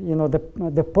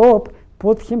 the Pope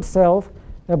put himself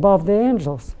above the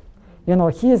angels. You know,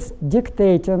 he's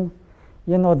dictating,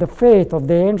 you know, the fate of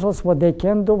the angels, what they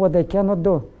can do, what they cannot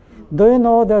do. Do you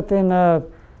know that in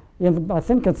I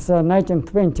think it's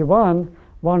 1921,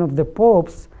 one of the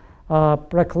popes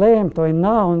proclaimed or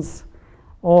announced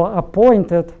or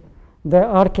appointed the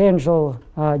Archangel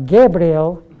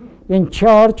Gabriel in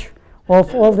charge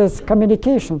of all these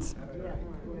communications.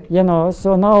 You know,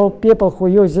 so now people who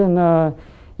using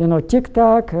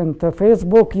TikTok and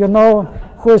Facebook, you know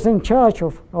who's in charge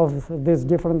of these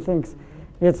different things.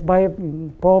 It's by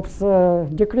Pope's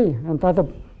decree, and other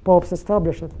popes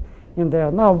established it in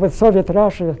there. Now with Soviet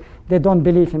Russia, they don't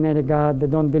believe in any God, they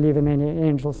don't believe in any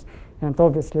angels, and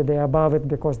obviously they're above it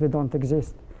because they don't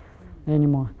exist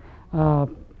anymore.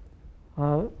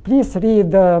 Please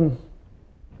read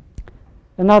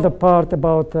another part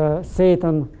about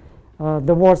Satan,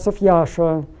 the words of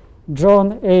Yahshua,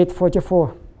 John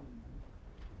 8:44.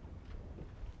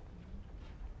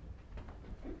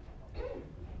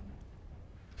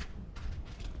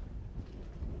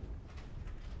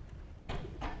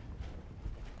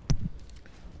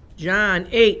 John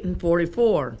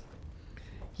 8:44.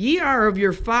 Ye are of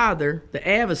your father, the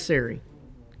adversary,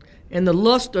 and the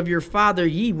lust of your father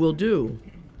ye will do.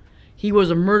 He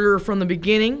was a murderer from the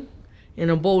beginning,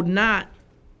 and abode not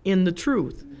in the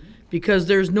truth, because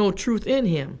there is no truth in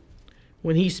him.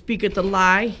 When he speaketh a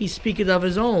lie, he speaketh of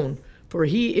his own, for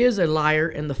he is a liar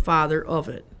and the father of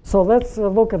it. So let's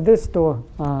look at these two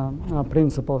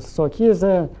principles. So he is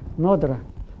a murderer.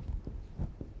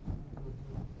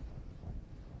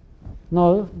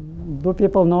 Now, do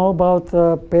people know about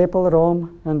papal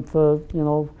Rome and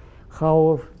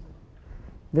how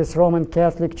this Roman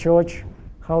Catholic Church,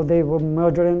 how they were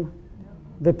murdering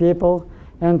the people?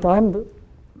 And I'm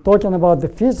talking about the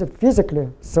physically,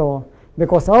 so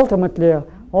because ultimately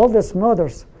all these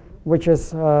murders, which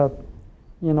is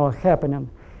happening,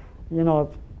 in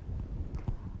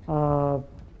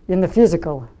the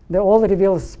physical, they all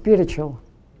reveal spiritual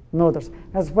murders,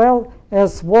 as well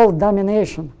as world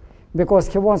domination, because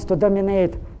he wants to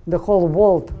dominate the whole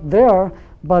world there,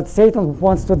 but Satan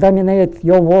wants to dominate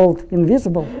your world,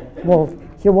 invisible world.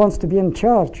 He wants to be in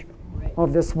charge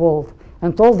of this world.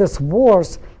 And all these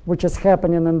wars which is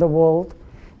happening in the world,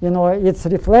 it's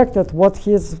reflected what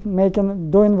he's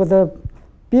doing with the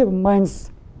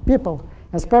people,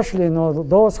 especially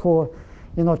those who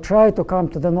try to come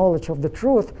to the knowledge of the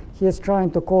truth. He is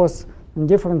trying to cause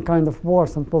different kind of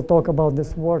wars, and we'll talk about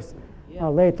these wars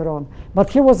later on.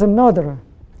 But he was a murderer.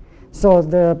 So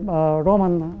the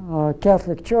Roman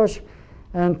Catholic Church,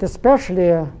 and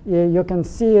especially you can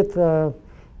see it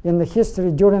in the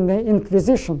history during the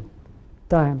Inquisition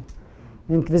time.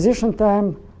 Inquisition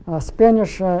time,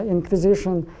 Spanish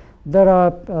Inquisition, there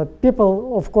are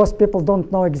people, of course, people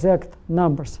don't know exact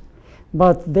numbers,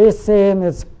 but they're saying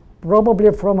it's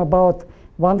probably from about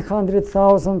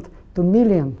 100,000 to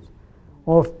millions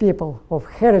of people, of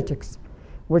heretics,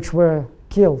 which were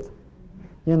killed.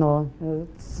 And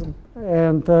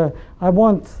I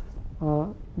want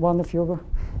one of you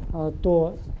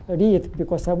to read,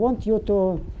 because I want you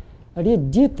to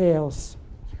read details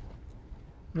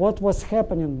what was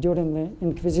happening during the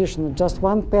Inquisition, just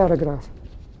one paragraph.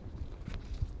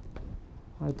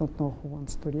 I don't know who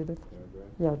wants to read it.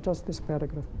 Yeah, just this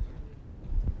paragraph.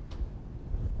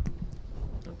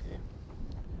 Okay.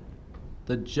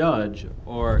 The judge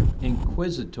or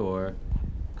inquisitor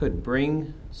could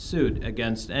bring suit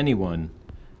against anyone.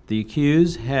 The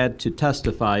accused had to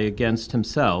testify against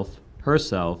himself,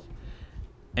 herself,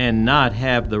 and not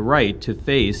have the right to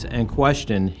face and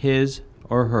question his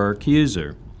or her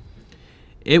accuser.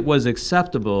 It was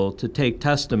acceptable to take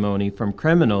testimony from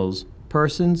criminals,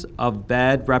 persons of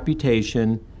bad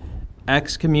reputation,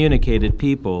 excommunicated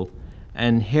people,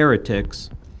 and heretics.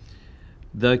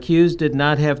 The accused did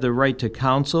not have the right to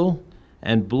counsel,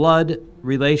 and blood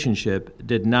relationship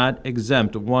did not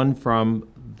exempt one from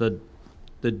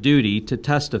the duty to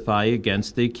testify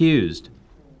against the accused.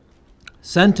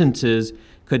 Sentences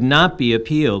could not be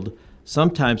appealed.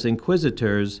 Sometimes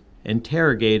inquisitors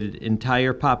interrogated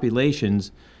entire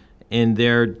populations in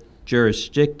their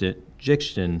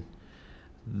jurisdiction.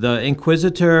 The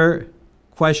inquisitor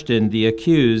questioned the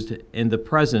accused in the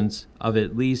presence of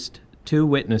at least 2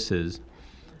 witnesses.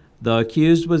 The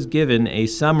accused was given a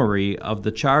summary of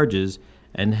the charges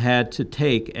and had to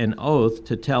take an oath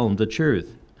to tell him the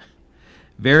truth.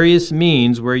 Various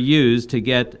means were used to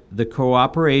get the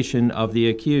cooperation of the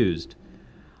accused.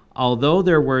 Although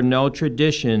there were no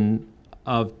tradition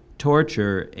of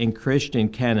torture in Christian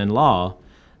canon law,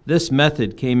 this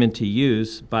method came into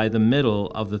use by the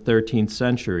middle of the 13th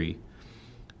century.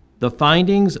 The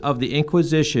findings of the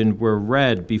Inquisition were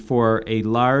read before a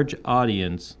large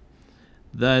audience.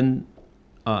 Then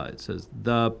it says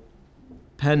the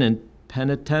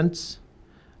penitents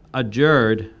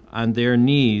adjured on their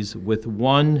knees with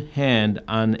one hand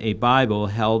on a Bible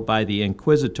held by the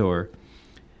inquisitor.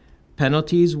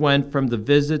 Penalties went from the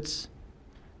visits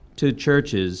to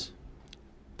churches,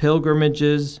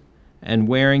 pilgrimages, and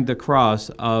wearing the cross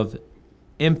of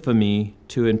infamy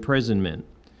to imprisonment.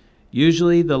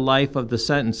 Usually the life of the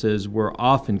sentences were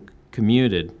often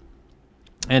commuted,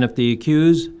 and if the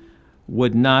accused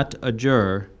would not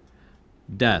adjure,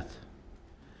 death.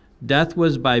 Death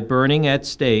was by burning at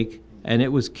stake, and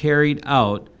it was carried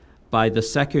out by the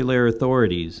secular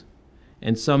authorities.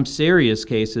 In some serious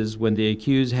cases, when the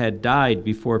accused had died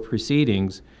before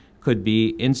proceedings could be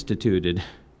instituted,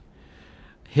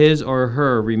 his or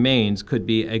her remains could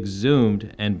be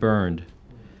exhumed and burned.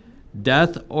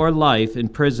 Death or life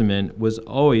imprisonment was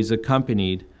always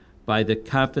accompanied by the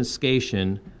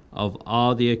confiscation of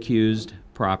all the accused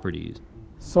properties.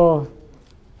 So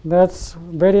that's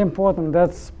very important.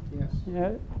 That's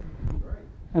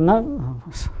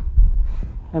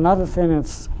another thing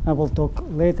is, I will talk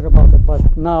later about it,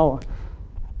 but now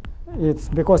it's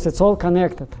because it's all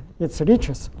connected. It's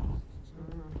riches.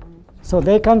 So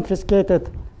they confiscated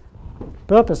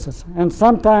purposes, and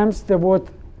sometimes they would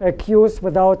accuse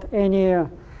without any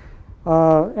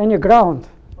ground.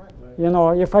 You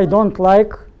know, if I don't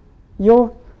like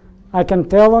you, I can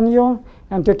tell on you,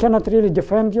 and you cannot really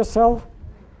defend yourself,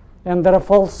 and there are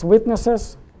false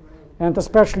witnesses, and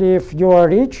especially if you are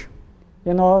rich,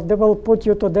 you know, they will put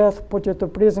you to death, put you to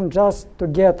prison just to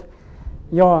get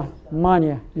your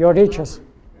money, your riches.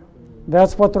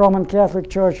 That's what Roman Catholic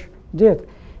Church did.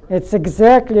 It's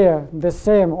exactly the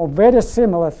same or very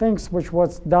similar things which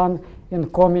was done in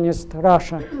communist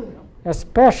Russia,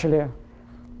 especially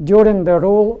during the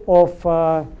rule of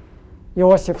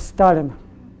Joseph Stalin.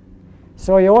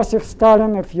 So Joseph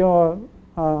Stalin, if you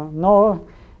know,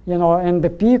 and the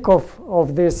peak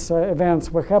of these events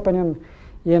were happening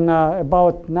in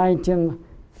about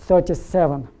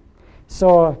 1937.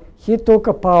 So he took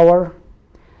a power.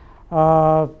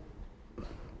 I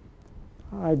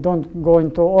don't go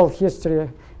into all history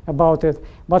about it,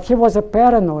 but he was a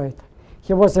paranoid.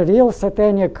 He was a real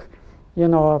satanic,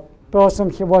 person.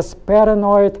 He was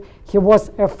paranoid. He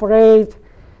was afraid.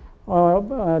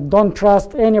 Don't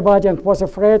trust anybody, and was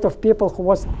afraid of people who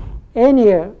was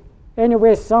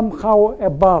anyway somehow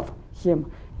above him.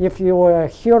 If you were a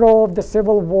hero of the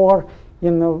Civil War,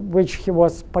 in which he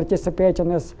was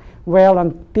participating as well,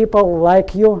 and people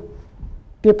like you,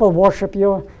 people worship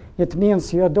you, it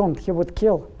means you're doomed. He would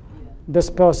kill this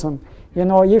person.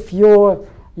 If you,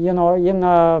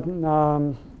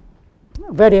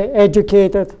 very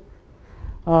educated,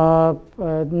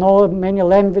 know many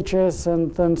languages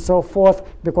and so forth,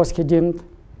 because he didn't.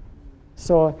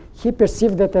 So he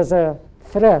perceived it as a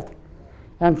threat,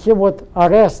 and he would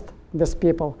arrest these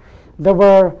people. There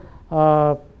were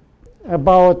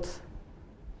about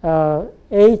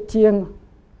 18,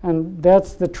 and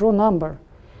that's the true number.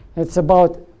 It's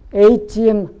about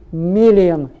 18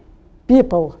 million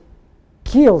people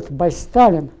killed by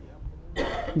Stalin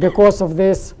because of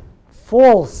this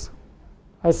false,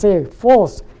 I say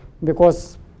false,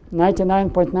 because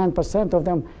 99.9% of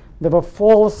them, they were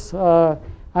false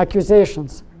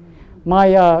accusations.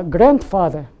 My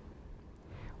grandfather,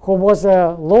 who was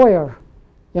a lawyer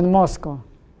in Moscow,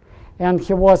 and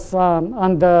he was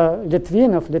under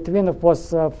Litvinov. Litvinov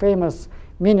was a famous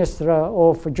minister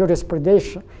of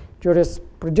jurisprudence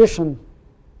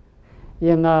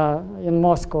in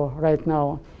Moscow right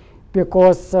now,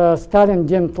 because Stalin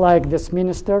didn't like this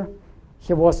minister.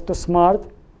 He was too smart.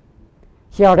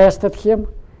 He arrested him,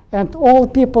 and all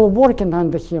people working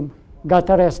under him got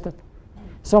arrested.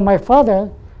 So my grandfather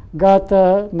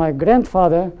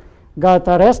got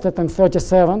arrested in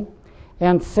 1937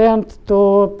 and sent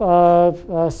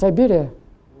to Siberia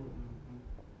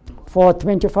for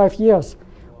 25 years,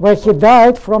 where he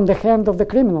died from the hand of the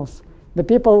criminals. The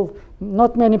people,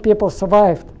 not many people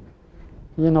survived,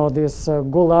 this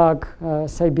Gulag,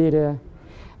 Siberia.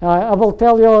 I will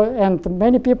tell you, and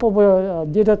many people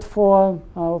did it for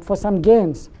some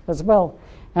gains as well.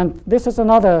 And this is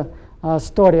another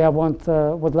story I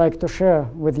would like to share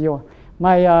with you.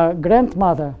 My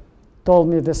grandmother told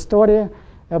me the story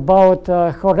about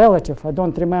her relative. I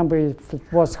don't remember if it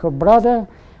was her brother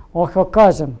or her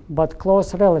cousin, but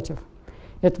close relative.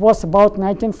 It was about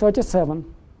 1937.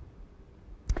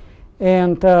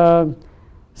 And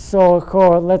so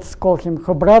let's call him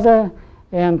her brother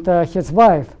and his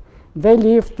wife. They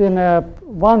lived in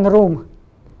one room,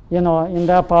 in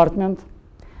the apartment.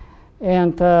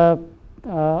 And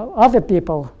other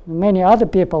people, many other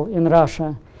people in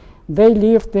Russia, they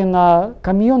lived in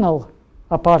communal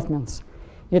apartments.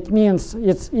 It means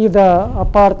it's either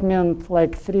apartment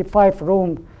like 3-5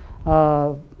 room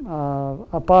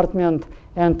apartment,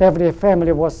 and every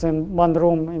family was in one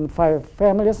room in 5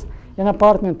 families in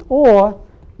apartment, or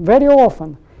very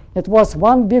often it was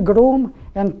one big room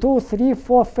and 2, 3,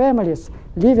 4 families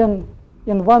living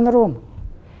in one room,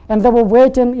 and they were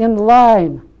waiting in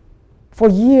line for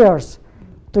years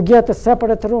to get a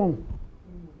separate room.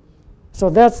 So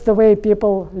that's the way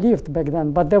people lived back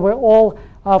then. But they were all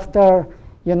after,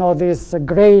 this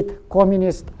great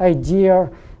communist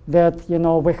idea that,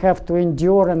 we have to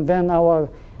endure and then our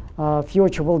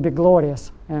future will be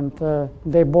glorious. And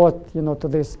they bought, to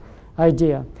this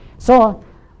idea. So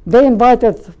they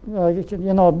invited,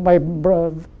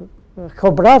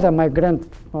 her brother, my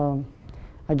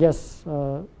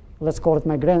let's call it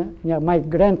my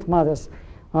grandmother's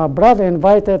brother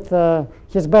invited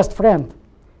his best friend.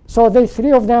 So they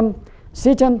 3 of them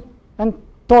sitting and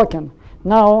talking.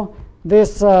 Now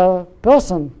this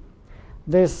person,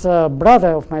 this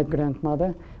brother of my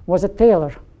grandmother, was a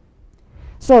tailor.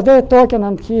 So they're talking,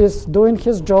 and he is doing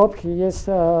his job. He is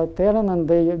tailoring, and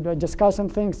they're discussing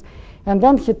things. And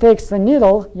then he takes the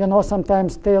needle.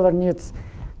 Sometimes tailor needs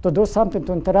to do something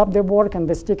to interrupt their work, and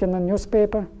they stick in the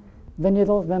newspaper, the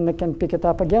needle, then they can pick it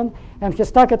up again. And he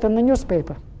stuck it in the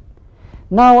newspaper.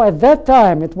 Now, at that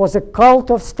time, it was a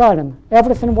cult of Stalin.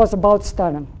 Everything was about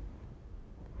Stalin.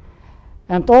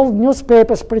 And all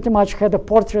newspapers pretty much had a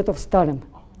portrait of Stalin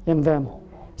in them.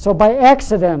 So by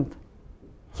accident,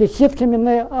 he hit him in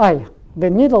the eye. The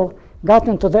needle got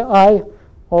into the eye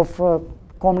of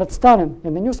Comrade Stalin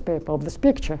in the newspaper of this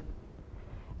picture.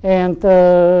 And,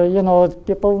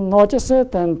 people notice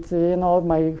it, and,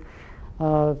 my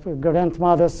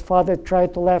grandmother's father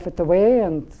tried to laugh it away,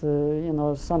 and,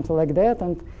 something like that,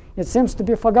 and it seems to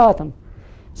be forgotten.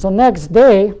 So next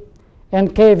day,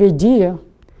 NKVD,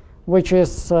 which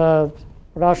is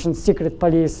Russian secret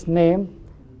police name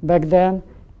back then,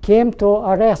 came to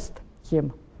arrest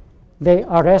him. They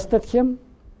arrested him.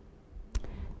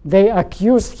 They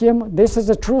accused him. This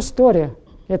is a true story.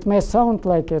 It may sound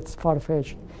like it's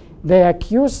far-fetched. They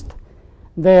accused,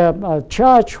 the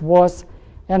charge was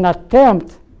an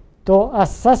attempt to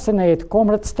assassinate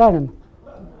Comrade Stalin.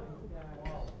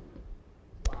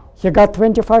 He got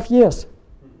 25 years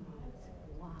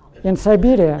in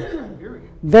Siberia.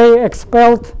 They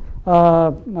expelled,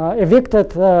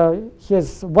 evicted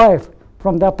his wife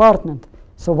from the apartment.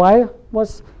 So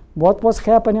what was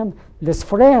happening? This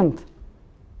friend,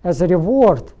 as a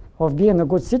reward of being a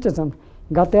good citizen,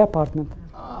 got the apartment.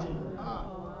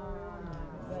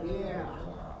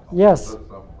 Yes.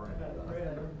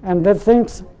 And the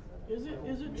things. Is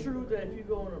it true that if you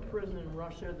go in a prison in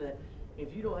Russia, that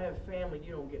if you don't have family,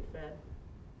 you don't get fed?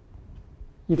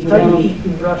 If you How do don't, you eat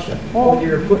in Russia when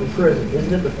you're put in prison?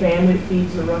 Isn't it the family that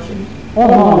feeds the Russians?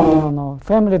 oh, no.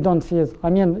 Family don't feed. I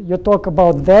mean, you talk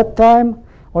about that time,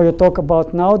 or you talk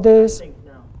about nowadays? I think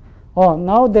now. Oh,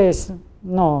 nowadays,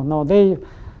 no.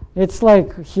 It's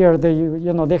like here,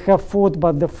 they have food,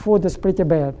 but the food is pretty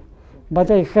bad. But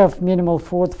they have minimal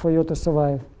food for you to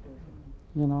survive,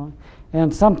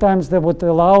 And sometimes they would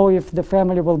allow if the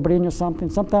family will bring you something.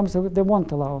 Sometimes they won't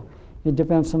allow. It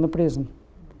depends on the prison.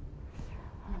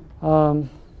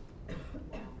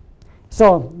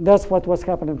 So that's what was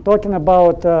happening. Talking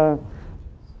about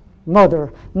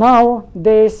murder.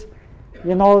 Nowadays,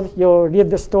 you read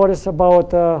the stories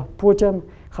about Putin,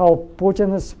 how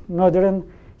Putin is murdering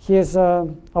his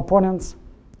opponents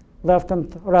left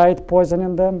and right,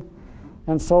 poisoning them,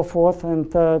 and so forth.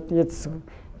 And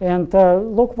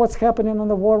look what's happening in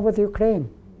the war with Ukraine.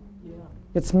 Yeah.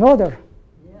 It's murder.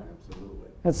 Yeah. Absolutely.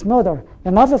 It's murder.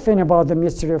 Another thing about the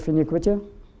mystery of iniquity.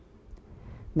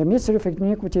 The mystery of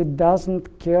iniquity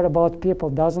doesn't care about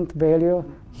people, doesn't value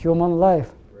human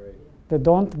life. Right. They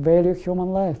don't value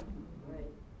human life.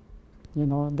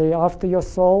 Right. They after your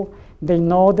soul. They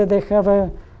know that they have a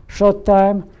short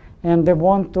time, and they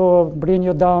want to bring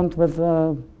you down with,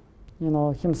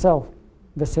 himself,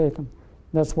 the Satan.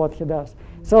 That's what he does.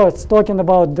 So it's talking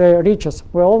about the riches.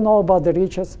 We all know about the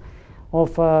riches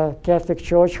of Catholic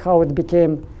Church, how it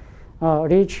became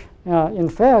rich. In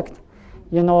fact,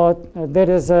 there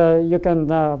is you can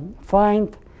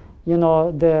find,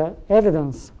 the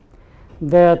evidence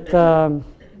that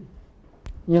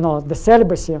the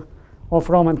celibacy of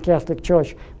Roman Catholic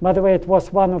Church. By the way, it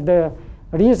was one of the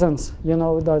reasons,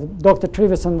 that Dr.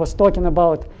 Trevisan was talking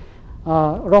about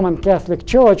Roman Catholic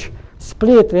Church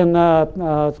split in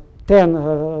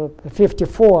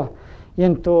 1054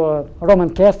 into Roman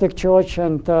Catholic Church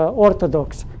and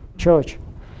Orthodox Church.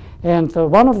 And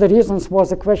one of the reasons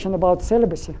was a question about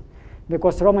celibacy,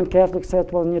 because Roman Catholics said,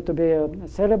 well, need to be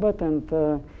celibate, and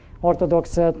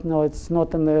Orthodox said, no, it's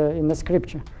not in the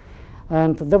scripture.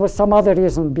 And there was some other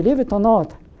reason, believe it or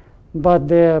not, but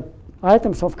the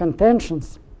items of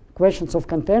contentions, questions of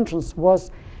contentions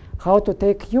was how to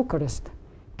take Eucharist.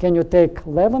 Can you take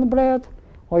leavened bread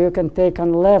or you can take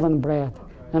unleavened bread?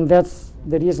 And that's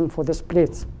the reason for the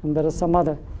splits. And there are some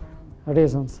other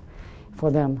reasons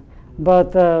for them.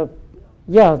 But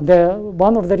yeah,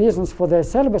 one of the reasons for the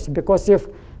celibacy, because if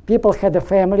people had a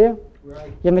family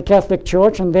in the Catholic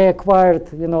Church and they acquired,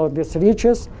 these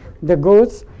riches, the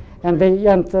goods, and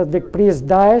the priest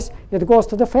dies, it goes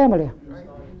to the family.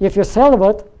 If you're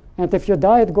celibate and if you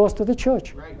die, it goes to the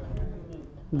church.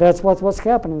 That's what was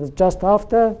happening. It's just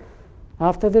after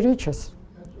the riches.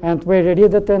 And we read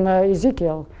it in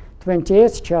Ezekiel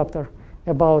 28th chapter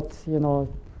about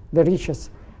the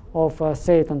riches of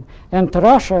Satan. And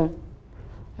Russia,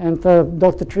 and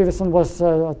Dr. Trevisan was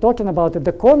talking about it,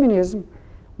 the communism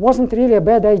wasn't really a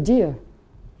bad idea.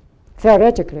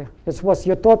 Theoretically, it was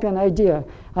utopian idea.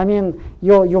 I mean,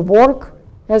 you work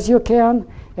as you can,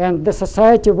 and the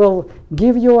society will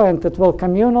give you, and it will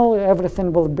communal,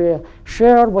 everything will be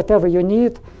shared, whatever you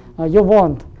need, you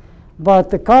want.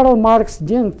 But Karl Marx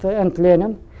and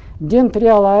Lenin didn't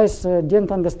realize,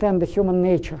 didn't understand the human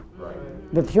nature,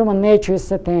 that human nature is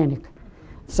satanic.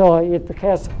 So it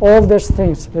has all these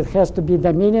things. It has to be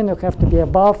dominion, you have to be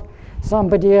above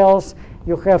somebody else,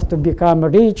 you have to become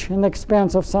rich in the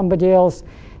expense of somebody else.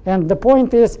 And the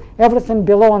point is, everything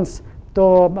belongs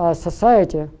to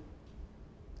society.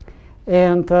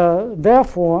 And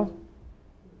therefore,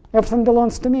 everything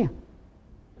belongs to me.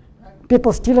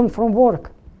 People stealing from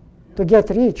work to get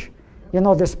rich.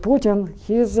 This Putin,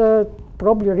 he's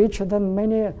probably richer than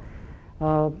many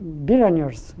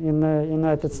billionaires in the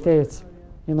United States,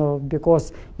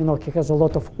 because, he has a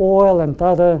lot of oil and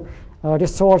other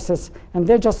resources, and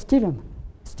they're just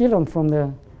stealing from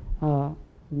the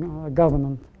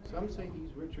government. Some say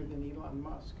he's richer than Elon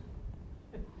Musk.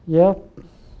 Yeah.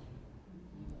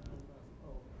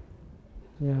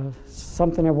 Yeah,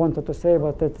 something I wanted to say,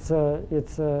 but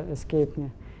it's escaped me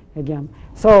again.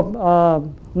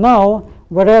 So now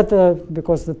we're at,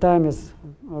 because the time is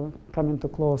coming to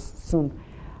close soon,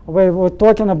 we were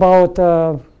talking about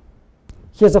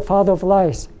he's a father of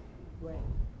lies.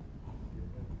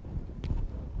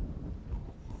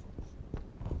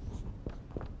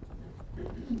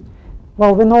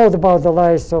 Well, we know about the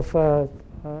lies of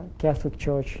Catholic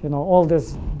Church. All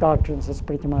these doctrines is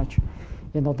pretty much,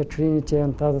 the Trinity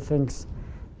and other things.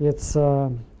 It's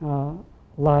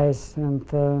lies,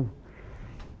 and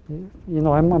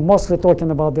I'm mostly talking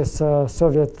about this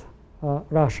Soviet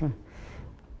Russia.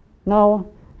 Now,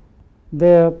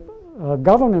 the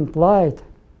government lied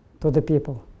to the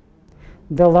people.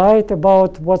 They lied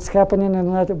about what's happening in the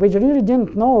United States. We really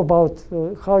didn't know about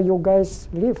how you guys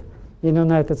live in the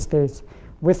United States.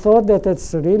 We thought that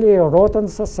it's really a rotten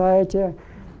society,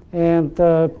 and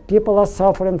people are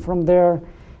suffering from there.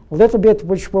 A little bit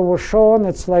which we were shown,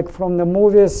 it's like from the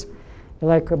movies,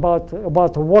 like about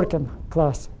the working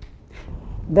class.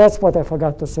 That's what I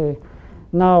forgot to say.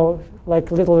 Now,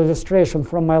 like little illustration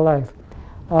from my life.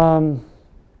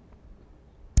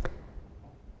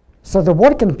 So the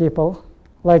working people,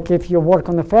 like if you work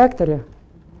on a factory,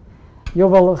 you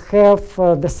will have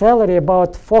the salary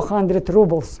about 400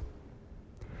 rubles.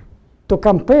 To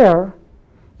compare,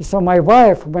 so my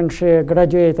wife, when she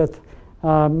graduated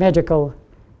medical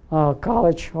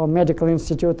college or medical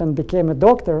institute and became a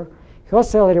doctor, her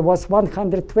salary was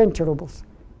 120 rubles.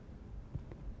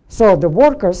 So the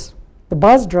workers, the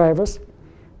bus drivers,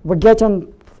 were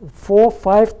getting 4 or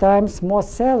 5 times more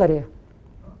salary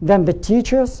than the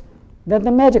teachers, than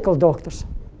the medical doctors.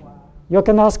 Wow. You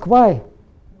can ask why.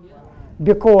 Yeah.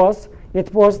 Because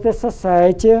it was the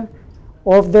society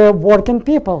of the working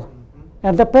people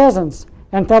and the peasants,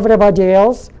 and everybody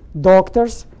else,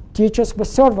 doctors, teachers, were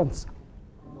servants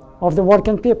of the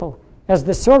working people. As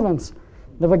the servants,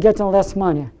 they were getting less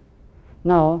money.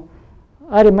 Now,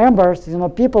 I remember,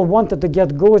 people wanted to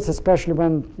get goods, especially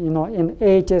when, in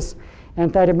 80s,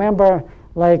 and I remember,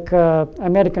 like,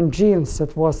 American jeans,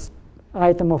 it was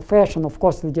item of fashion. Of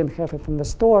course, they didn't have it in the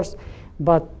stores,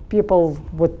 but people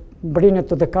would bring it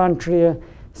to the country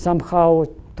somehow,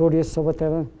 tourists or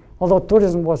whatever, although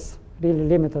tourism was really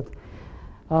limited.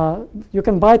 You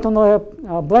can buy it on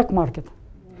a black market.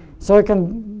 So you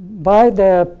can buy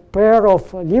the pair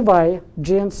of Levi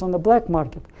jeans on the black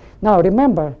market. Now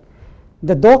remember,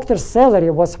 the doctor's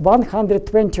salary was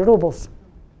 120 rubles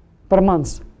per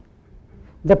month.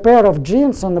 The pair of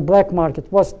jeans on the black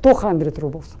market was 200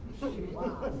 rubles.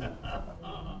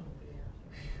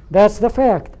 That's the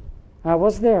fact. I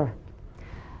was there.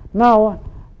 Now,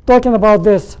 talking about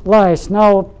these lies,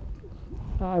 now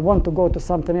I want to go to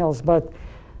something else, but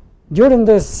during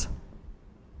this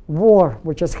war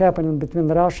which is happening between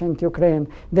Russia and Ukraine,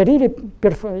 they really,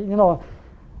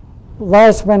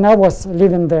 lies when I was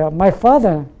living there. My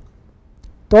father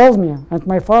told me, and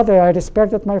my father, I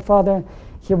respected my father.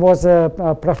 He was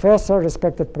a professor,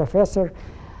 respected professor,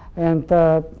 and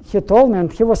he told me,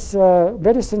 and he was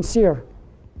very sincere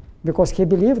because he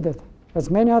believed it, as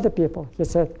many other people. He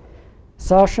said,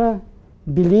 Sasha,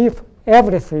 believe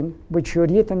everything which you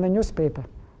read in the newspaper.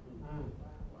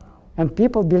 And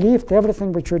people believed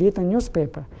everything which you read in the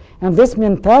newspaper. And this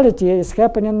mentality is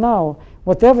happening now.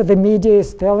 Whatever the media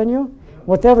is telling you,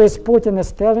 whatever is Putin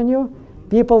is telling you,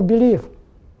 people believe.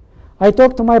 I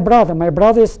talked to my brother. My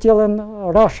brother is still in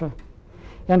Russia.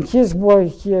 And he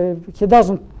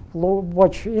doesn't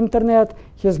watch internet.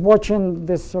 He's watching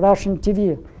this Russian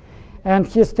TV. And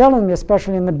he's telling me,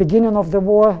 especially in the beginning of the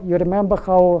war, you remember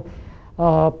how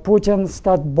Putin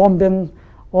started bombing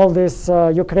all these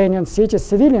Ukrainian cities,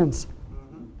 civilians.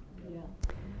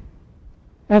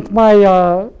 And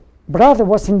my brother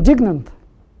was indignant,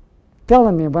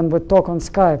 telling me when we talk on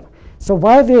Skype, so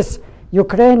why this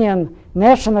Ukrainian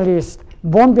nationalists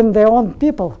bombing their own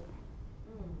people?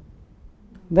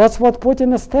 That's what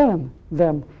Putin is telling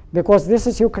them, because this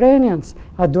is Ukrainians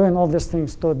are doing all these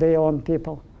things to their own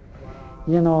people.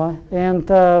 And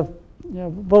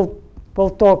we'll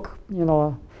talk,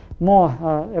 more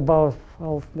about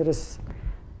how there is.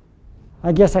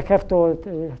 I guess I have to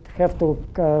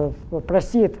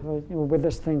proceed with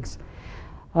these things.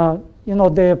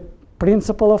 The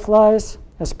principle of lies,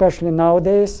 especially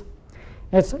nowadays,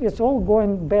 it's all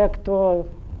going back to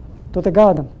the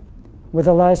garden with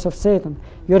the lies of Satan.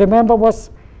 You remember what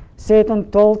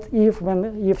Satan told Eve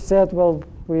when Eve said, well,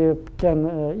 we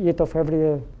can eat of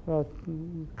every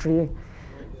tree,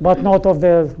 but not of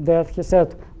the death. He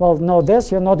said, well, no,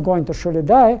 this, you're not going to surely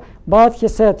die. But he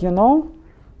said,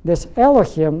 this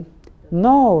Elohim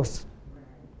knows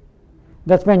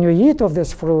that when you eat of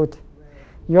this fruit,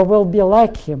 you will be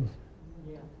like him.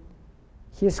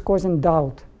 He's causing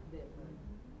doubt.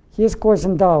 He's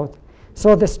causing doubt.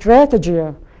 So the strategy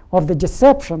of the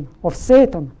deception of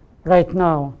Satan right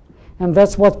now, and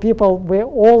that's what we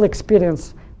all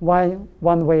experience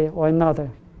one way or another.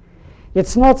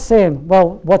 It's not saying,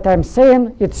 well, what I'm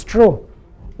saying, it's true.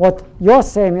 What you're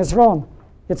saying is wrong.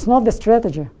 It's not the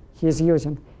strategy he's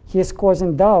using. He's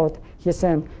causing doubt. He's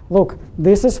saying, look,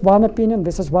 this is one opinion,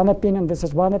 this is one opinion, this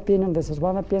is one opinion, this is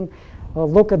one opinion.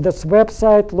 Look at this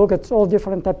website, look at all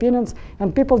different opinions,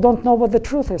 and people don't know what the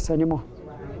truth is anymore.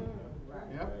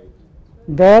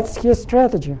 That's his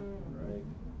strategy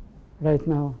right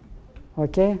now.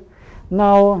 Okay?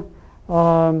 Now,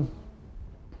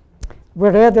 we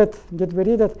read it. Did we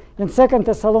read it? In 2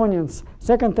 Thessalonians.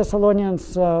 2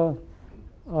 Thessalonians,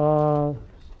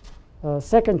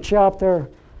 2nd chapter.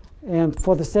 And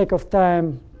for the sake of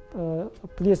time,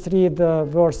 please read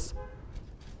verse,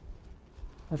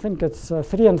 I think it's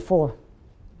 3 and 4.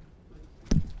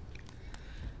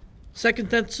 2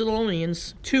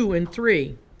 Thessalonians 2 and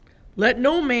 3. Let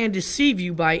no man deceive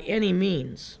you by any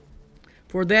means,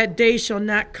 for that day shall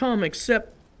not come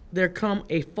except there come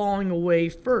a falling away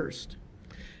first,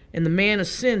 and the man of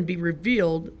sin be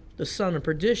revealed, the son of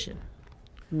perdition.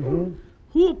 Mm-hmm.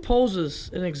 Who opposes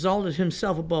and exalted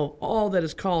himself above all that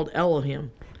is called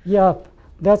Elohim? Yeah,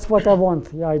 that's what I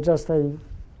want. Yeah,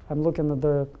 I'm looking at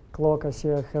the clock. I see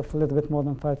I have a little bit more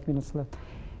than 5 minutes left.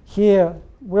 Here,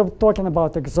 we're talking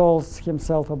about exalts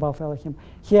himself above Elohim.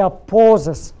 He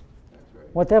opposes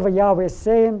whatever Yahweh is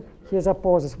saying. He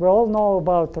opposes. We all know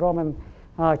about Roman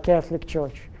Catholic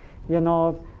Church.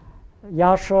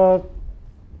 Yahshua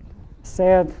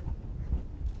said,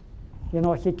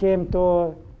 he came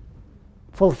to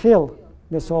fulfill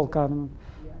this old covenant.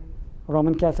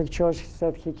 Roman Catholic Church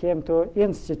said he came to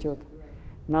institute.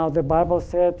 Now the Bible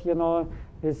said,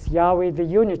 it's Yahweh the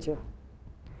unity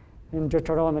in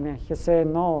Deuteronomy. He said,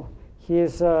 no, he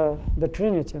is the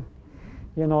Trinity.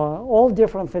 All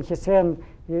different things. He's saying,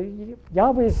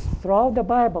 Yahweh is throughout the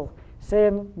Bible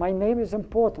saying, my name is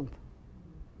important.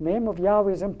 Name of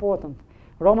Yahweh is important.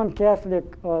 Roman Catholic,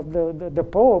 the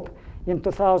Pope in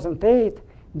 2008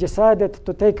 decided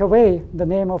to take away the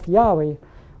name of Yahweh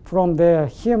from the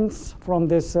hymns, from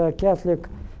these Catholic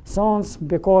songs,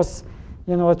 because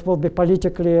it will be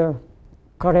politically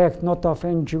correct not to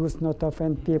offend Jews, not to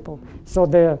offend people. So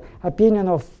the opinion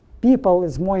of people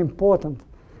is more important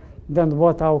than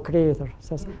what our Creator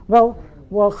says. Well,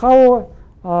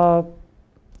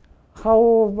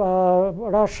 how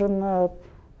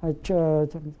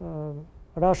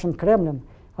Russian Kremlin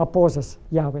opposes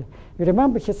Yahweh? You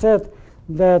remember he said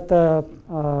that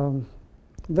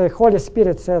the Holy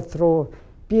Spirit said through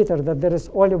Peter that there is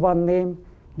only one name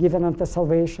given unto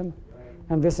salvation.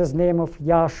 And this is name of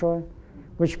Yahshua,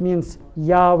 which means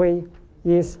Yahweh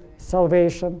is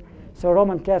salvation. So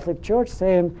Roman Catholic Church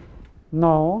saying,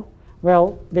 no.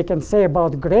 Well, they can say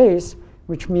about grace,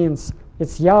 which means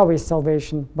it's Yahweh's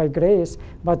salvation by grace,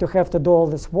 but you have to do all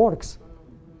these works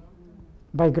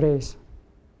by grace.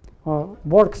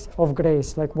 Works of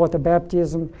grace, like water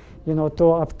baptism, to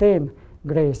obtain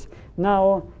grace.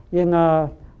 Now, in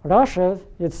Russia,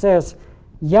 it says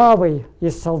Yahweh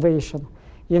is salvation.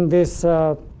 In this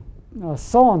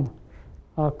song,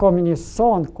 communist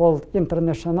song called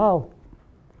International,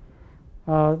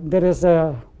 there is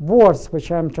a words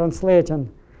which I'm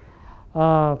translating.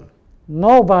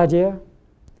 Nobody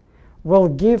will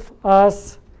give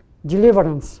us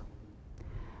deliverance.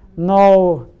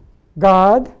 No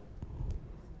God,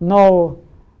 no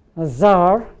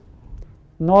Tsar,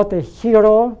 not a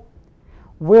hero.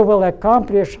 We will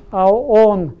accomplish our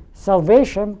own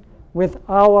salvation by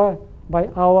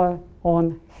our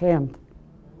own hand.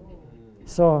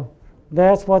 So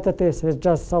that's what it is. It's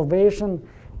just salvation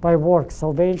by work,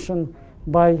 salvation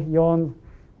by your own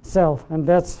self. And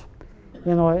that's,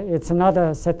 it's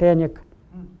another satanic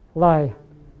lie,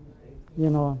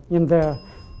 in there.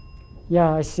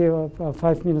 Yeah, I see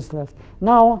 5 minutes left.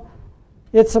 Now,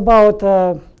 it's about,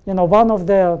 one of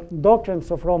the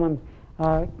doctrines of Roman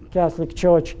Catholic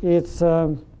Church. It's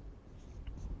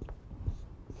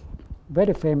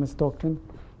very famous doctrine.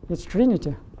 It's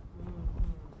Trinity.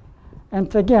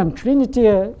 And again, Trinity,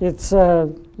 it's,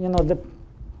 the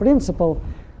principle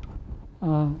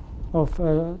of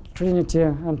Trinity,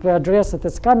 and to address it,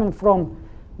 it's coming from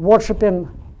worshiping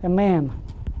a man.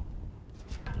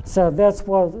 So that's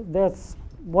what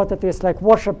it is. Like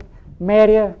worship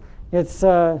Mary, it's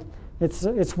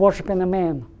worshiping a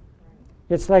man.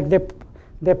 It's like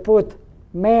they put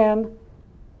man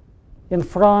in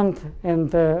front,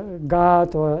 and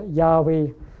God or Yahweh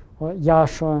or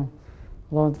Yahshua,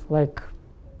 like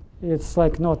it's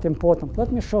like not important.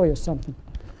 Let me show you something.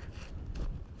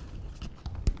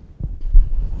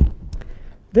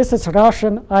 This is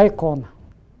Russian icon.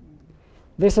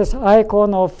 This is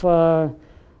icon of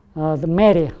the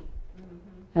Mary,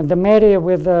 and the Mary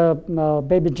with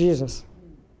baby Jesus.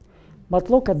 But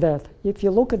look at that. If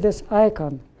you look at this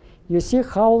icon, you see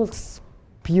how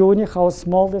puny, how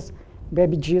small this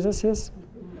baby Jesus is?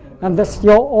 And this,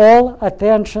 your all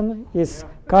attention is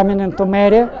coming into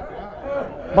Mary.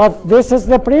 But this is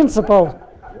the principle,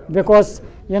 because,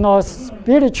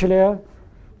 spiritually,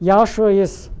 Yahshua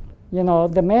is,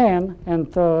 the man,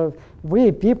 and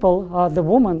we people are the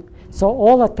woman. So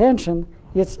all attention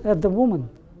is at the woman.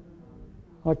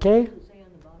 Okay?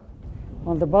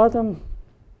 On the bottom,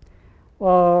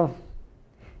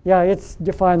 yeah, it's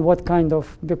defined what kind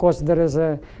of, because there is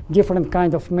a different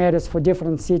kind of Marys for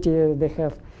different city. They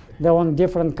have their own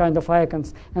different kind of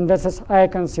icons. And this is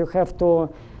icons. You have to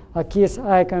kiss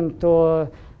icon to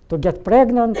get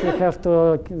pregnant. You have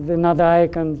to another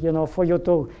icon, for you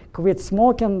to quit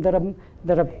smoking. There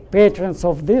are patrons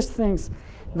of these things.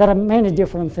 There are many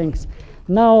different things.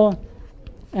 Now,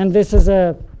 and this is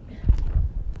a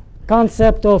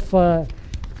concept of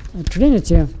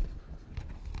Trinity,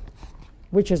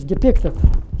 which is depicted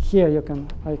here.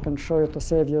 I can show you to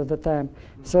save you the time.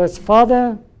 So it's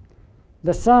Father,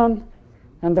 the Son,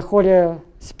 and the Holy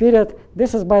Spirit.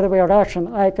 This is, by the way, a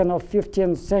Russian icon of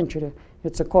 15th century.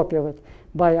 It's a copy of it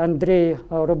by Andrei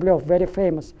Rublev, very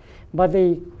famous. But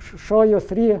they show you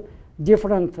 3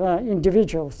 different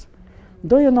individuals.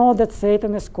 Do you know that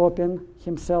Satan is copying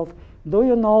himself? Do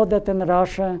you know that in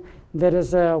Russia there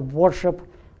is a worship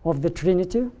of the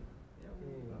Trinity?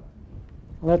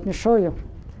 Let me show you.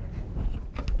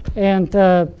 And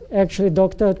actually,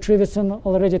 Dr. Trevisan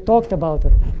already talked about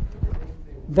it.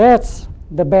 That's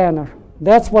the banner.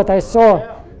 That's what I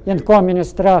saw in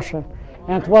communist Russia.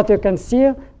 And what you can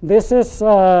see, this is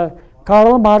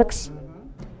Karl Marx,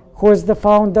 who is the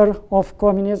founder of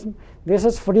communism. This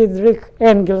is Friedrich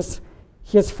Engels,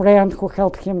 his friend who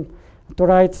helped him to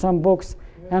write some books.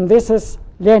 And this is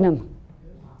Lenin.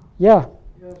 Yeah.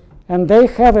 And they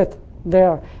have it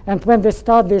there. And when they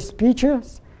start these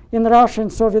speeches in Russia, in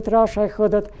Soviet Russia, I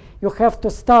heard that you have to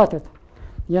start it.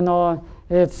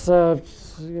 It's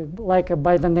like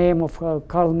by the name of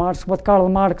Karl Marx, what Karl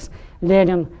Marx,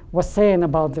 Lenin was saying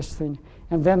about this thing,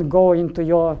 and then go into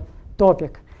your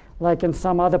topic. Like in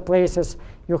some other places,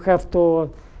 you have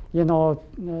to,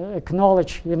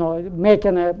 acknowledge,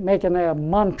 making a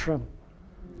mantra.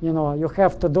 You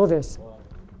have to do this,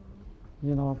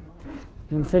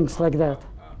 and things like that.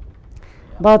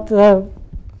 But,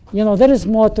 there is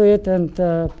more to it, and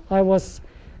I was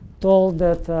told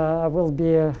that I will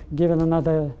be given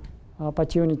another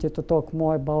opportunity to talk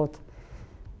more about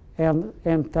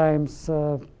end times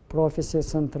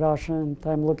prophecies and Russia, and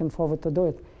I'm looking forward to do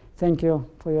it. Thank you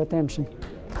for your attention.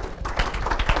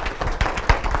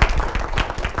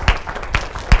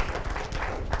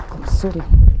 Sorry.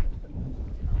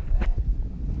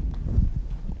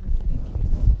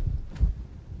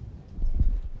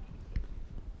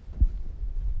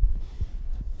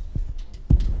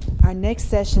 Our next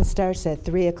session starts at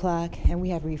 3 o'clock, and we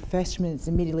have refreshments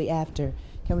immediately after.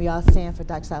 Can we all stand for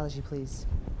doxology, please?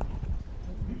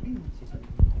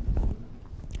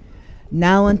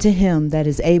 Now unto him that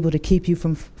is able to keep you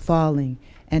from falling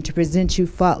and to present you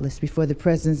faultless before the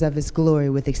presence of his glory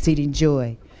with exceeding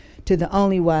joy, to the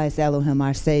only wise Elohim,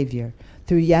 our Savior,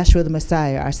 through Yahshua the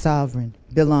Messiah, our Sovereign,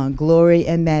 belong glory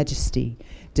and majesty,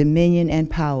 dominion and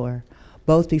power,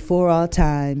 both before all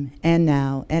time and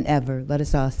now and ever. Let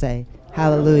us all say,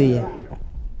 hallelujah.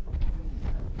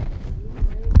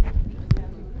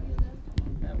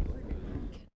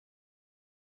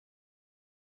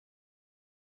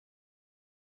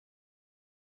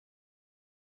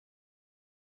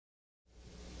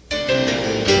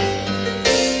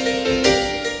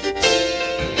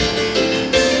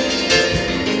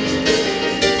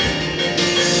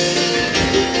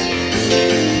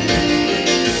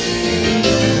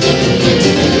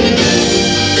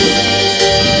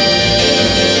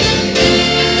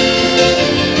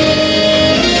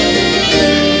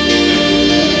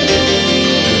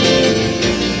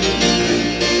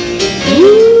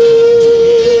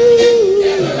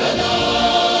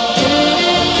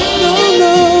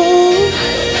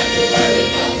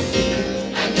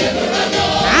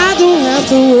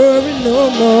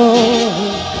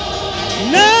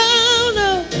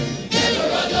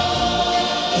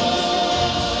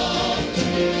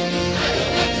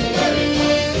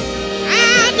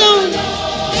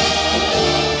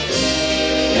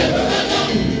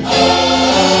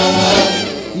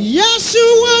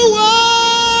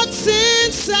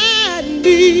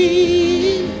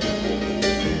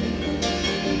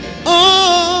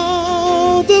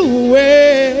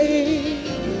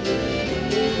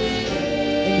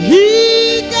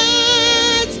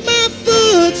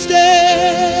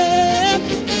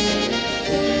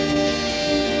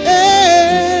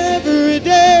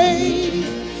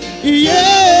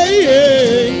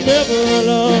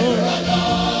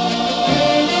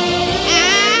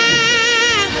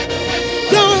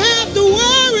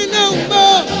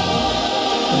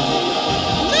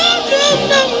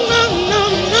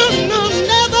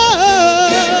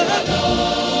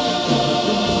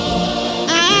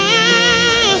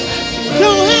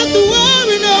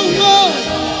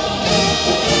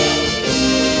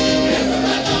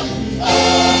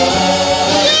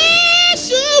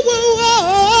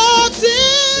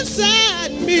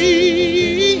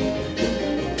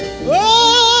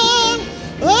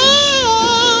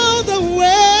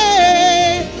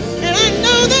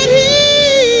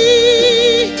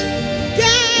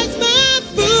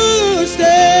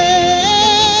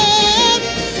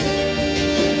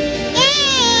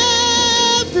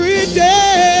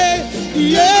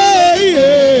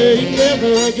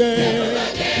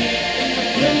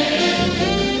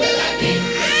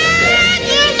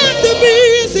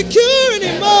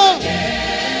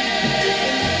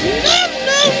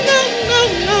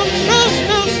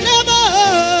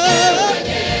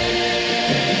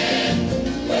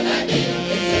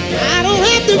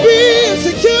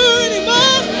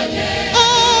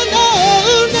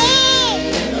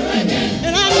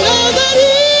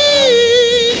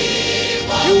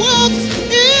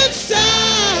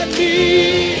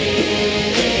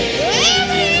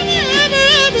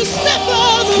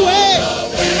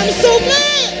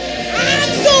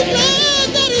 I'm so glad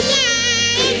that he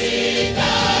died.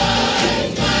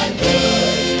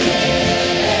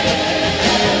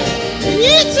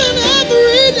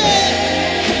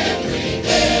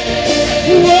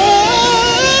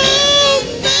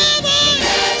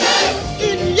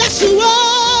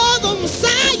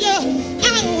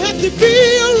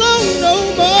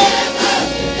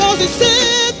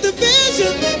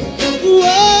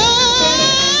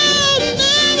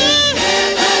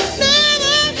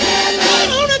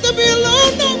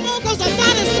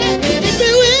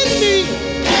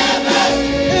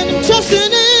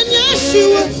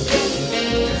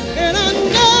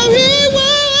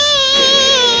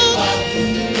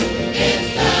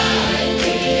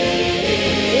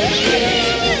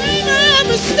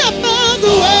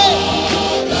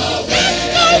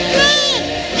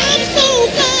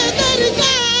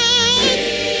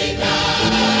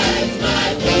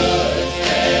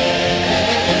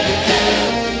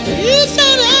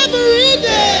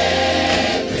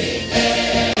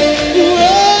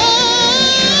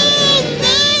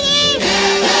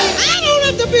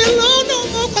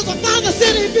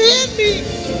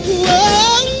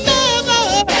 never.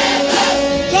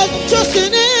 'Cause I'm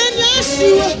trusting in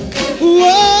Yeshua.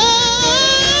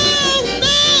 Whoa,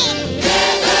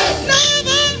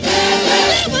 never,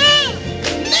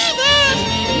 never,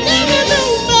 never no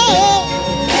more.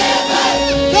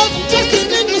 'Cause I'm trusting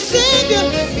in the Savior.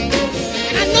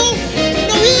 I know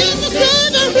He is the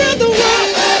Savior of the world,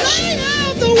 Savior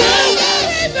of the world,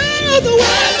 Savior of the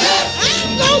world. I'm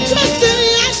gonna trust in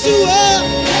Yeshua.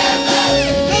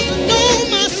 'Cause I know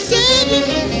my Savior.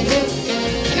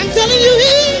 And I'm telling you,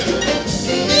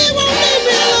 He won't leave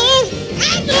me alone.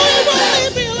 I know He won't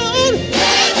leave me alone.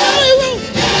 I know He won't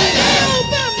leave me all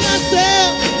by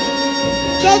myself.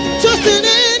 'Cause I'm trusting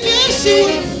in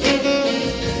Yeshua.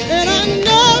 And I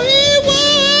know He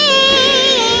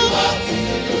will.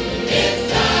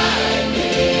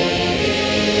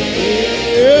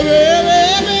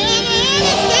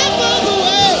 Every step of the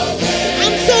way.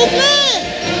 I'm so glad.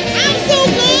 I'm so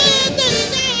glad that He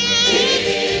died.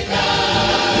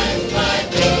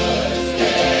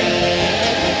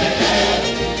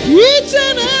 Each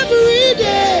and every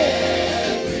day.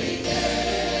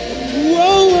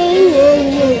 Whoa, whoa, whoa,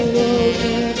 whoa, whoa.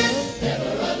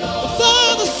 The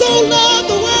Father so loved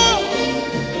the world,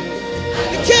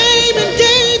 He came and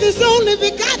gave His only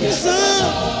begotten Son.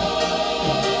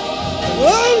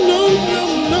 Oh, no, no,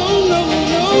 no, no,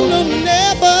 no, no,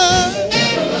 never,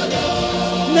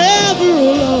 never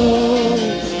alone.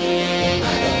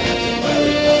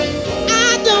 I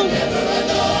don't,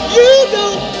 you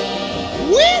don't,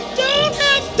 we don't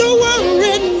have to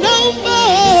worry no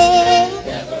more.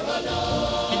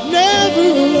 Never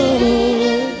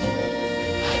alone.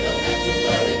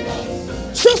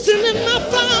 Trusting in my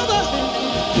Father,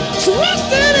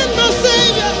 trusting in my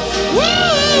Savior. Whoa,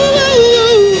 whoa,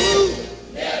 whoa.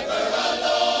 Never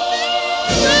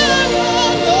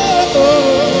alone.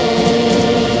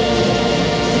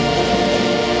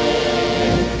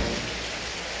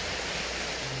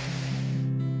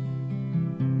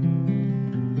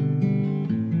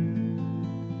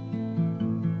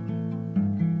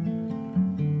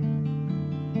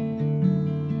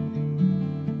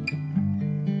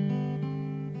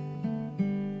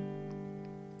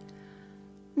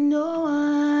 No,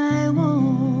 I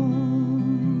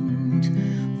won't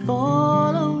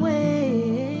fall away.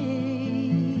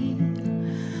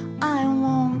 I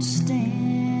won't stand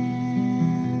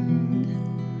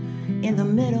in the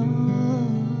middle.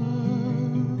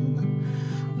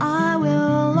 I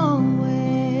will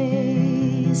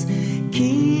always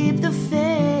keep the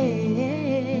faith,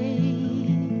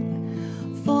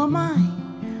 for my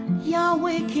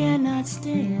Yahweh cannot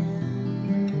stand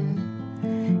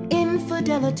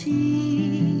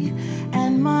infidelity,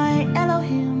 and my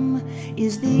Elohim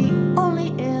is the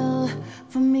only El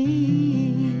for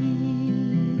me.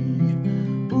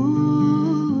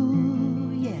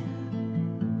 Ooh, yeah.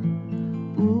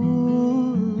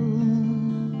 Ooh,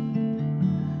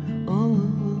 oh.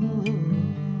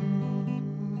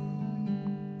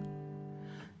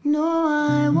 No,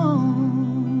 I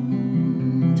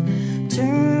won't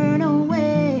turn away.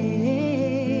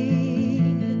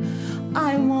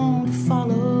 I won't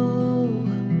follow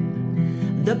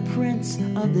the prince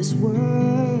of this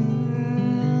world.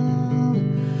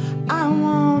 I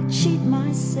won't cheat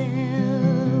myself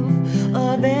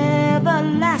of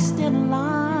everlasting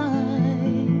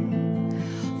life.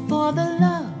 For the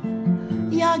love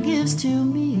Yah gives to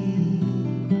me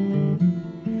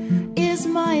is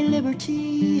my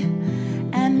liberty,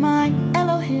 and my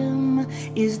Elohim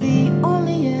is the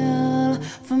only El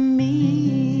for me.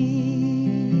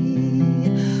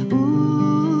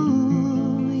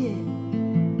 Ooh, yeah.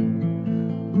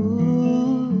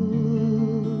 Ooh,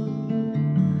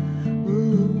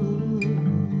 ooh.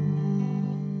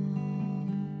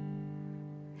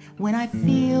 When I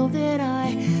feel that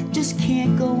I just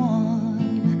can't go on,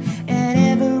 and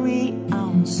every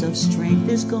ounce of strength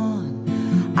is gone,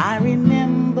 I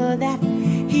remember that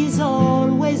He's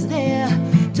always there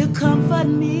to comfort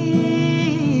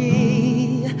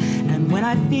me. And when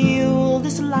I feel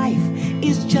this life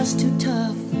is just too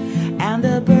tough, and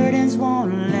the burdens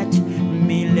won't let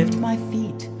me lift my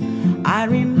feet, I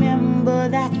remember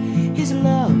that His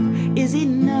love is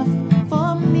enough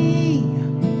for me,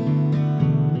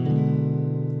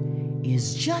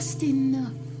 is just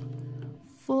enough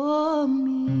for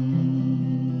me.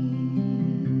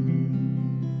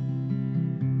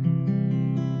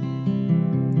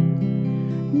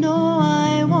 No,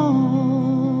 I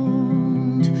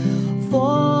won't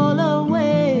fall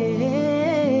away.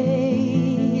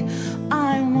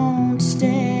 I won't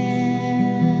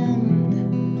stand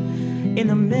in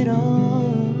the middle.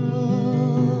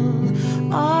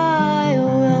 I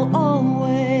will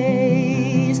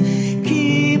always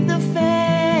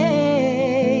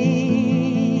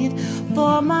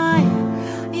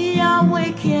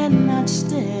Yahweh cannot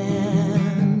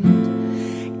stand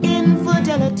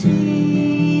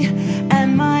infidelity,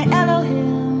 and my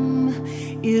Elohim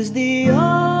is the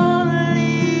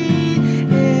only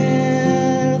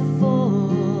heir for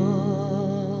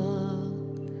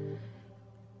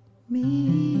me.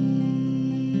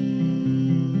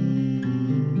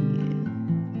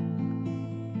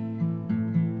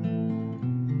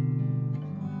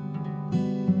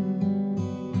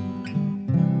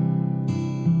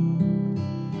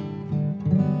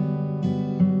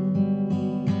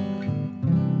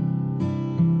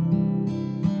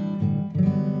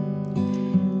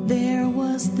 There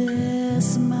was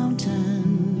this mountain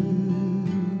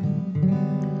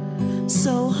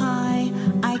so high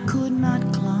I could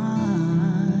not climb.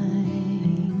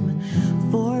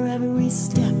 For every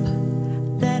step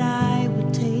that I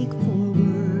would take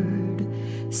forward,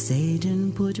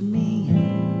 Satan put me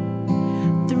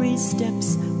 3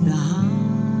 steps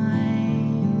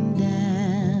behind.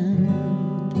 And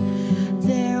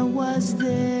there was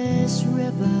this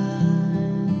river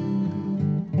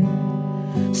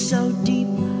so deep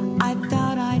I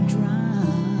thought I'd drown.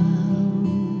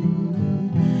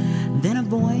 Then a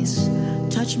voice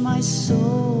touched my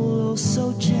soul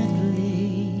so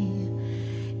gently.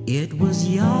 It was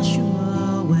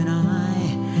Yahshua when I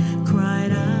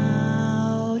cried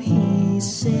out. He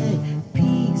said,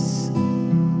 "Peace,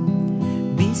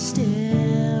 be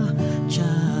still,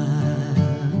 child,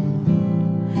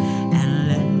 and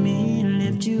let me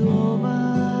lift you over."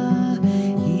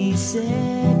 He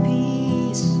said,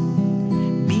 "Peace,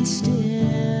 be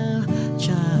still,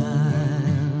 child.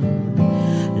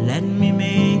 Let me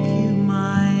make you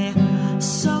my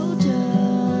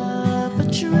soldier for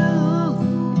truth."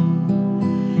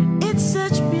 It's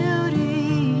such beauty,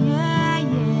 yeah,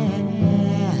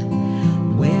 yeah.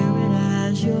 Wear it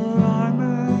as your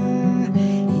armor.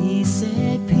 He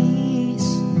said, "Peace,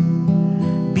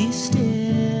 be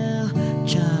still,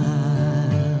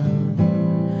 child,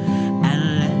 and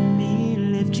let me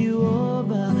lift you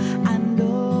over and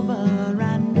over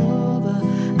and over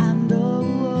and over."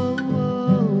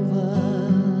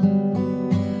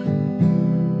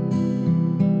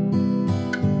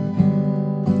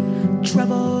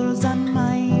 Troubles on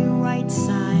my right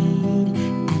side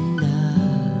and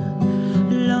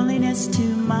loneliness to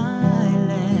my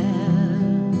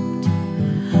left.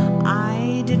 I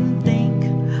didn't think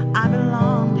I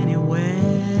belonged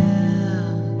anywhere.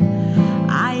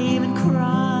 I even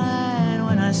cried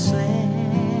when I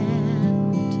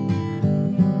slept.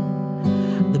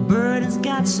 The burdens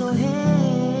got so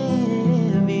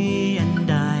heavy, and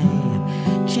I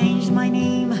changed my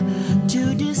name to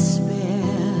despair.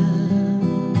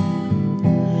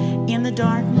 In the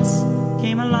darkness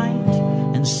came a light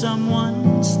and someone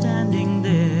standing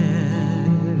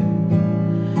there,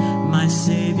 my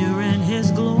Savior in His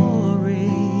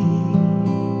glory.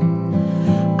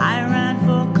 I ran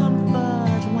for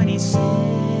comfort when He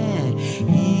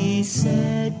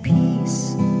said, "Peace,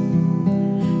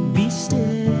 be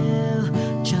still,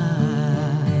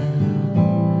 child,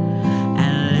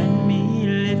 and let me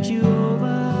lift you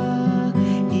over."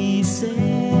 He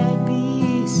said,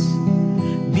 "Peace,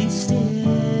 be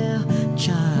still,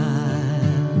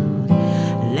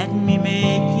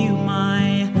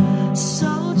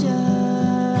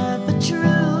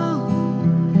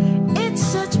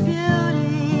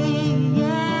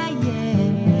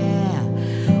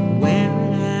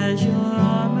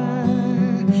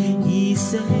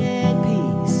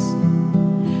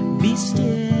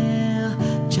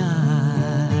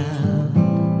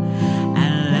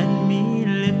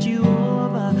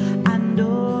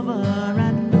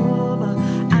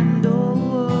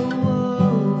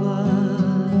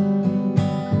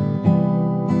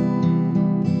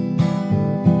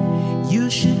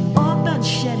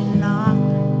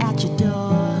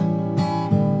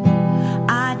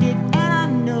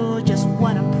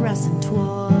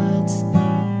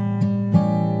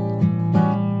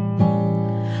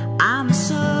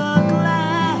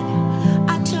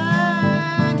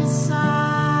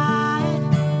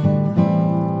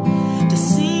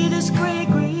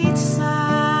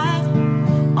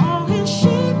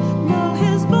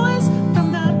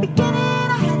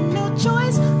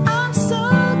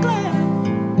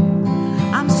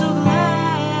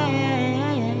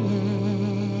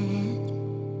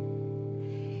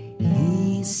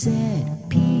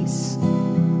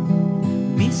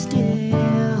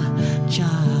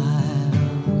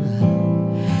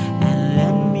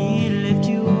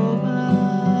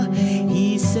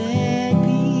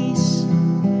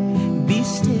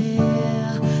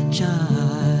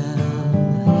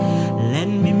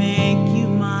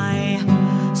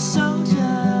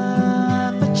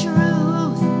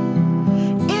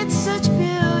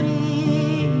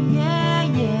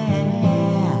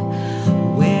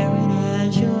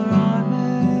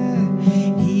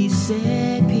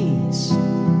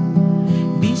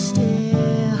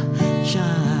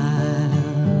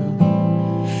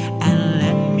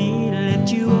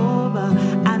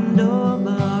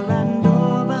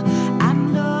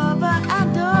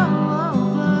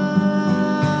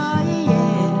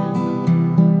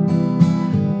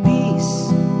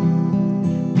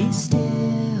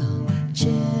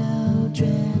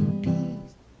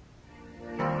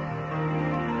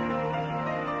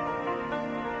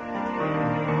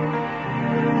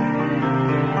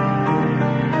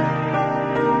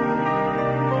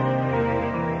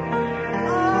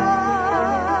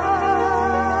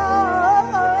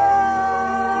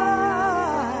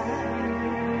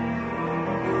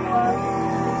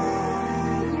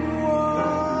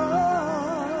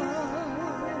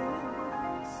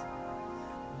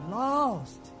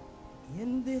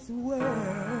 this world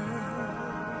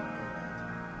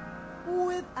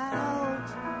without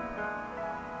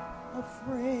a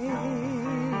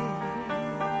friend.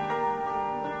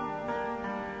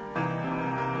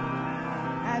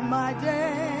 And my days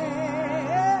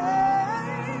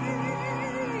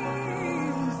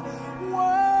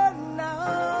were nights.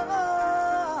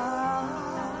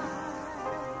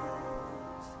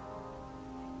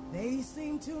 They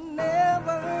seem to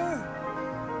never,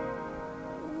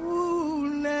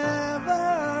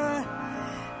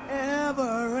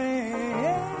 ever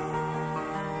end.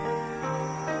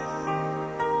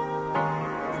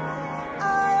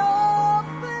 I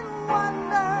often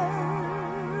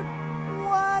wondered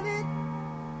what it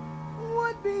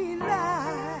would be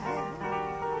like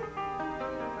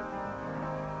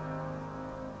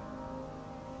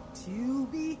to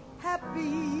be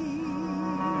happy.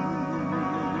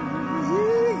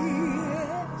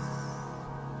 Yes.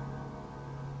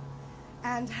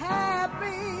 And happy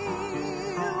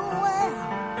when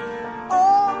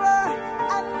over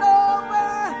and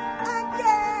over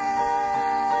again.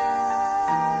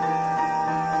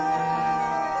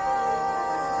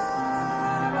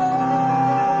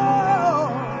 Oh,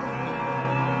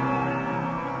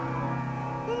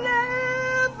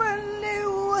 never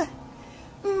knew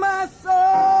my soul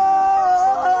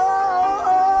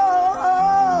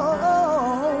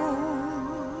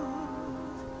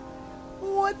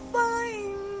would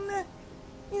find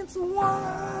its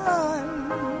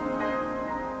one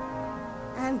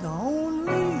and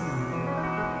only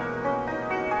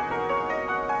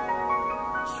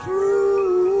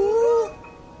true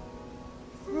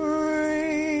friend.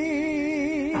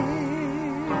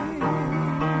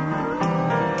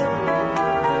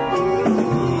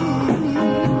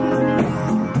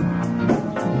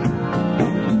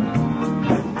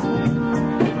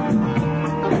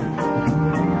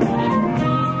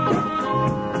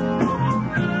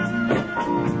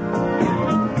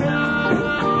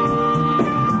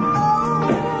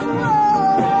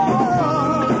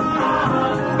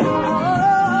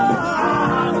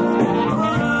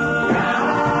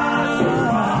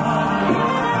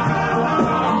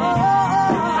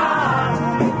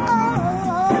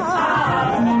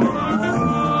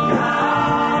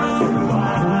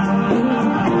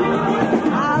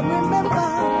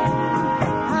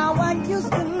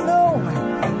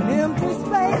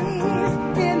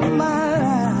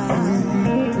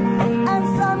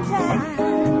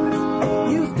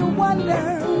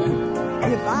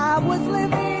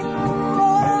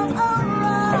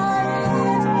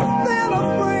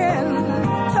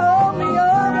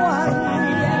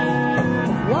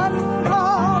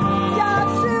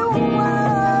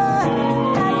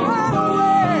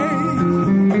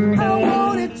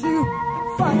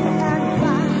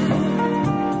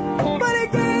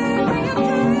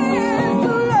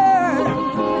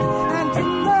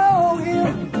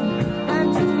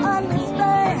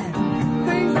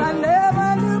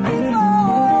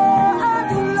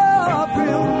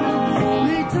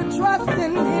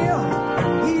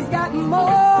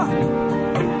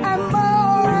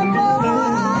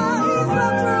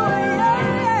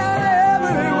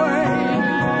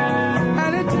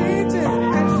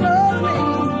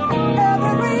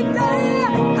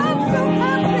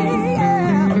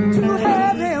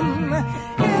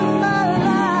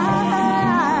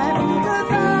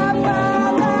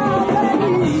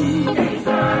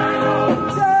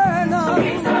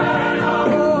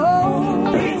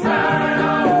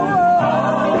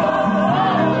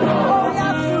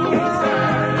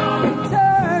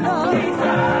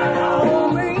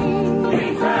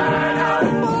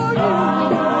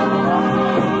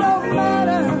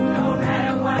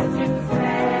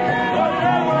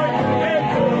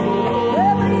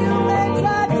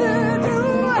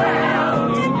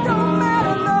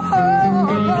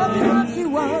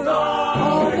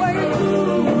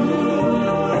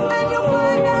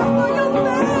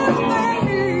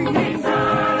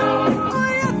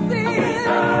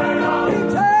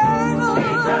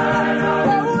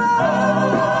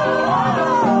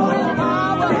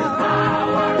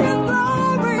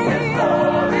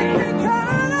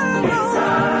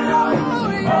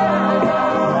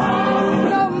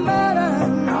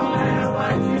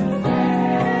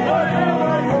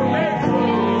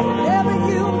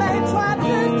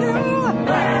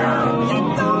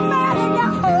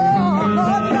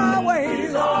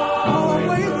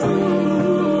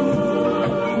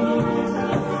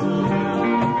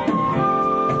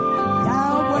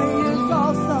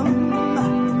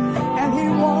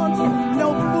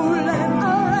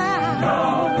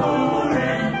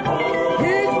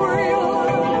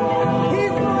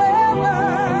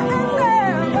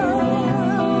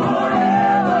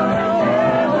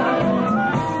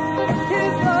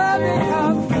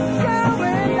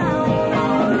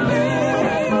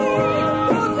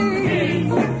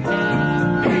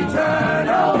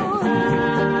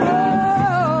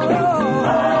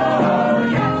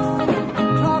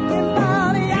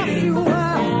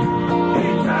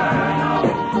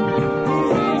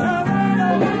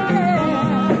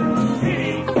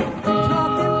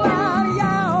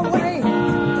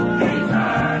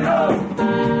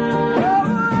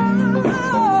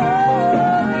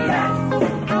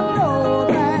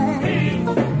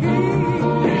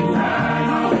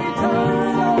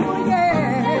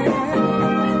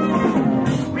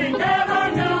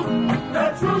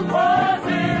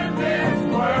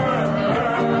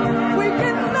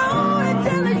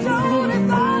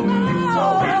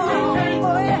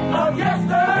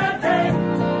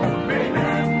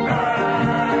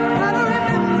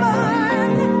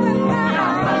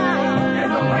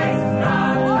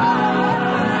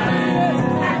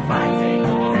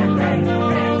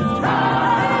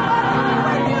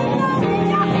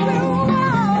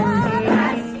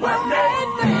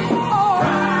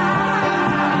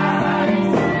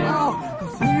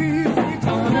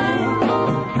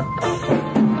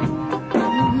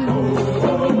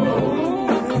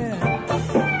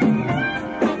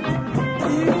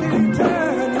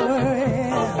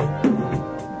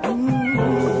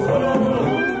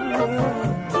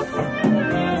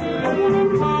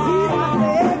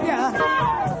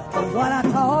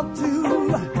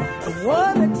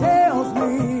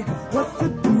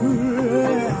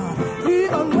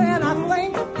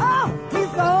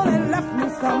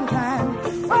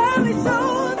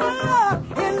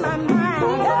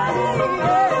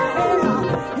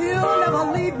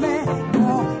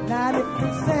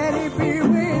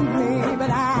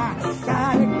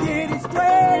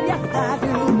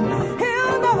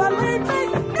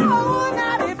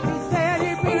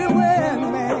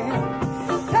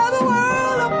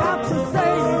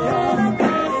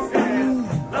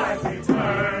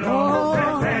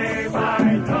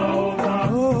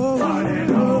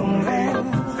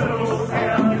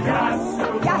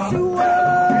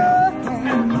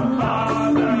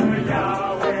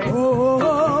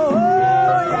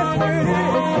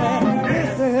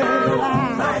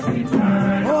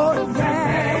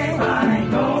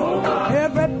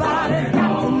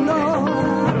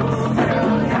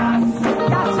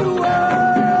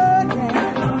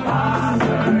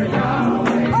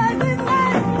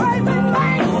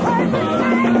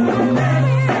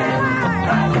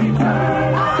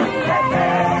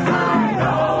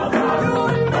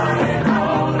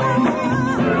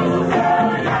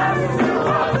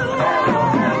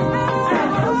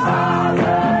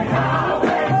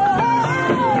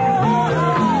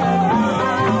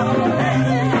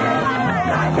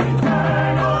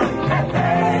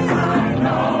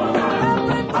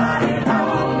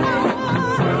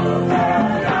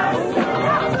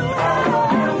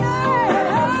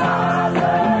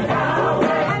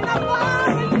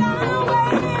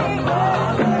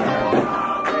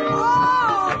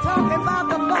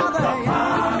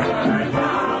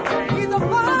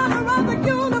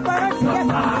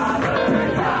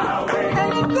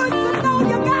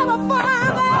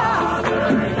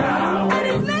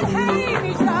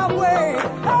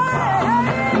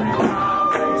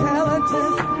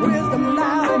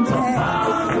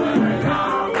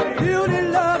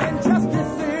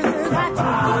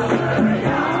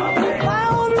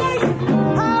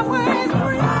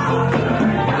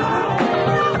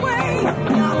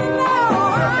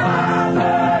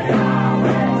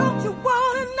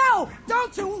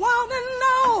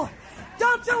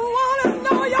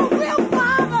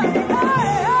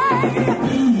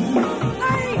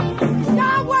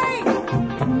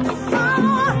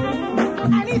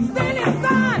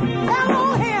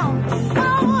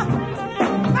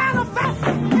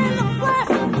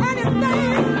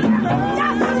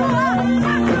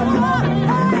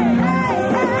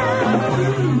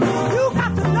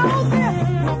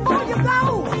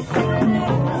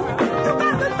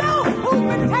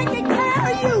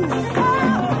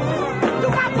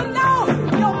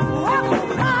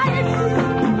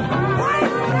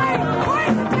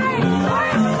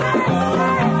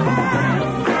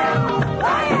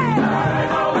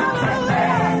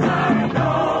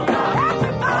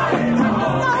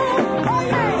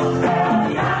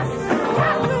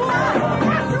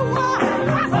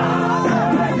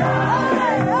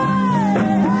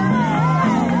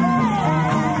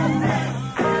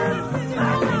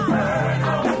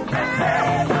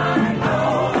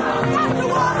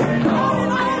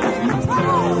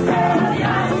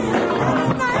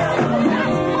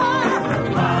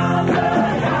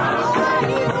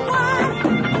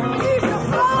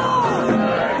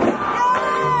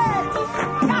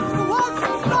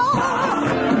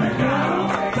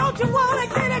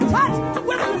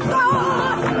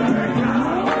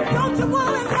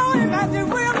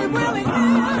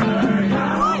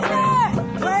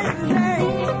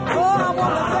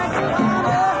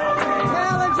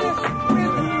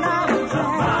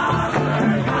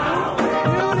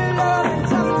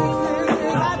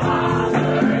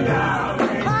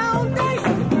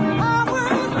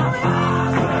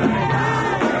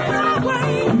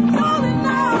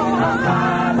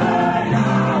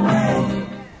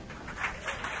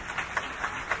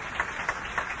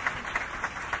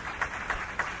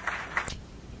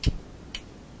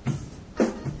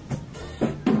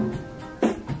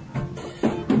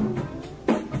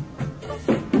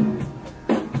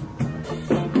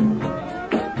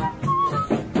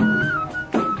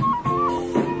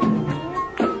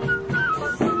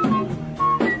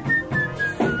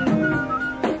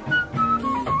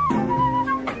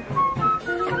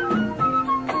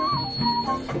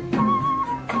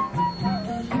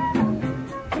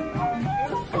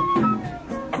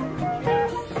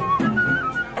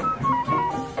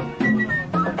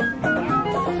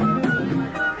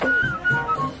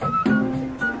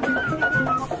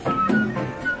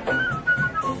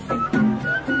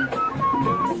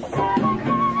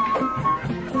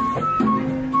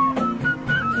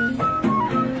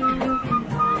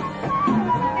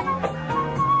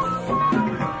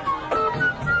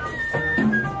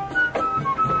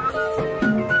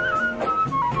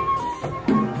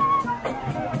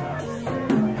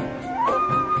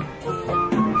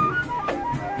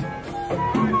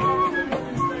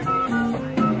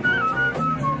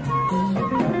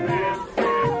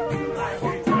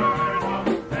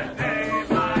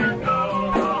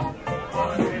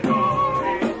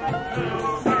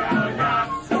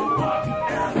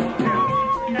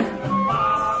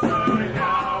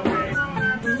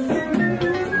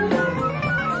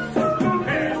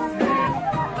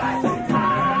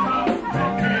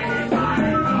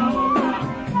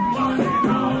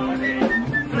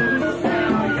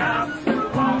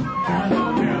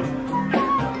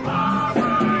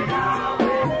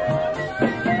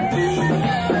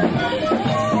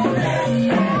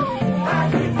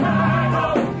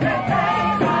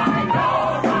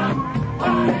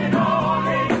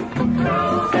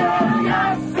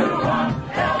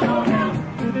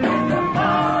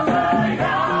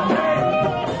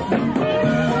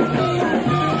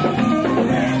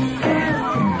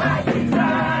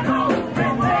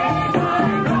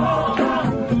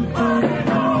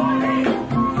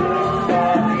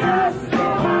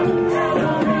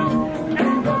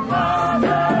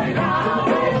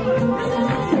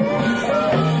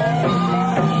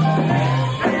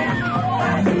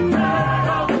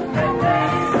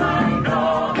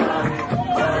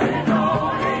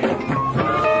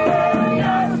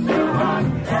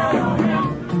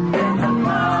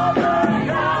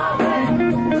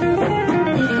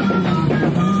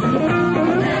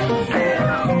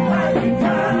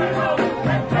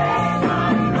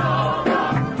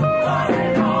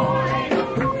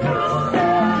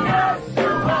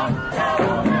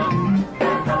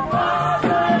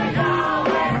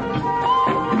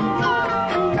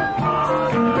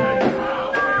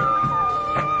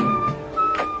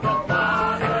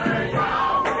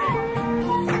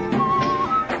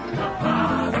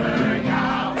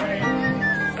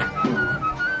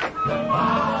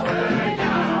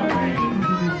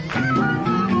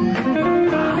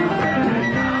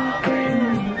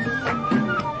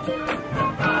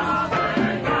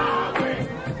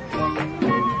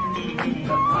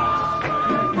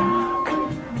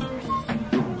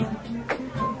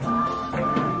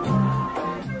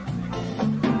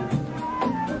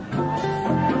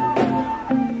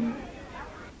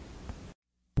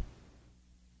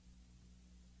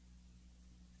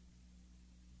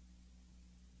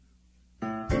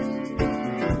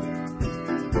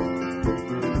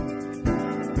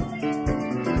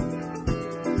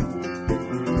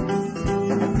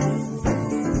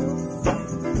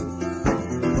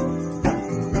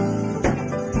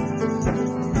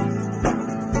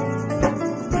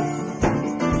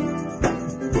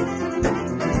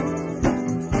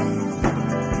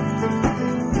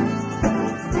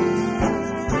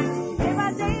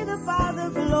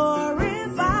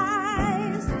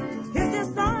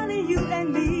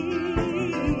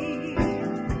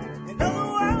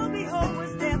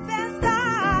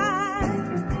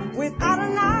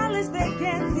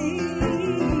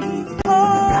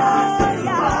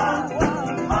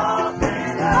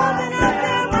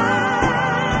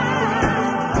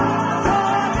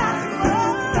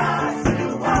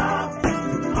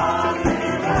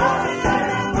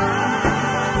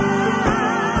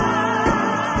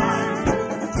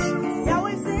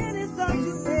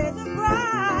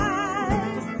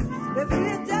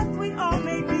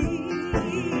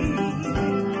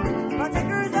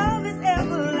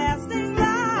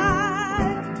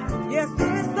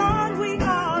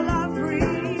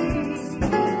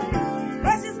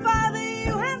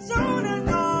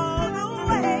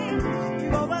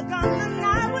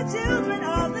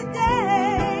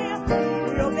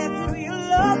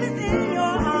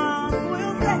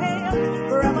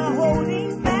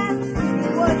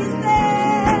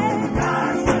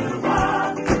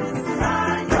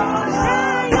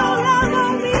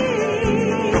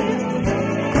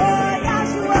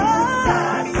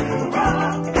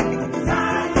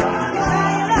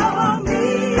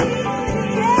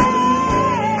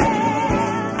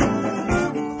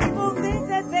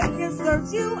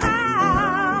 search you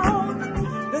out.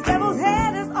 The devil's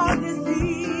head is on his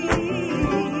feet.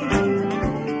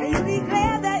 And you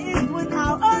declare that it's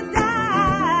without a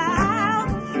doubt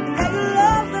that you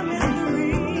love the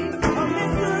mystery, a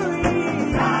mystery.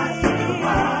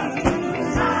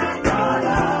 Shine your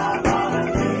love on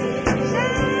me.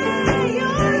 Shine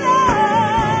your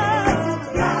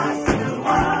love. Rise to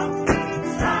walk.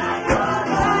 Shine your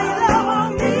love on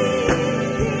me.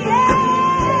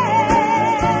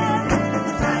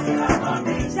 Shine it on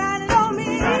me. Shine it on me.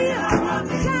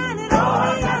 Shine it on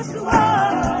me. Yes, you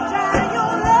are. Shine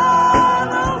your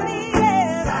love on me.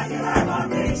 Yes. Shine it on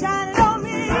me. Shine it on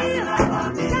me.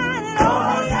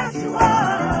 Yes, you are.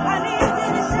 I need you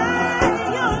to shine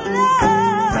your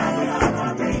love.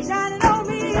 Shine it on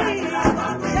me.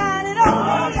 Shine it on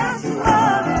me. Yes, you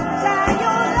are. Shine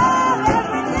your love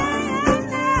every day and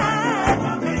night.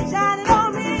 Shine it on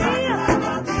me.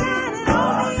 Shine it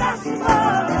on me. Yes, you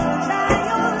are. Shine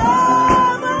your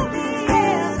love on me.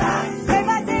 Yes. Day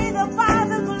by day the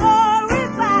Father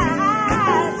glorifies.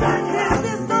 Sends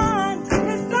His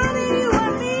Son in you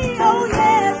and me. Oh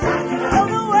yes. So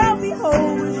the world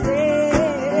beholds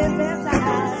steadfast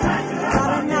eyes.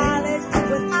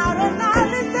 Without a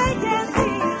knowledge they can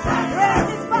see.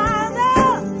 Precious Father,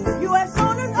 you have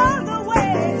shown us all the way.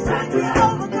 We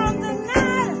overcome the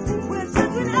night. We're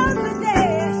children of the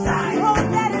day. We hope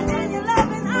that it's in your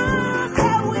loving arms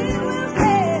that we will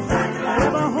stay.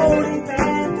 Forever holding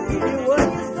fast to what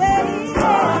you say.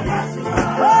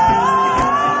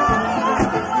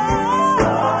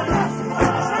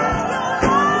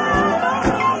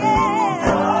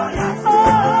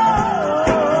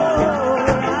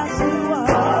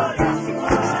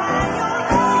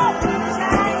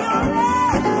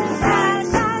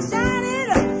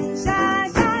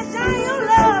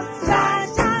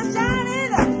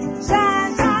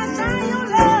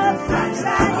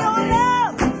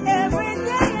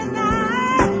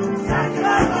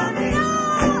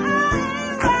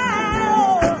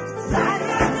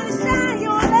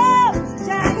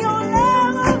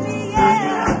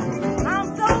 I'm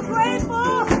so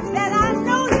grateful that I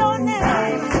know your name.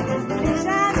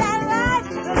 Shine that light,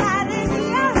 the light in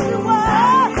Yeshua.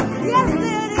 Yes,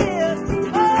 it is.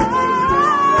 Oh,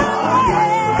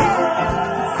 yeah.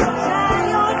 Shine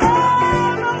your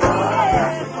love on me,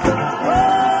 yes.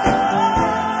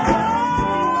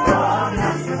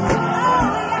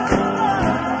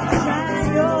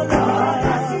 Shine your love.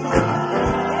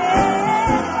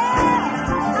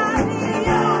 I need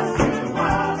you.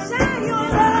 Shine your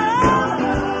love.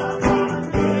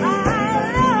 I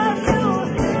love you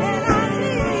and I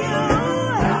need you.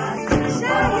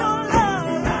 Shine your love.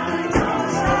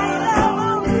 Shine love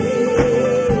on me.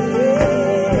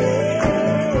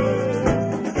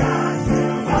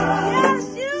 Yes,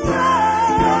 you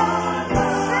are.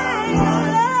 Shine your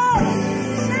love.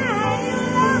 Shine your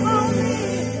love on me.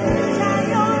 Shine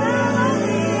your love on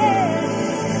me.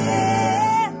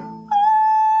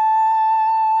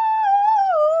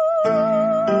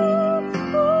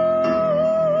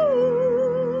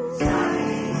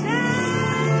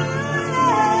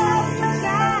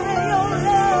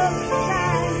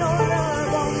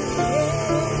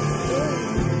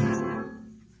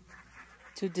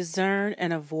 To discern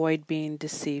and avoid being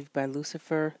deceived by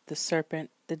Lucifer, the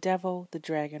serpent, the devil, the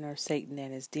dragon, or Satan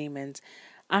and his demons,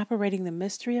 operating the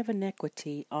mystery of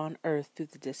iniquity on earth through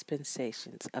the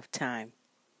dispensations of time.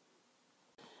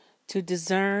 To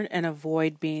discern and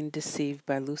avoid being deceived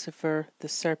by Lucifer, the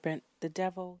serpent, the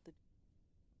devil, the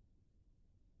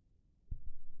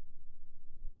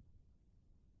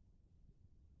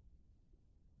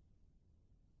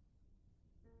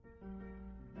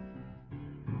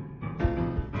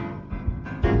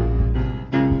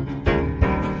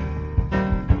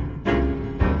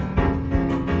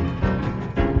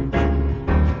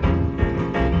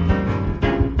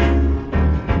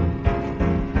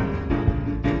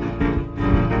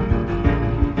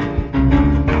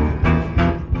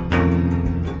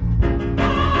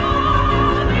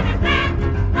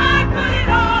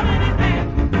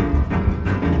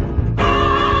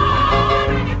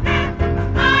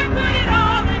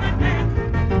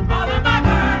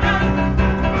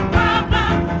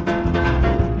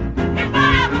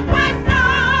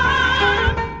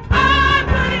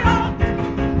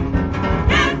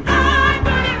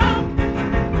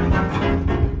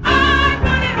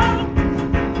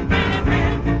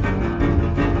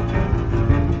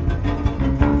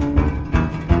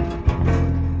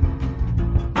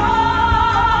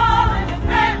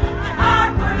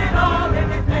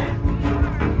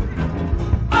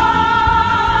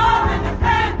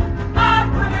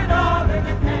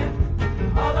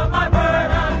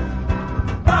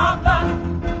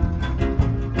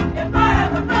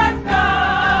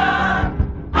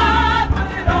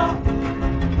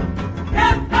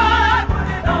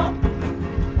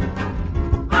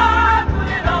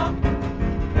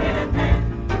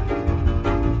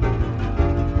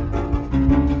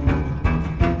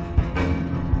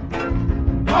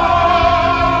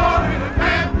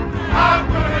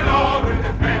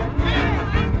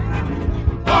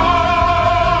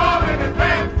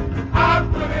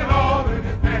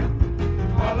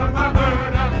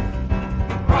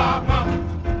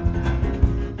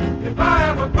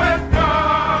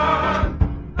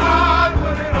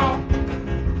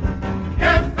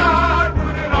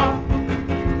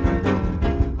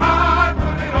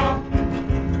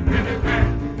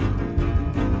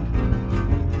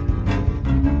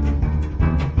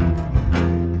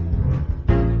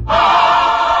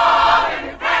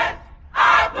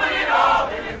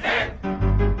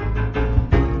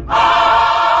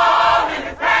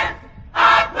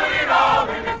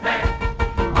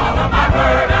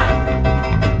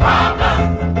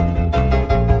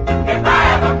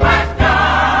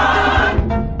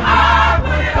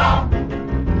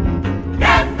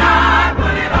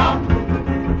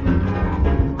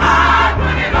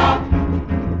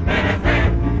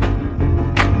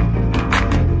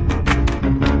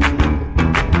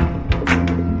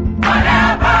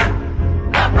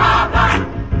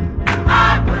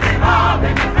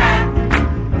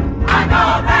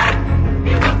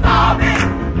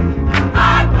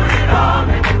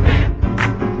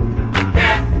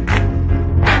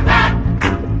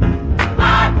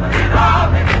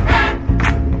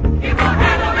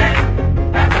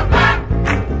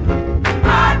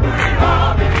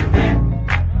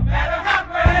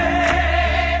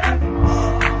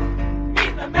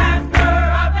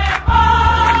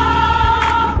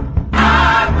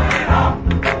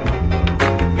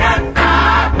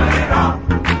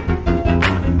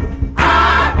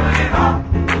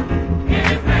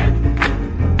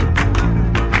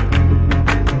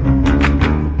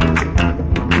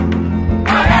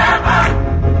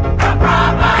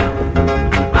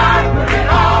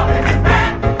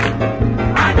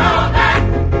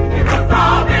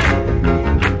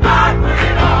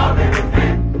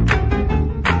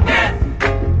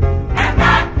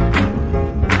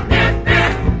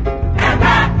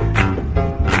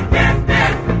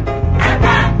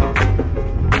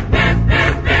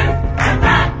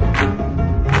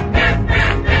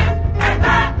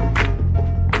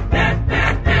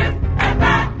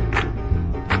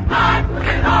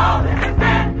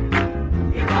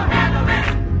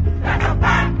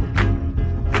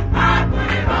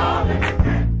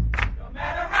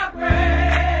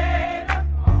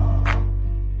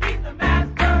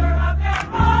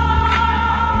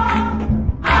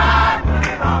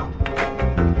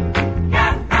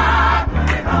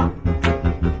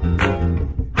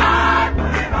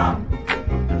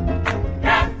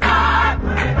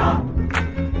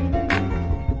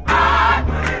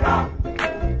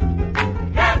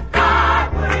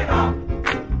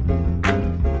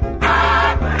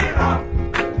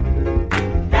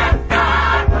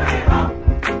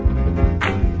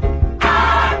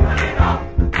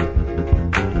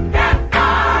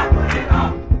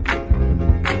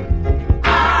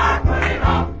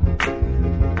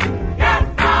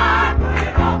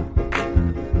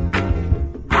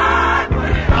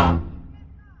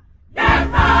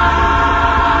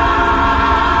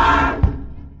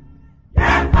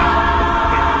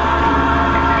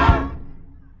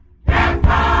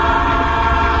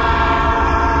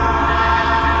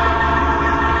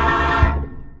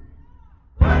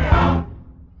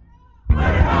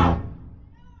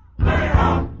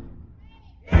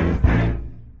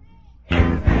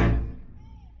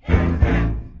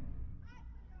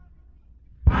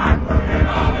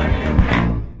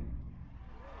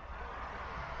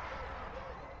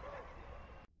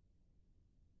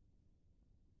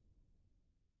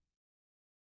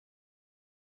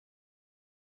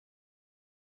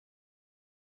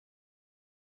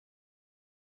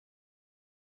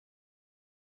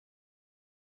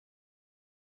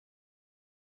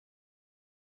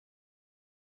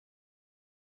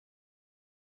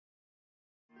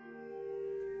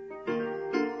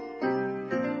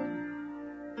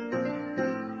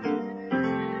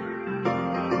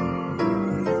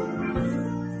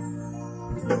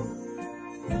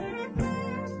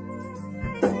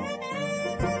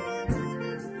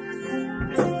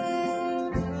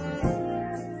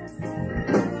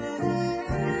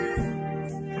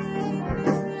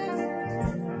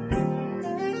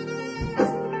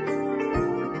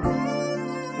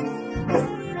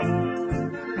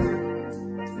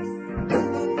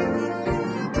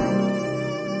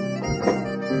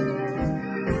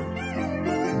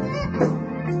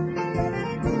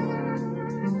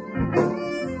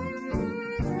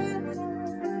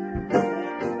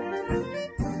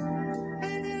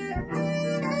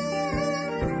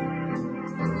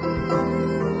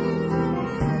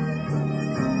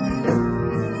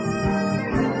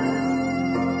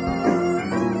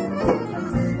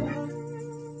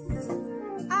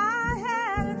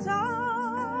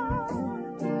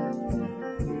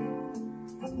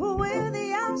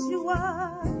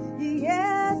Yeshua,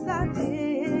 yes I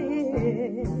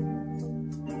did.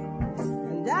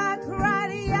 And I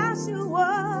cried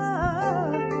Yeshua,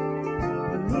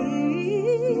 and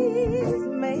He's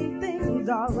made things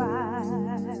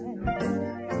alright.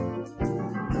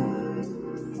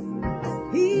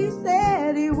 He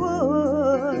said He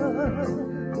would.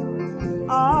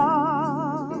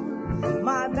 All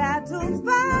my battles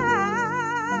fight.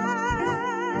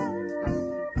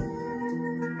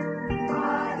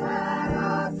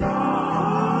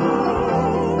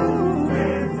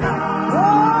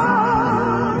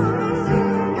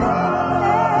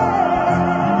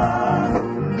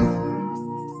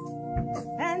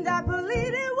 And I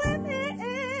pleaded with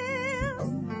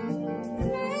Him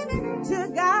to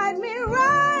guide me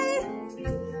right,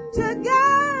 to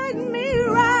guide me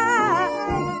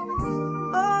right.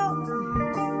 Oh,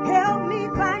 help me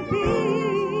find peace.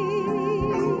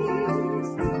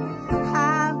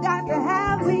 I've got to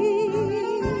have me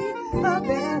a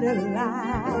better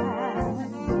life.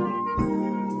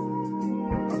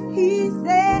 He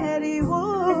said He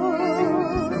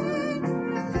would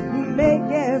make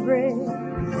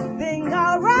everything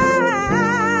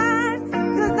alright.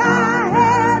 'Cause I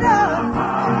had a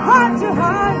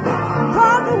heart-to-heart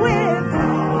talk with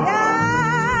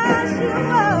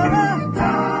Yeshua.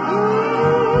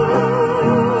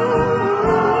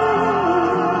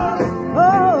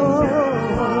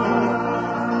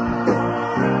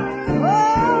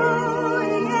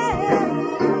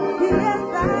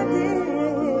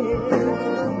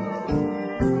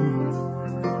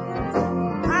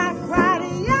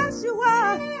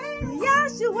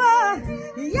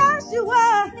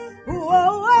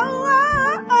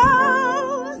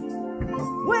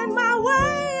 When my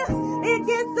way it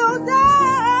gets so dark,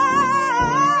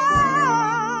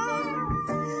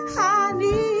 I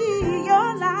need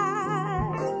your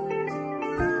light.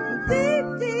 Deep,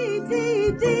 deep,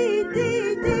 deep, deep,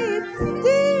 deep, deep,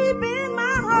 deep in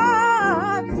my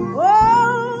heart.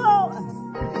 Oh,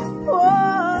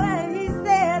 and He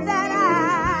said that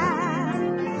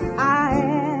I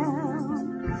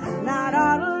am not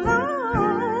all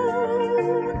alone.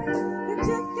 You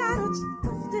just gotta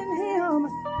trust in Him.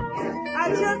 I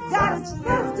just gotta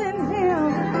trust in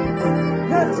Him.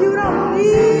 'Cause you don't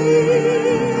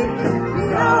need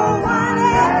no one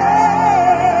else.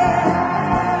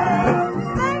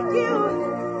 Thank you,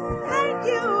 thank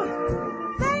you,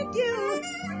 thank you.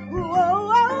 Whoa,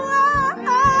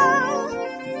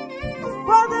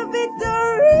 for the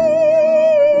victory.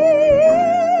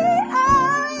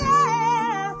 Oh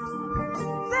yeah.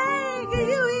 Thank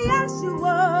you,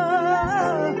 Yeshua,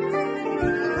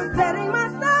 for setting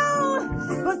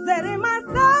my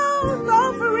soul so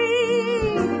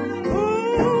free.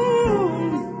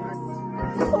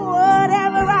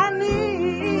 Whatever I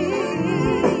need,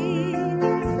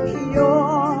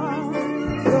 You're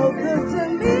so good to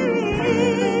me.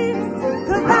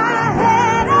 'Cause I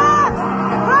had a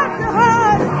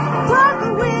heart-to-heart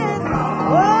talking with,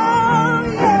 oh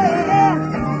yeah,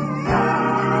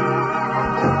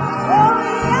 oh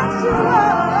Yeshua,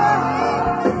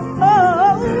 oh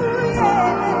yeah.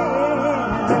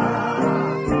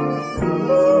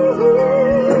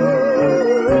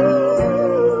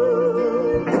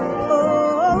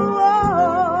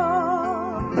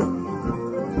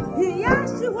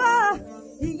 Yeshua,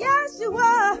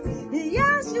 Yeshua,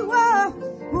 Yeshua.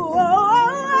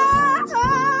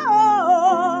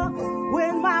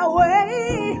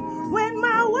 When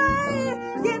my way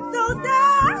gets so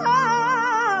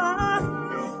dark,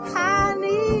 I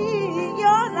need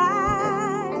your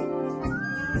light.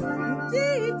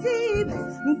 Deep, deep,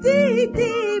 deep,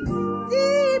 deep,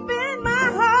 deep in my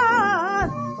heart.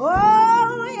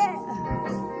 Oh yeah.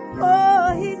 Oh,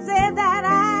 He said that I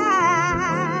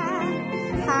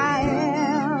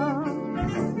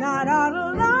am not all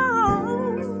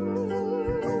alone.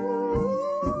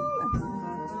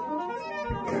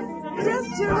 Just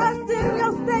trust in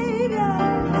your Savior.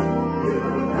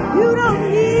 You don't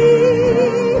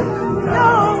need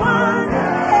no one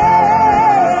else.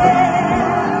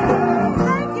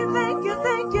 Thank you, thank you,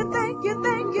 thank you, thank you,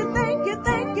 thank you, thank you,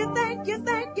 thank you, thank you,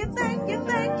 thank you, thank you,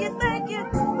 thank you, thank you.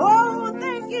 Oh,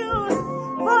 thank you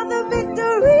for the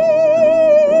victory.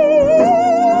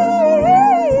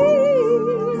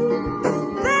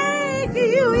 Thank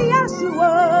you,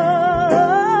 Yeshua,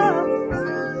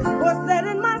 for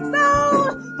setting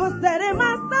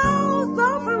my soul so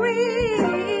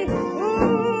free.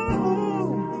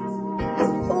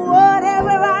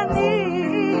 Whatever I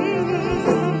need,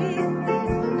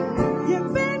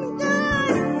 You've been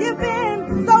good, You've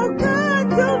been so good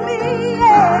to me.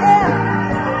 Yeah.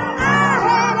 I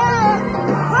had a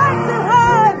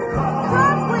heart-to-heart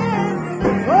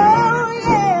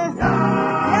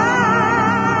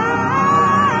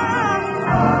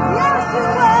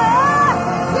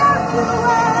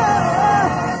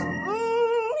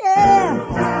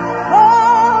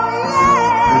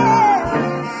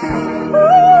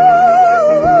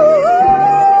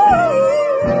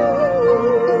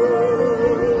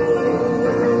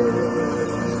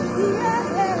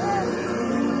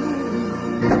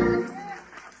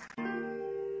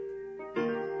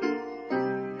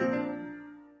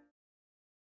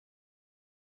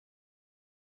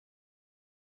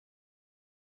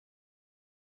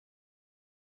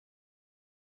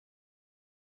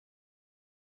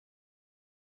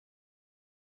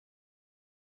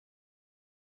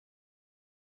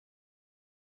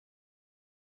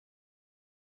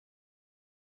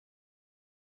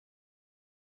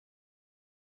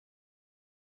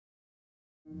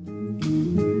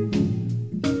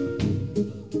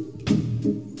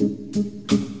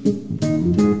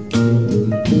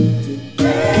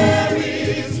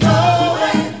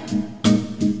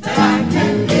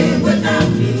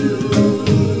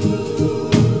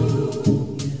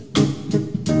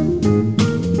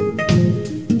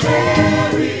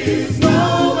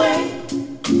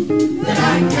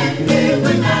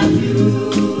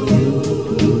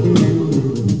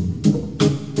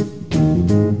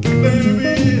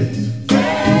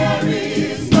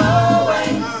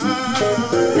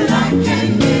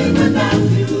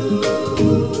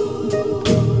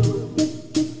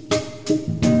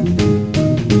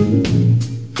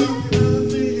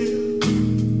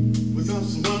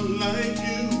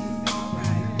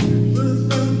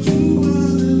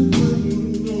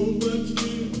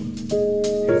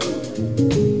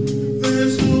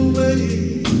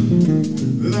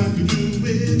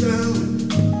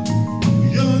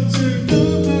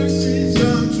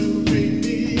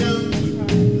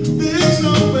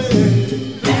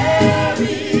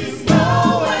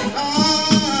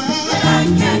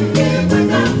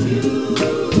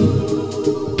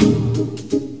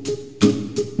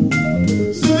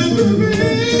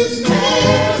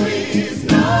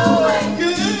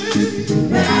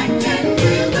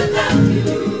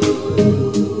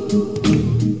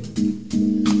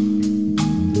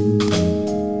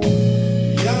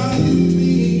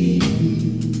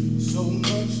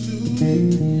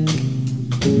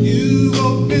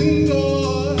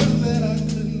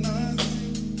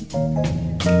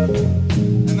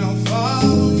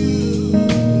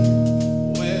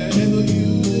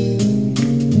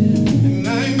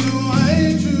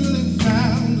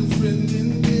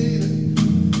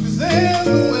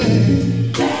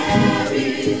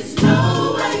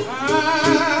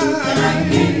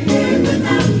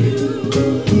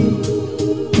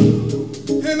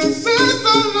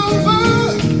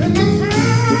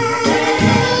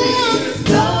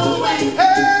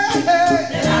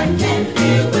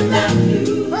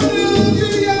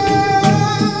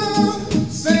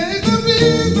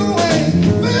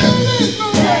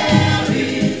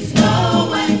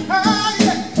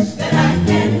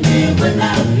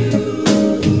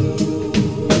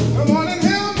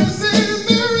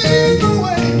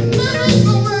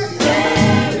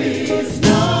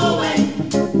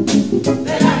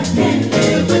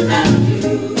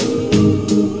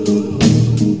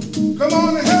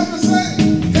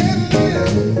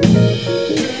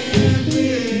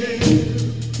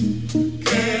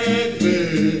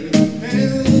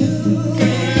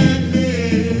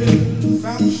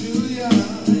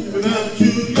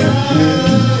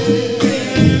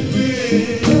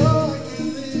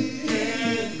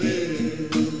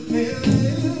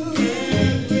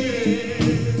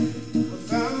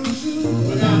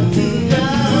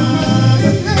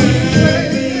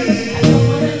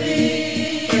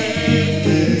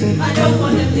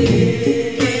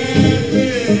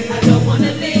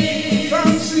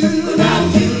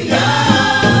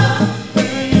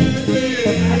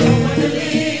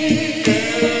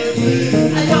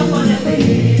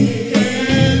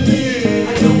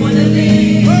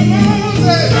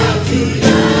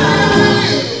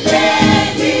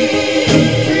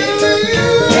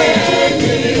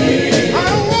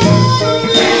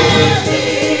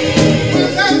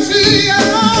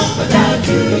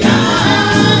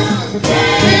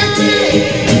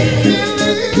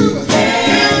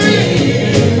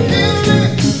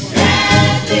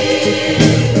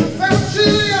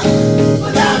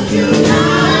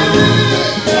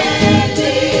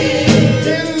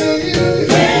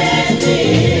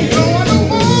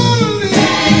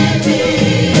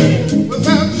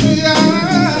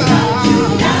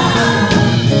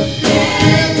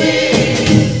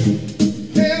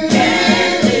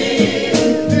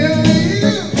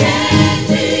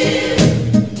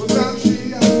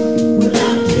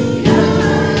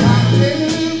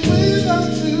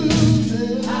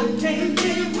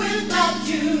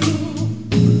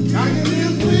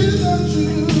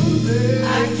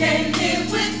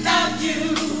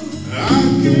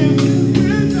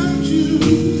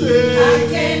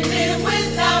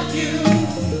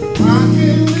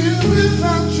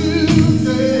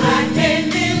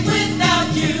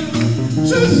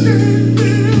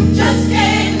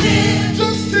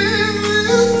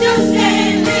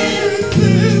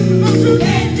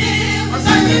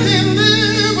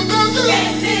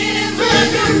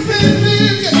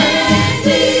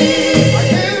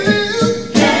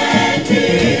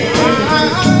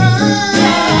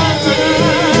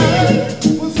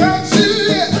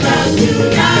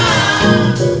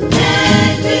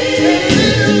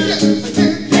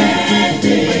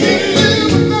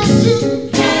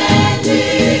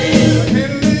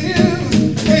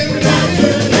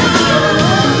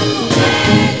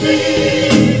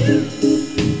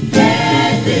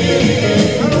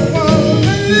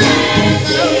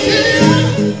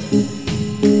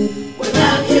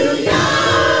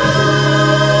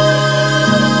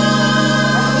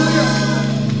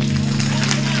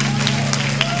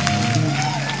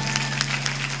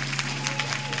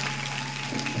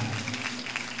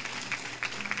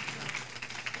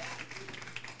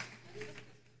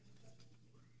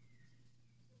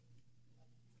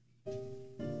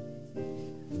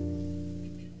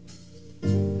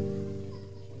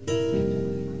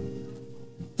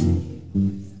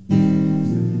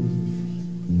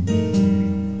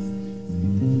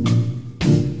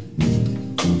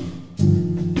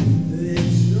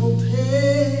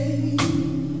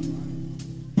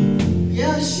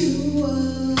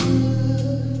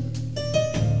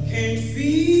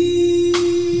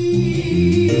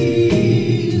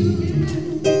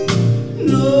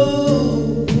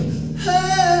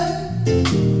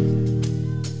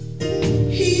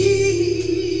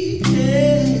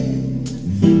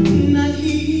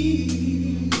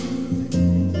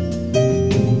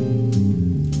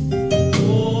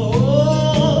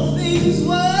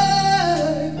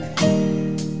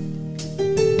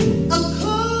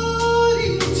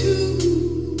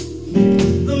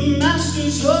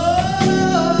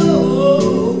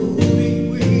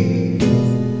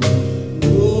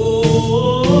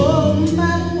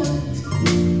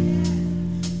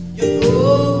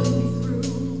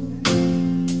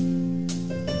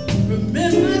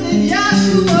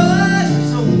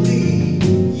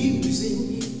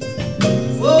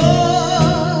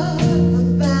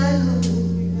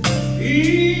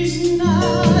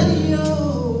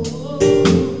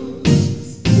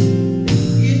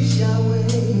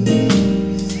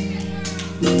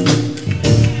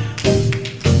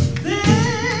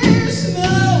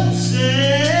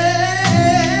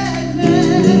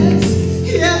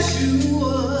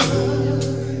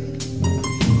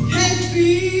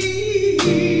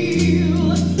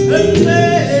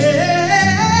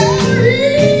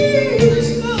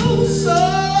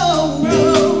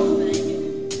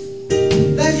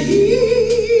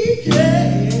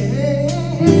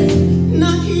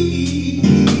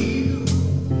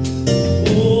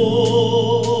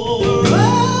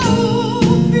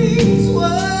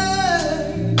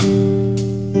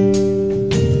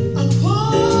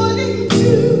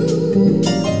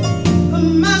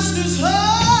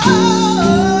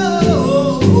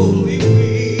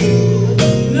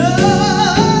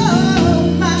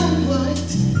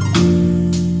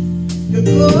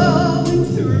Oh.